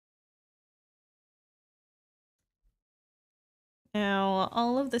 Now,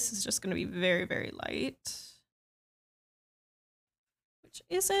 all of this is just going to be very, very light, which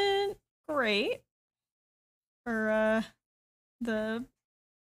isn't great for the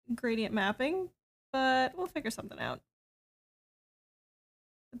gradient mapping, but we'll figure something out.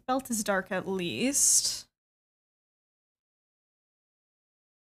 The belt is dark at least.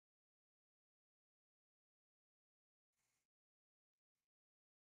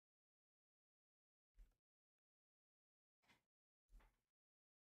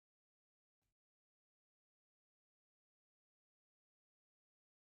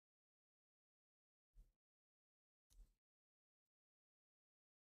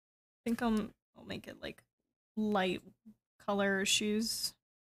 I think I'll make it like light color shoes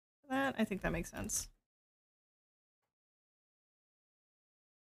for that. I think that makes sense.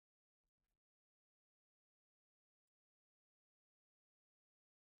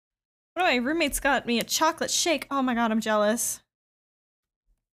 Oh, my roommate's got me a chocolate shake. Oh my god, I'm jealous.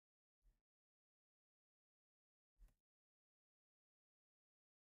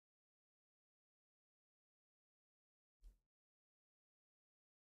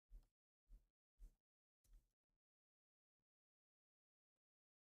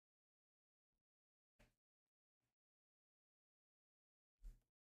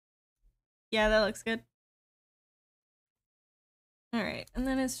 Yeah, that looks good. All right, and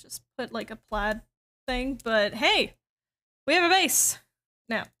then it's just put like a plaid thing, but hey, we have a base.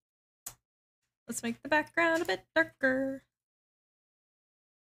 Now, let's make the background a bit darker.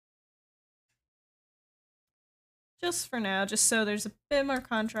 Just for now, just so there's a bit more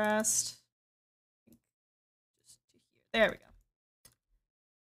contrast. There we go.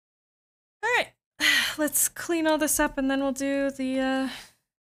 All right, let's clean all this up, and then we'll do the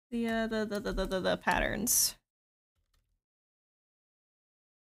patterns.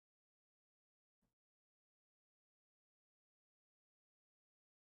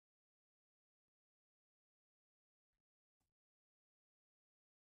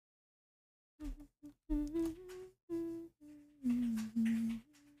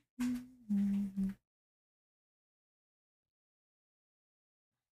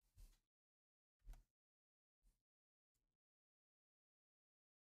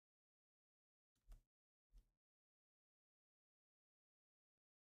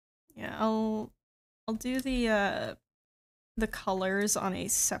 Yeah, I'll do the colors on a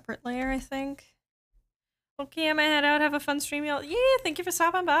separate layer, I think. Okay, I'm gonna head out. Have a fun stream, y'all. Yeah, thank you for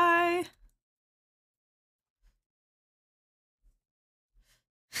stopping by.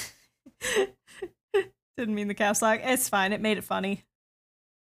 Didn't mean the caps lock. It's fine. It made it funny.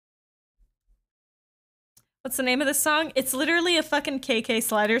 What's the name of this song? It's literally a fucking KK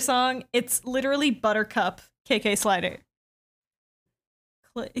Slider song. It's literally Buttercup KK Slider.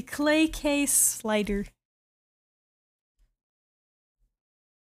 Clay K Slider.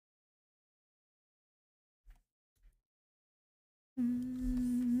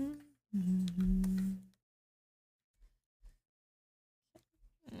 And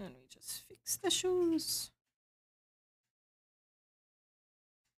we just fix the shoes.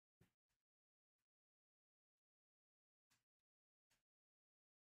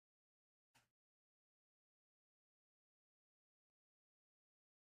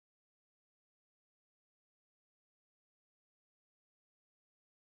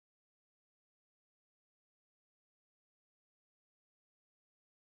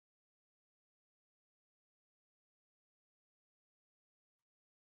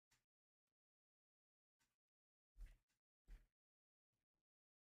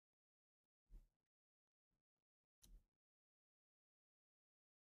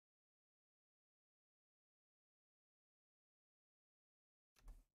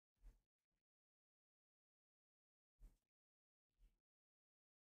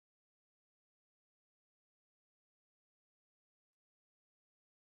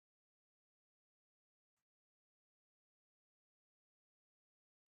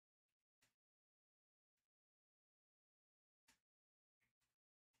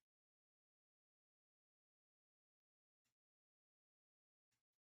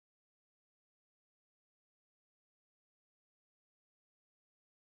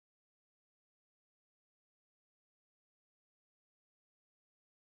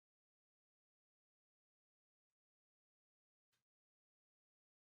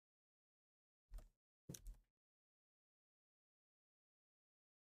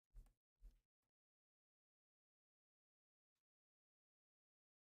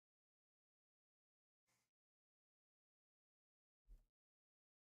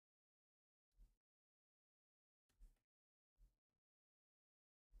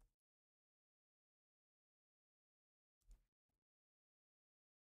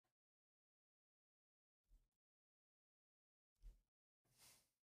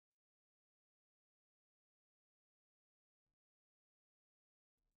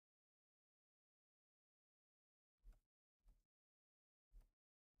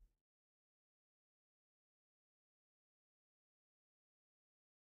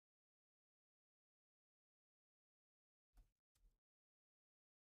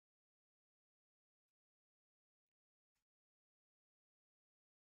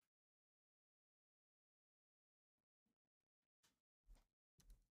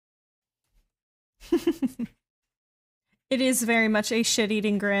 It is very much a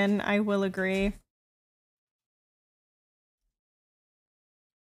shit-eating grin, I will agree.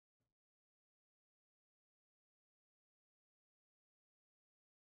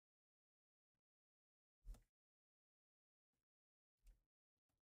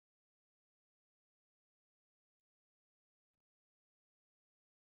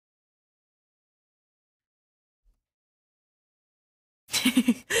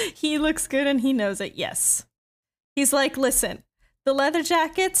 He looks good and he knows it, yes. He's like, listen, the leather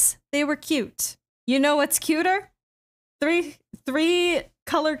jackets, they were cute. You know what's cuter? Three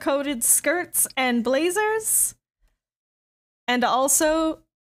color-coded skirts and blazers. And also,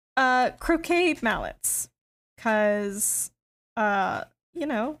 croquet mallets. Cause, you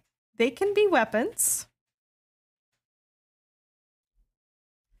know, they can be weapons.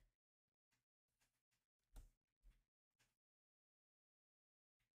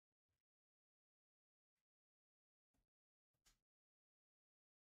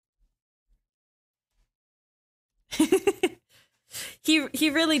 He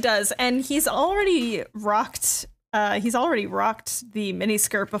really does, and he's already rocked the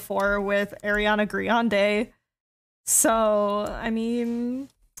miniskirt before with Ariana Grande. So, I mean,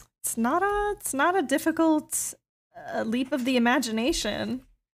 it's not a difficult leap of the imagination.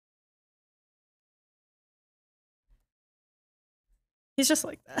 He's just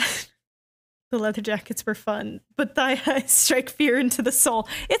like that. The leather jackets were fun, but thigh highs strike fear into the soul.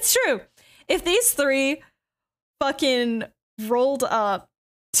 It's true. If these three fucking rolled up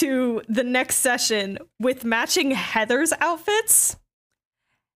to the next session with matching Heather's outfits,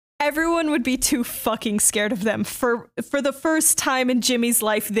 everyone would be too fucking scared of them. For the first time in Jimmy's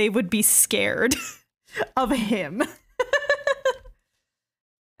life, they would be scared of him.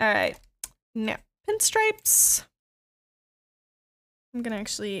 All right. Now, pinstripes. I'm gonna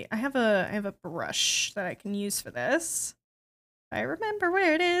actually, I have a brush that I can use for this. I remember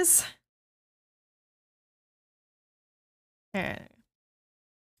where it is. Okay.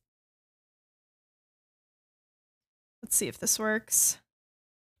 Let's see if this works.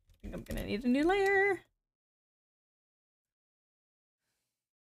 I think I'm gonna need a new layer.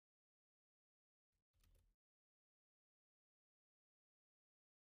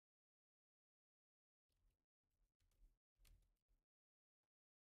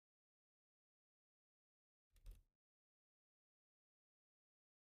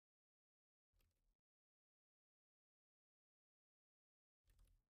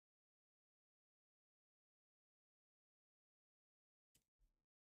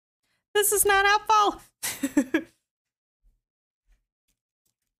 This is not outfall.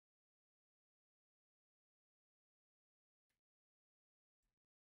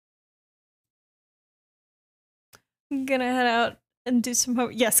 I'm gonna head out and do some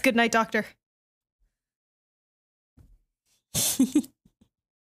homework. Yes, good night, doctor.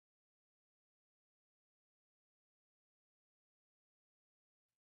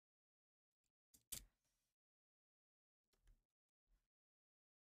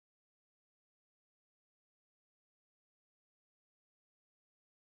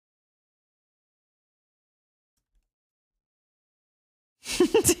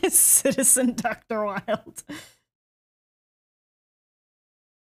 Citizen Dr. Wild.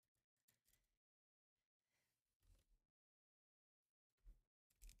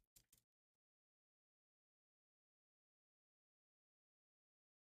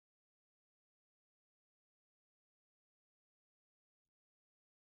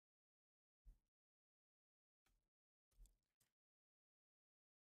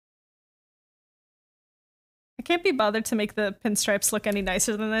 I can't be bothered to make the pinstripes look any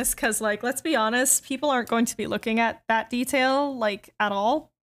nicer than this, because, like, let's be honest, people aren't going to be looking at that detail, like, at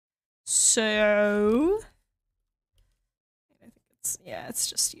all. So... I think it's, yeah, it's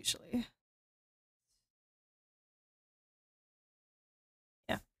just usually...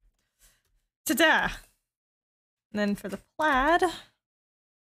 Yeah. Ta-da! And then for the plaid...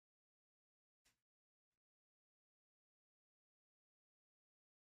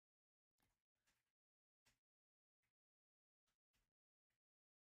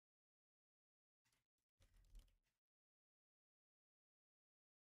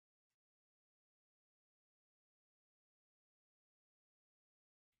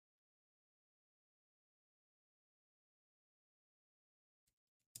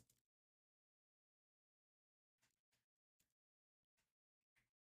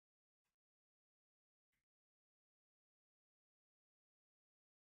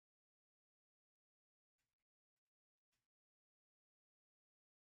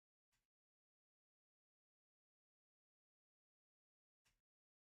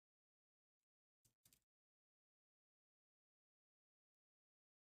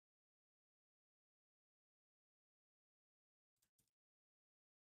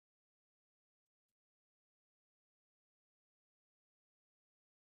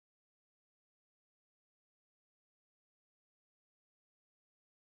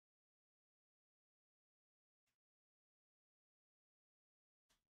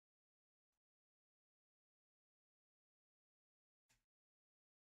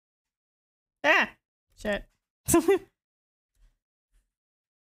 Ah, shit.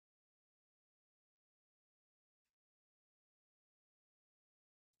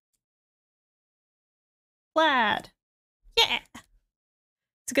 Plaid. Yeah.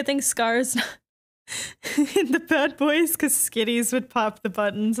 It's a good thing Scar's not in the Bad Boys because Skitties would pop the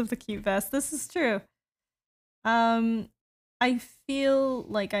buttons of the cute vest. This is true. I feel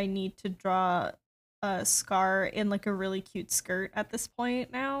like I need to draw a Scar in like a really cute skirt at this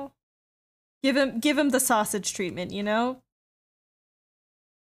point now. Give him the sausage treatment, you know?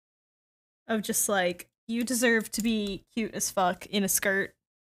 Of just like, you deserve to be cute as fuck in a skirt.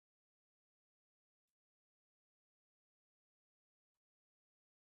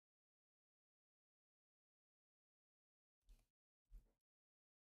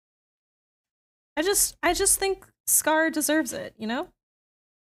 I just think Scar deserves it, you know?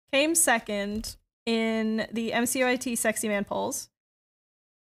 Came second in the MCOIT Sexy Man polls.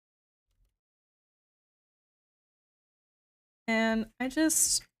 And I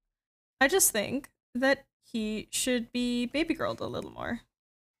just think that he should be baby girled a little more.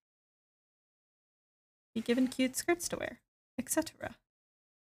 Be given cute skirts to wear, etc.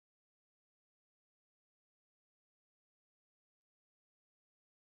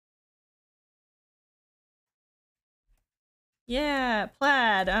 Yeah,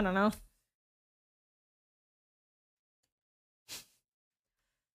 plaid, I don't know.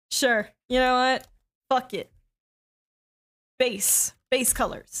 Sure, you know what? Fuck it. Base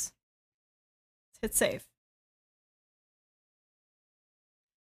colors. Hit save.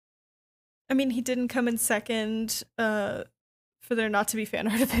 I mean, he didn't come in second for there not to be fan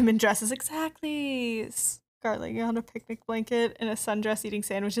art of him in dresses. Exactly. Scarlet on a picnic blanket in a sundress eating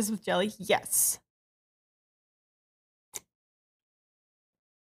sandwiches with jelly. Yes.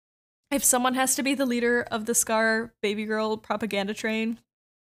 If someone has to be the leader of the Scar baby girl propaganda train,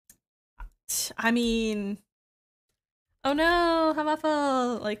 I mean, oh no, how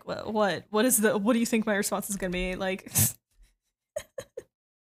awful. Like, what do you think my response is gonna be? Like,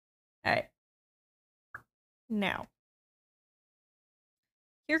 all right. Now,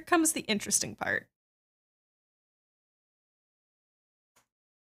 here comes the interesting part.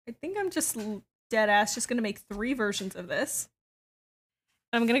 I think I'm just dead ass just gonna make 3 versions of this.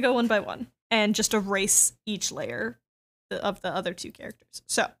 I'm gonna go one by one and just erase each layer of the other 2 characters.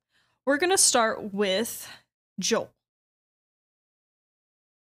 So, we're gonna start with Joel.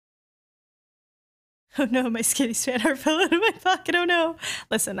 Oh no, my Skitties fan art fell out of my pocket. Oh no.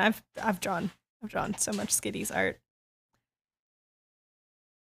 Listen, I've drawn so much Skitties art.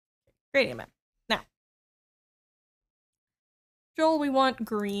 Gradient map. Now, Joel, we want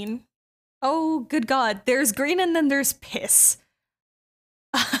green. Oh, good God. There's green and then there's piss.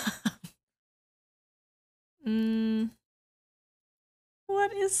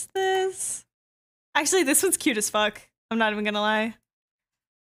 What is this? Actually, this one's cute as fuck. I'm not even gonna lie.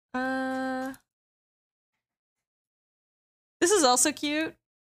 This is also cute,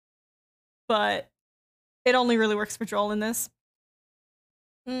 but it only really works for Joel in this.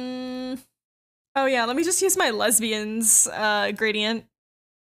 Oh yeah, let me just use my lesbians gradient.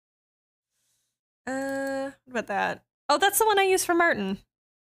 What about that? Oh, that's the one I use for Martin.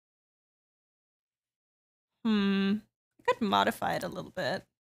 I could modify it a little bit.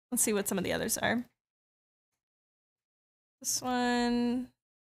 Let's see what some of the others are. This one.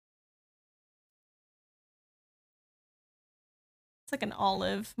 It's like an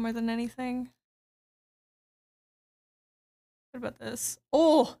olive more than anything. What about this?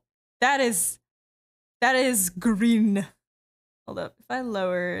 Oh, that is green. Hold up. If I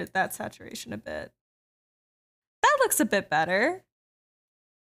lower that saturation a bit, that looks a bit better.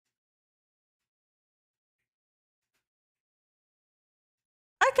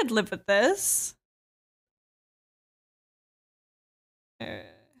 I could live with this. I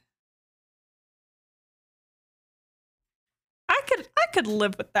could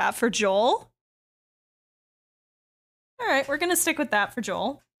live with that for Joel. All right, we're gonna stick with that for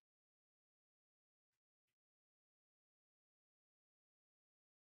Joel.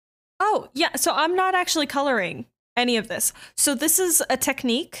 Oh, yeah, so I'm not actually coloring any of this. So this is a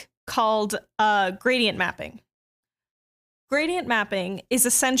technique called gradient mapping. Gradient mapping is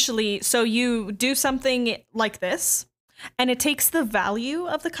essentially, so you do something like this, and it takes the value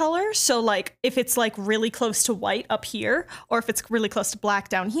of the color. So like if it's like really close to white up here, or if it's really close to black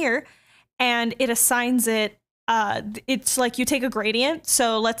down here, and it assigns it, it's like you take a gradient.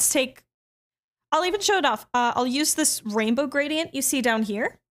 So let's take, I'll even show it off. I'll use this rainbow gradient you see down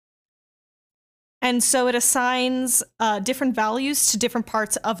here. And so it assigns different values to different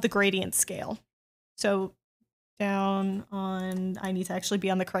parts of the gradient scale. So down on, I need to actually be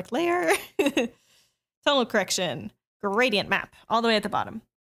on the correct layer. Tonal correction, gradient map, all the way at the bottom.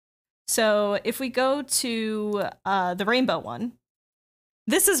 So if we go to the rainbow one,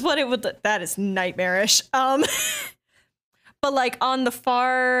 this is what it would look. That is nightmarish. But like on the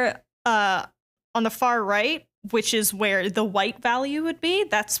far right, which is where the white value would be,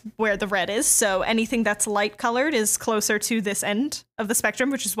 that's where the red is. So anything that's light colored is closer to this end of the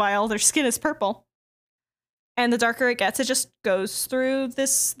spectrum, which is why all their skin is purple. And the darker it gets, it just goes through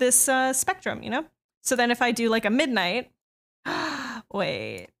this spectrum, you know? So then if I do like a midnight,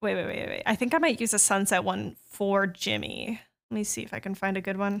 wait. I think I might use a sunset one for Jimmy. Let me see if I can find a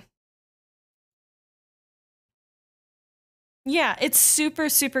good one. Yeah, it's super,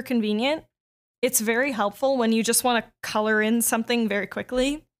 super convenient. It's very helpful when you just want to color in something very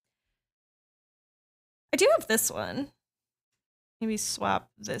quickly. I do have this one. Maybe swap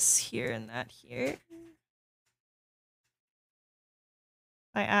this here and that here.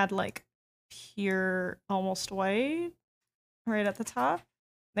 I add like pure almost white right at the top.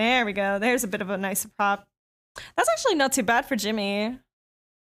 There we go. There's a bit of a nicer prop. That's actually not too bad for Jimmy.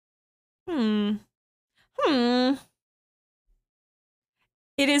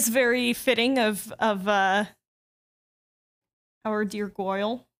 It is very fitting of our dear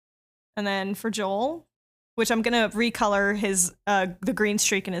Goyle. And then for Joel, which I'm gonna recolor his the green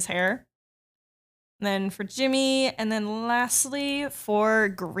streak in his hair. And then for Jimmy, and then lastly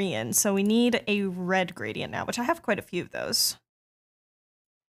for Grian. So we need a red gradient now, which I have quite a few of those.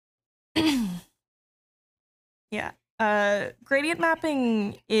 Yeah. Gradient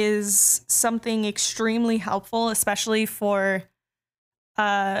mapping is something extremely helpful, especially for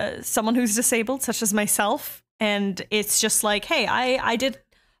someone who's disabled, such as myself. And it's just like, hey, I did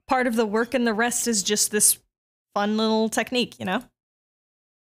part of the work and the rest is just this fun little technique, you know?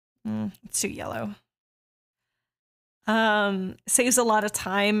 It's too yellow. Saves a lot of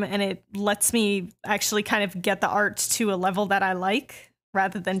time and it lets me actually kind of get the art to a level that I like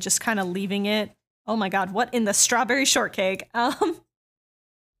rather than just kind of leaving it. Oh my god, what in the strawberry shortcake? What?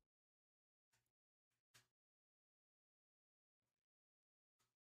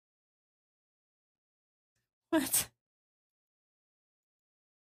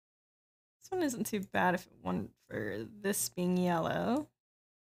 This one isn't too bad if it weren't for this being yellow.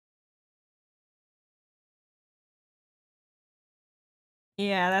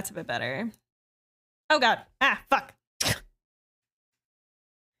 Yeah, that's a bit better. Oh god. Ah, fuck.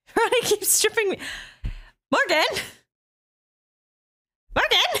 Ronnie keeps stripping me. Morgan!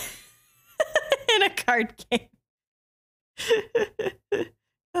 Morgan! In a card game.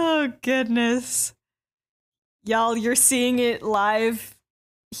 Oh, goodness. Y'all, you're seeing it live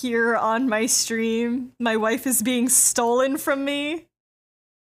here on my stream. My wife is being stolen from me.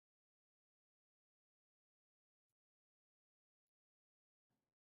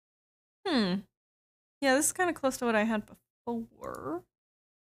 Yeah, this is kind of close to what I had before.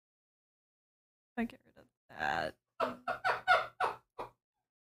 I get rid of that. What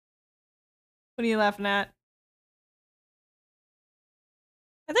are you laughing at?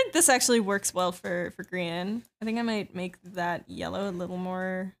 I think this actually works well for Grian. I think I might make that yellow a little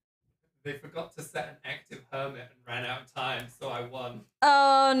more. They forgot to set an active hermit and ran out of time, so I won.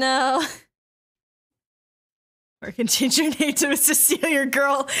 Oh no. Morgan, change your name to Cecilia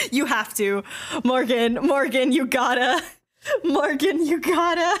Girl. You have to. Morgan, you gotta. Morgan, you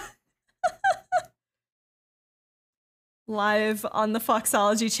gotta. Live on the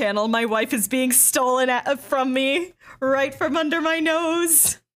Foxology channel, my wife is being stolen from me right from under my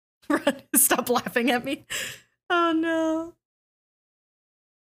nose. Stop laughing at me. Oh no.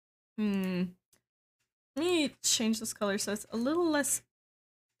 Let me change this color so it's a little less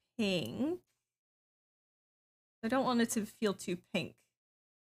pink. I don't want it to feel too pink.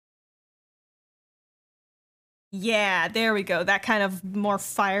 Yeah, there we go. That kind of more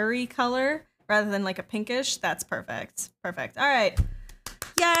fiery color rather than like a pinkish. That's perfect. Perfect. All right.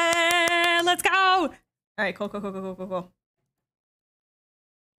 Yeah, let's go. All right, cool.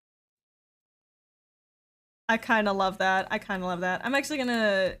 I kind of love that. I'm actually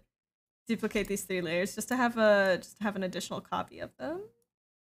gonna duplicate these 3 layers just to have an additional copy of them.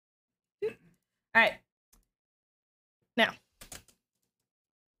 All right. Now,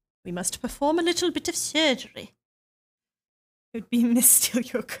 we must perform a little bit of surgery. It would be Miss Steal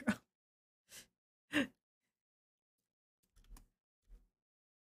Your Girl.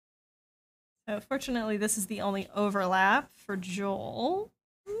 So fortunately, this is the only overlap for Joel.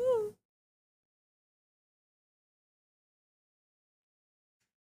 Ooh.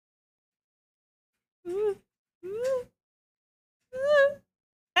 Ooh. Ooh. Ooh.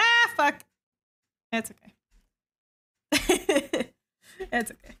 Ah, fuck. It's okay. It's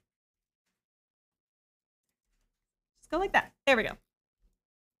okay. Just go like that. There we go.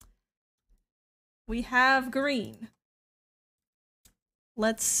 We have green.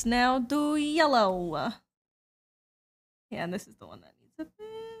 Let's now do yellow. Yeah, and this is the one that needs a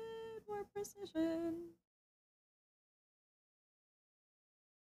bit more precision.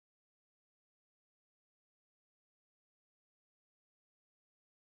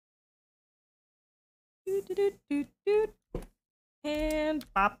 And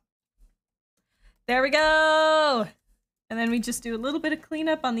pop. There we go. And then we just do a little bit of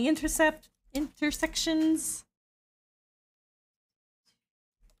cleanup on the intersections.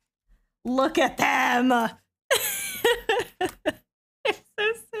 Look at them. They're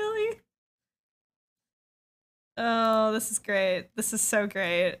so silly. Oh, this is great. This is so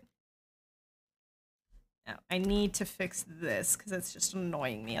great. Now, I need to fix this because it's just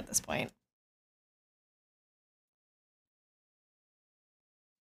annoying me at this point.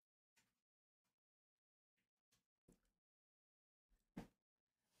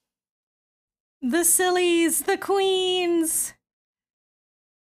 The sillies, the queens,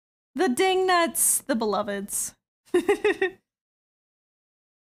 the dingnuts, the beloveds. There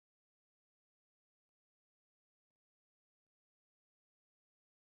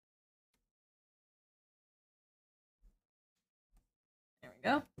we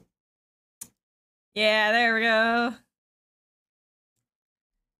go. Yeah, there we go.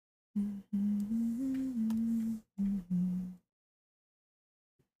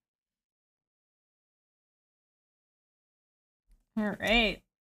 All right.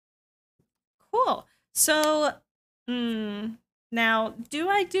 Cool. So, now, do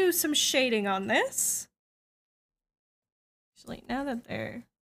I do some shading on this? Actually, now that they're...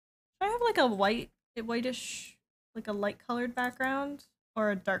 Do I have like a whitish, like a light colored background or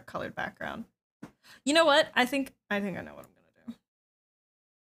a dark colored background? You know what? I think I know what I'm gonna do.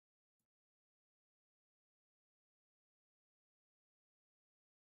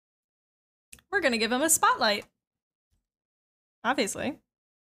 We're gonna give him a spotlight. Obviously.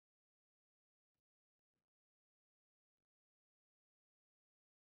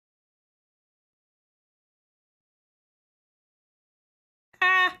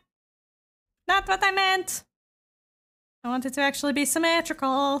 Ah! Not what I meant! I want it to actually be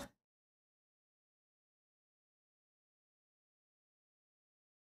symmetrical.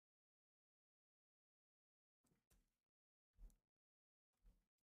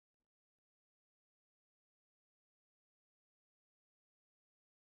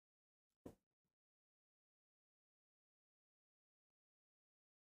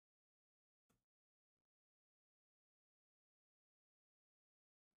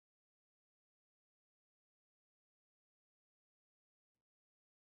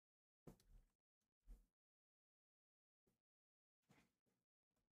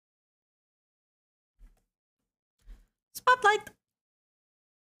 Spotlight!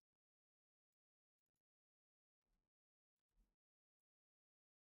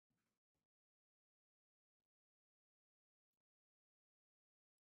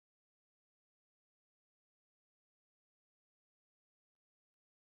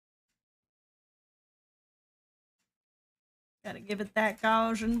 Gotta give it that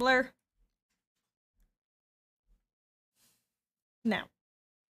Gaussian blur. Now,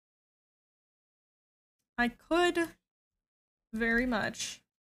 I could very much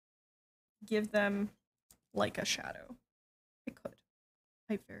give them like a shadow. I could.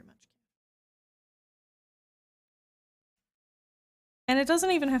 I very much can. And it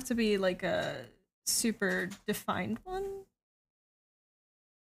doesn't even have to be like a super defined one.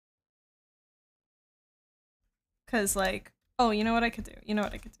 Because like, oh, you know what I could do? You know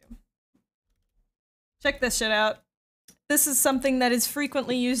what I could do? Check this shit out. This is something that is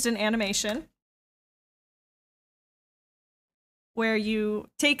frequently used in animation, where you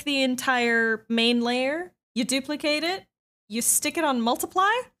take the entire main layer, you duplicate it, you stick it on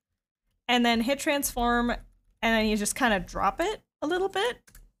multiply, and then hit transform, and then you just kind of drop it a little bit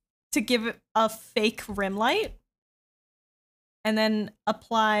to give it a fake rim light, and then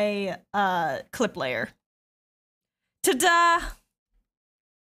apply clip layer. Ta-da!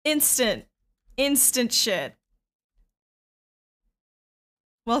 Instant shit.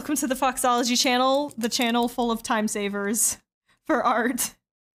 Welcome to the Foxology channel, the channel full of time savers for art.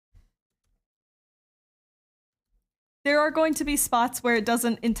 There are going to be spots where it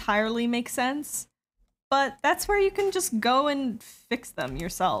doesn't entirely make sense, but that's where you can just go and fix them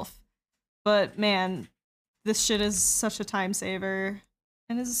yourself. But man, this shit is such a time saver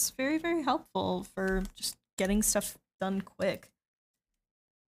and is very, very helpful for just getting stuff done quick.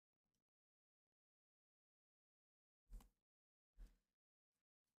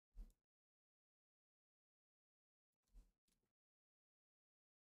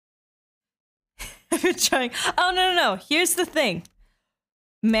 I've been trying. Oh, no. Here's the thing.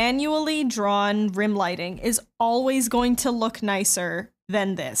 Manually drawn rim lighting is always going to look nicer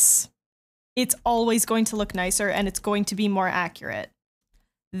than this. It's always going to look nicer and it's going to be more accurate.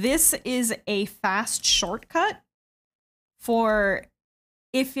 This is a fast shortcut for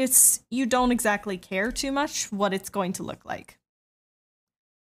if you don't exactly care too much what it's going to look like.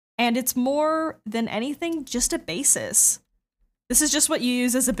 And it's more than anything just a basis. This is just what you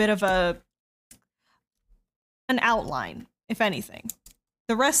use as a bit of an outline, if anything.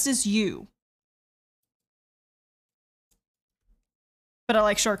 The rest is you. But I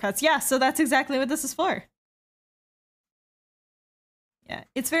like shortcuts. Yeah, so that's exactly what this is for. Yeah,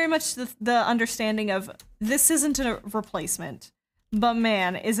 it's very much the understanding of this isn't a replacement, but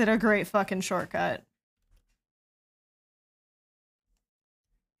man, is it a great fucking shortcut.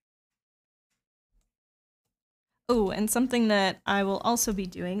 Oh, and something that I will also be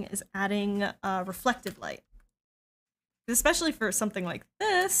doing is adding reflective light. Especially for something like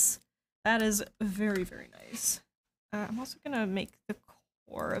this, that is very, very nice. I'm also gonna make the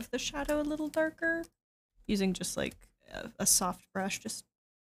core of the shadow a little darker, using just like a soft brush, just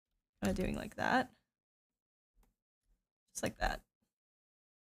kind of doing like that. Just like that.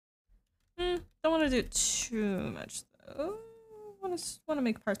 Don't want to do it too much though. Want to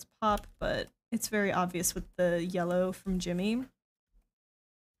make parts pop, but it's very obvious with the yellow from Jimmy. With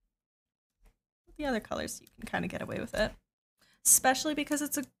the other colors, you can kind of get away with it. Especially because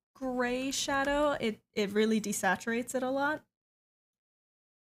it's a gray shadow, it really desaturates it a lot.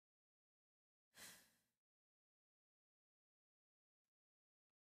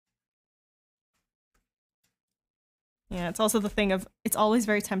 Yeah, it's also the thing of, it's always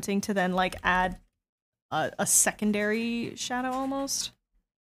very tempting to then like add a secondary shadow almost.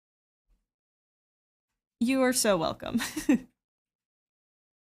 You are so welcome.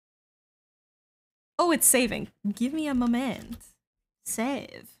 Oh, it's saving. Give me a moment.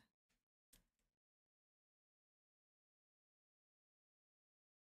 Save.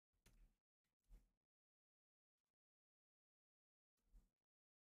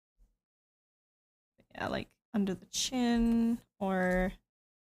 Yeah, like under the chin or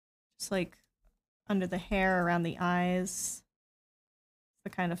just like under the hair around the eyes. The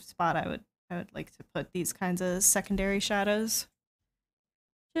kind of spot I would like to put these kinds of secondary shadows.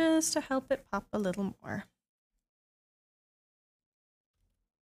 Just to help it pop a little more.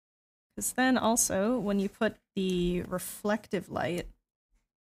 Because then also, when you put the reflective light,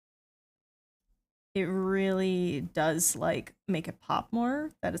 it really does like make it pop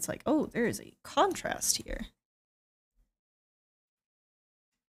more, that it's like, oh, there is a contrast here.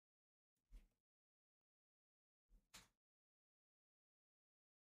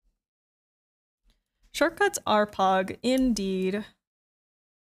 Shortcuts are pog, indeed.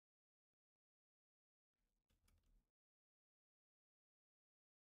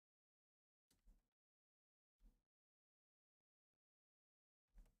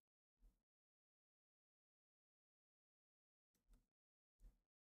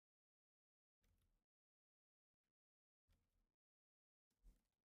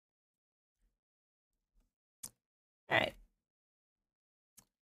 All right.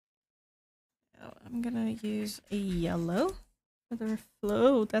 Now I'm gonna use a yellow for the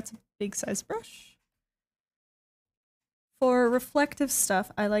flow. That's a big size brush. For reflective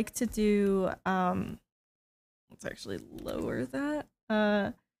stuff, I like to do, let's actually lower that.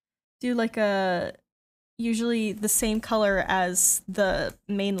 Do like usually the same color as the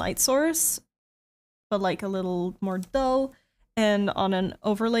main light source, but like a little more dull, and on an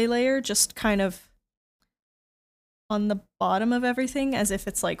overlay layer, just kind of on the bottom of everything, as if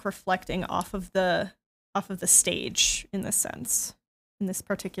it's like reflecting off of the stage in this sense, in this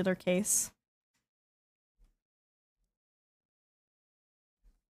particular case.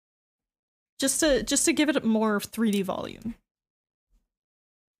 Just to give it more 3D volume.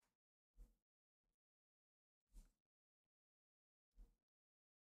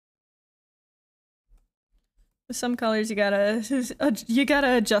 With some colors, you gotta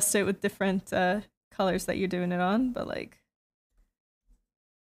adjust it with different colors that you're doing it on, but like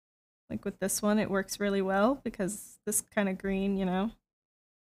with this one, it works really well because this kind of green, you know,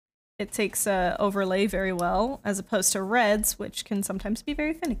 it takes overlay very well, as opposed to reds, which can sometimes be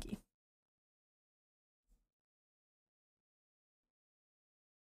very finicky.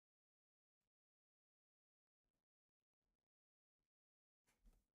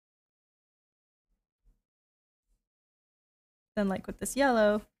 Then like with this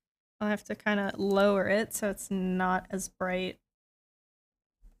yellow, I'll have to kind of lower it so it's not as bright.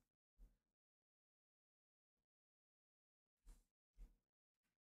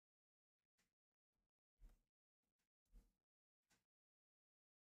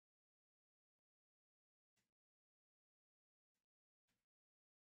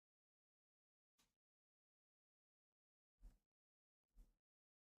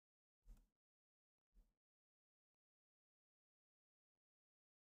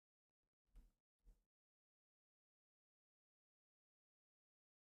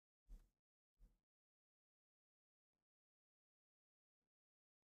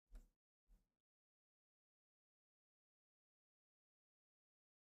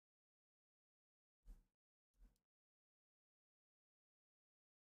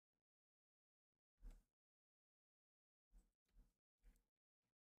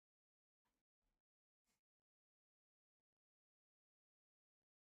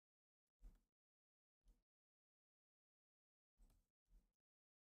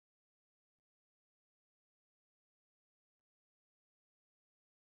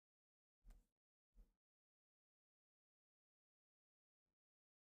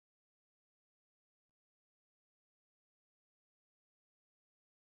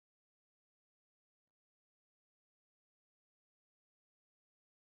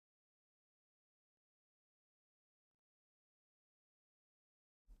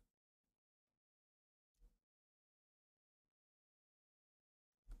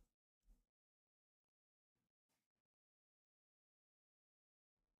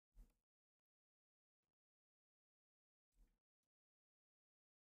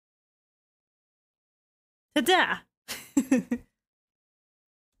 Ta-da!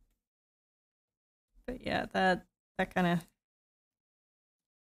 But yeah, that kind of...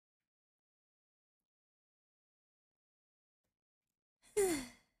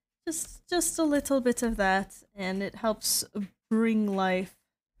 just a little bit of that, and it helps bring life.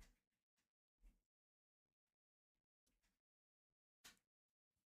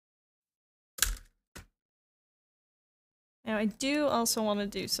 Now I do also want to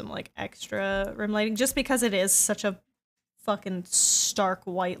do some like extra rim lighting, just because it is such a fucking stark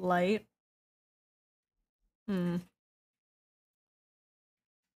white light. Hmm.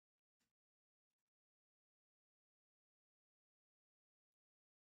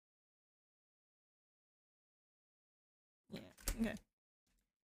 Yeah, okay.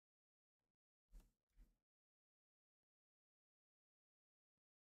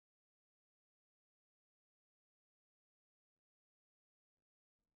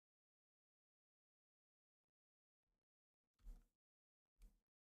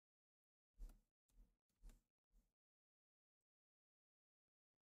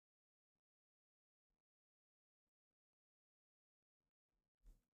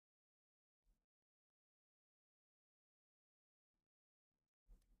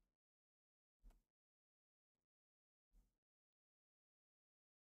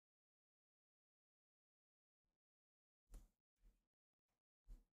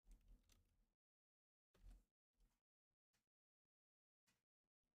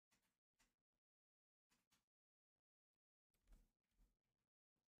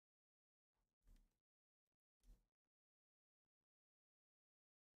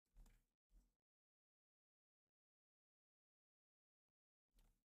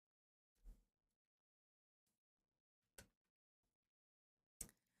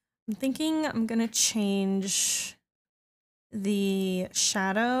 I'm thinking I'm gonna change the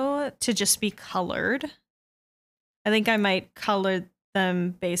shadow to just be colored. I think I might color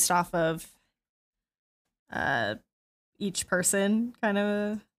them based off of each person, kind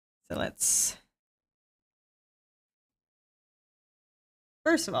of. So let's...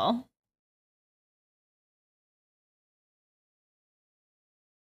 First of all,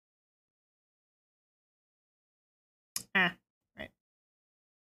 right.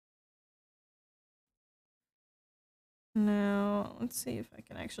 Now, let's see if I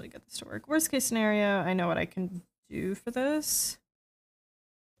can actually get this to work. Worst case scenario, I know what I can do for this.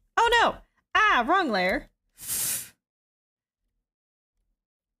 Oh no! Ah, wrong layer.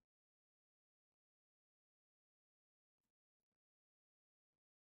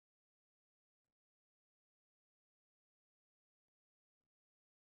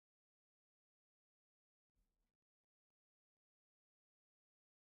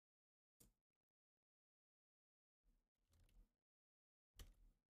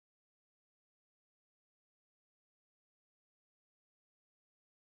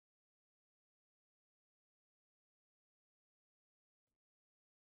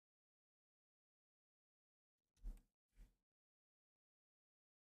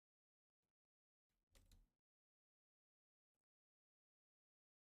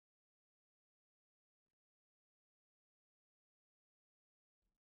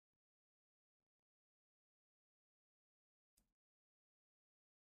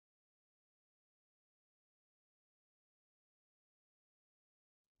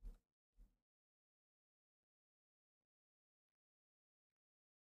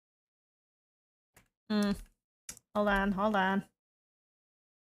 Hold on, hold on.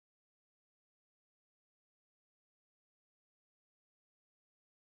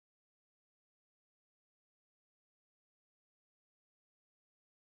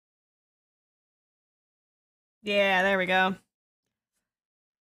 Yeah, there we go.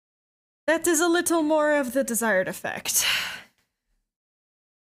 That is a little more of the desired effect.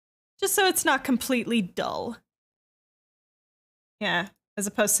 Just so it's not completely dull. Yeah, as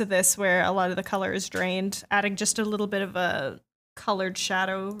opposed to this where a lot of the color is drained. Adding just a little bit of a colored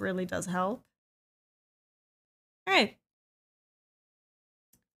shadow really does help. All right.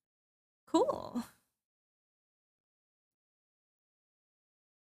 Cool.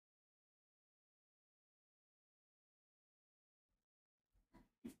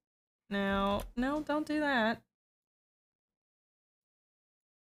 No, don't do that.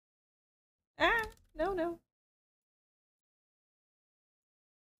 Ah, no.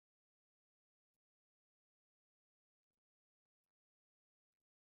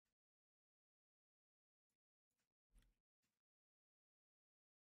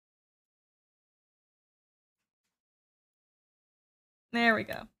 There we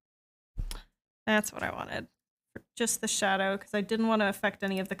go. That's what I wanted. For just the shadow, because I didn't want to affect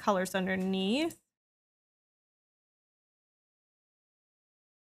any of the colors underneath.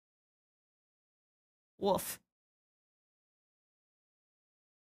 Woof.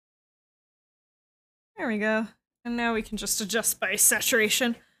 There we go. And now we can just adjust by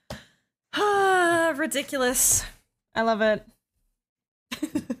saturation. Ah, ridiculous. I love it.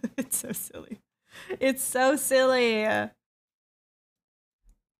 It's so silly. It's so silly. Let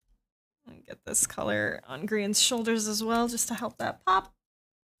me get this color on Green's shoulders as well, just to help that pop.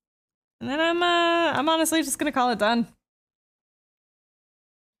 And then I'm honestly just gonna call it done.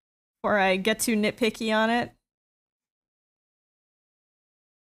 Before I get too nitpicky on it.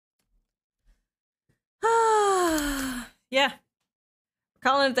 Yeah. We're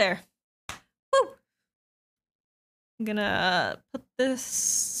calling it there. Woo! I'm gonna put this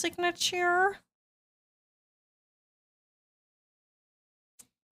signature.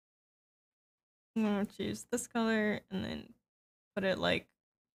 I'm gonna choose this color and then put it like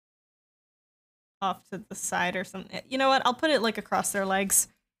off to the side or something. You know what? I'll put it like across their legs.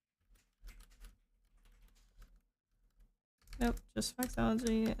 Nope, just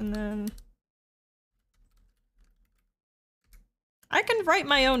Foxology, and then I can write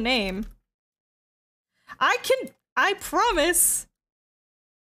my own name. I promise.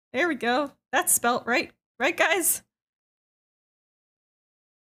 There we go. That's spelt right. Right, guys?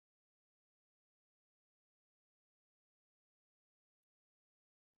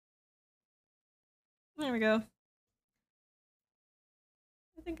 There we go.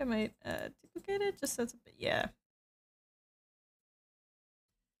 I think I might duplicate it just so it's a bit, yeah.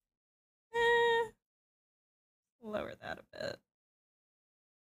 Lower that a bit.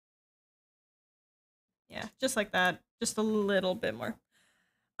 Yeah, just like that. Just a little bit more.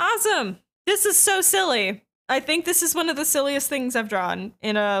 Awesome! This is so silly. I think this is one of the silliest things I've drawn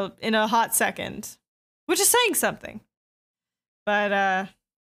in a hot second. Which is saying something. But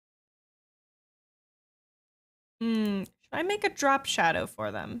should I make a drop shadow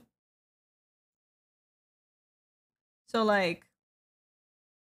for them? So like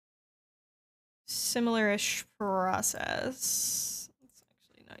similar-ish process. Let's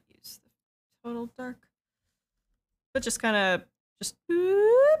actually not use the total dark. But just kind of just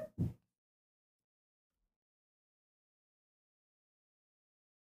whoop.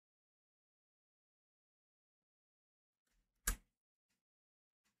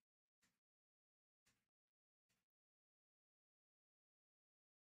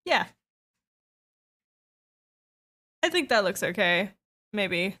 Yeah. I think that looks okay.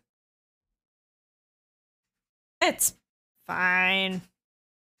 Maybe. It's fine.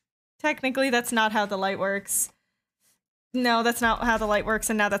 Technically, that's not how the light works. No, that's not how the light works,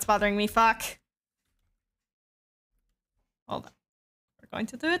 and now that's bothering me. Fuck. Hold on. We're going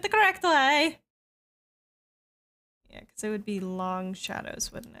to do it the correct way. Yeah, because it would be long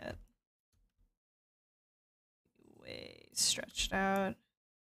shadows, wouldn't it? Way stretched out.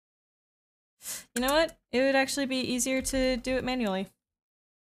 You know what? It would actually be easier to do it manually.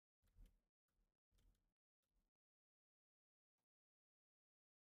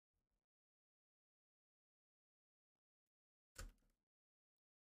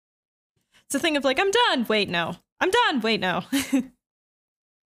 It's a thing of like, I'm done! Wait, no. I'm done! Wait, no.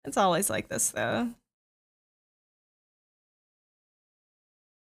 It's always like this, though.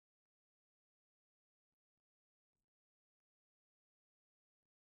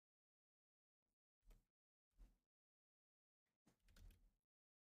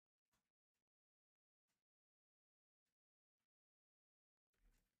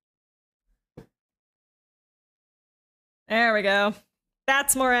 There we go.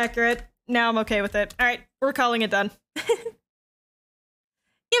 That's more accurate. Now I'm okay with it. All right, we're calling it done.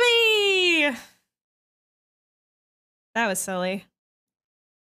 Yippee! That was silly.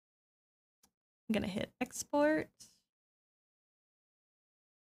 I'm gonna hit export.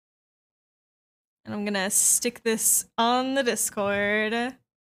 And I'm gonna stick this on the Discord.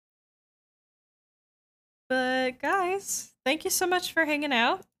 But guys, thank you so much for hanging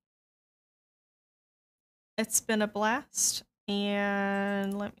out. It's been a blast.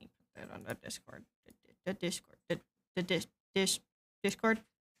 And let me put that on the Discord.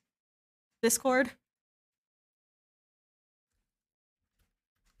 Discord.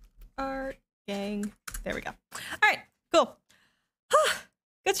 Art gang. There we go. All right, cool.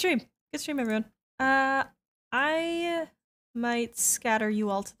 Good stream. Good stream, everyone. I might scatter you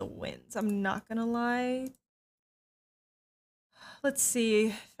all to the winds. I'm not gonna lie. Let's see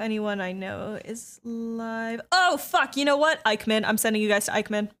if anyone I know is live. Oh, fuck. You know what? Eichmann. I'm sending you guys to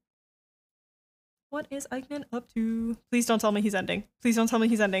Eichmann. What is Eichmann up to? Please don't tell me he's ending. Please don't tell me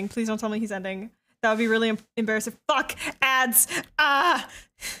he's ending. Please don't tell me he's ending. That would be really embarrassing. Fuck. Ads. Ah.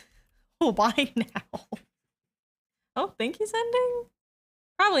 Why now? Oh, think he's ending?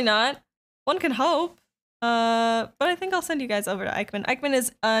 Probably not. One can hope. But I think I'll send you guys over to Eichmann. Eichmann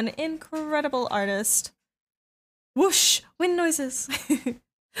is an incredible artist. Whoosh! Wind noises.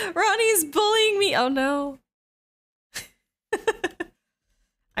 Ronnie's bullying me. Oh no.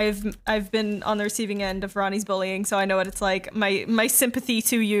 I've been on the receiving end of Ronnie's bullying, so I know what it's like. My sympathy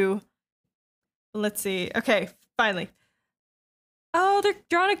to you. Let's see. Okay, finally. Oh, they're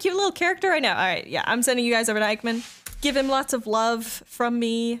drawing a cute little character right now. All right, yeah, I'm sending you guys over to Eichmann. Give him lots of love from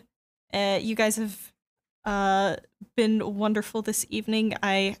me. You guys have been wonderful this evening.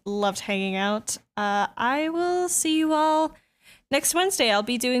 I loved hanging out. I will see you all next Wednesday. I'll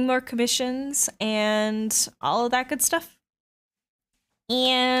be doing more commissions and all of that good stuff.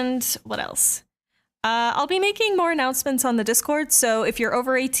 And what else? I'll be making more announcements on the Discord, so if you're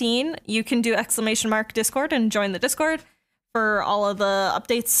over 18, you can do !Discord and join the Discord for all of the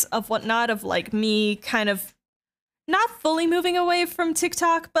updates of whatnot, of like me kind of not fully moving away from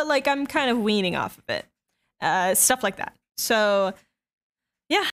TikTok, but like I'm kind of weaning off of it. Stuff like that. So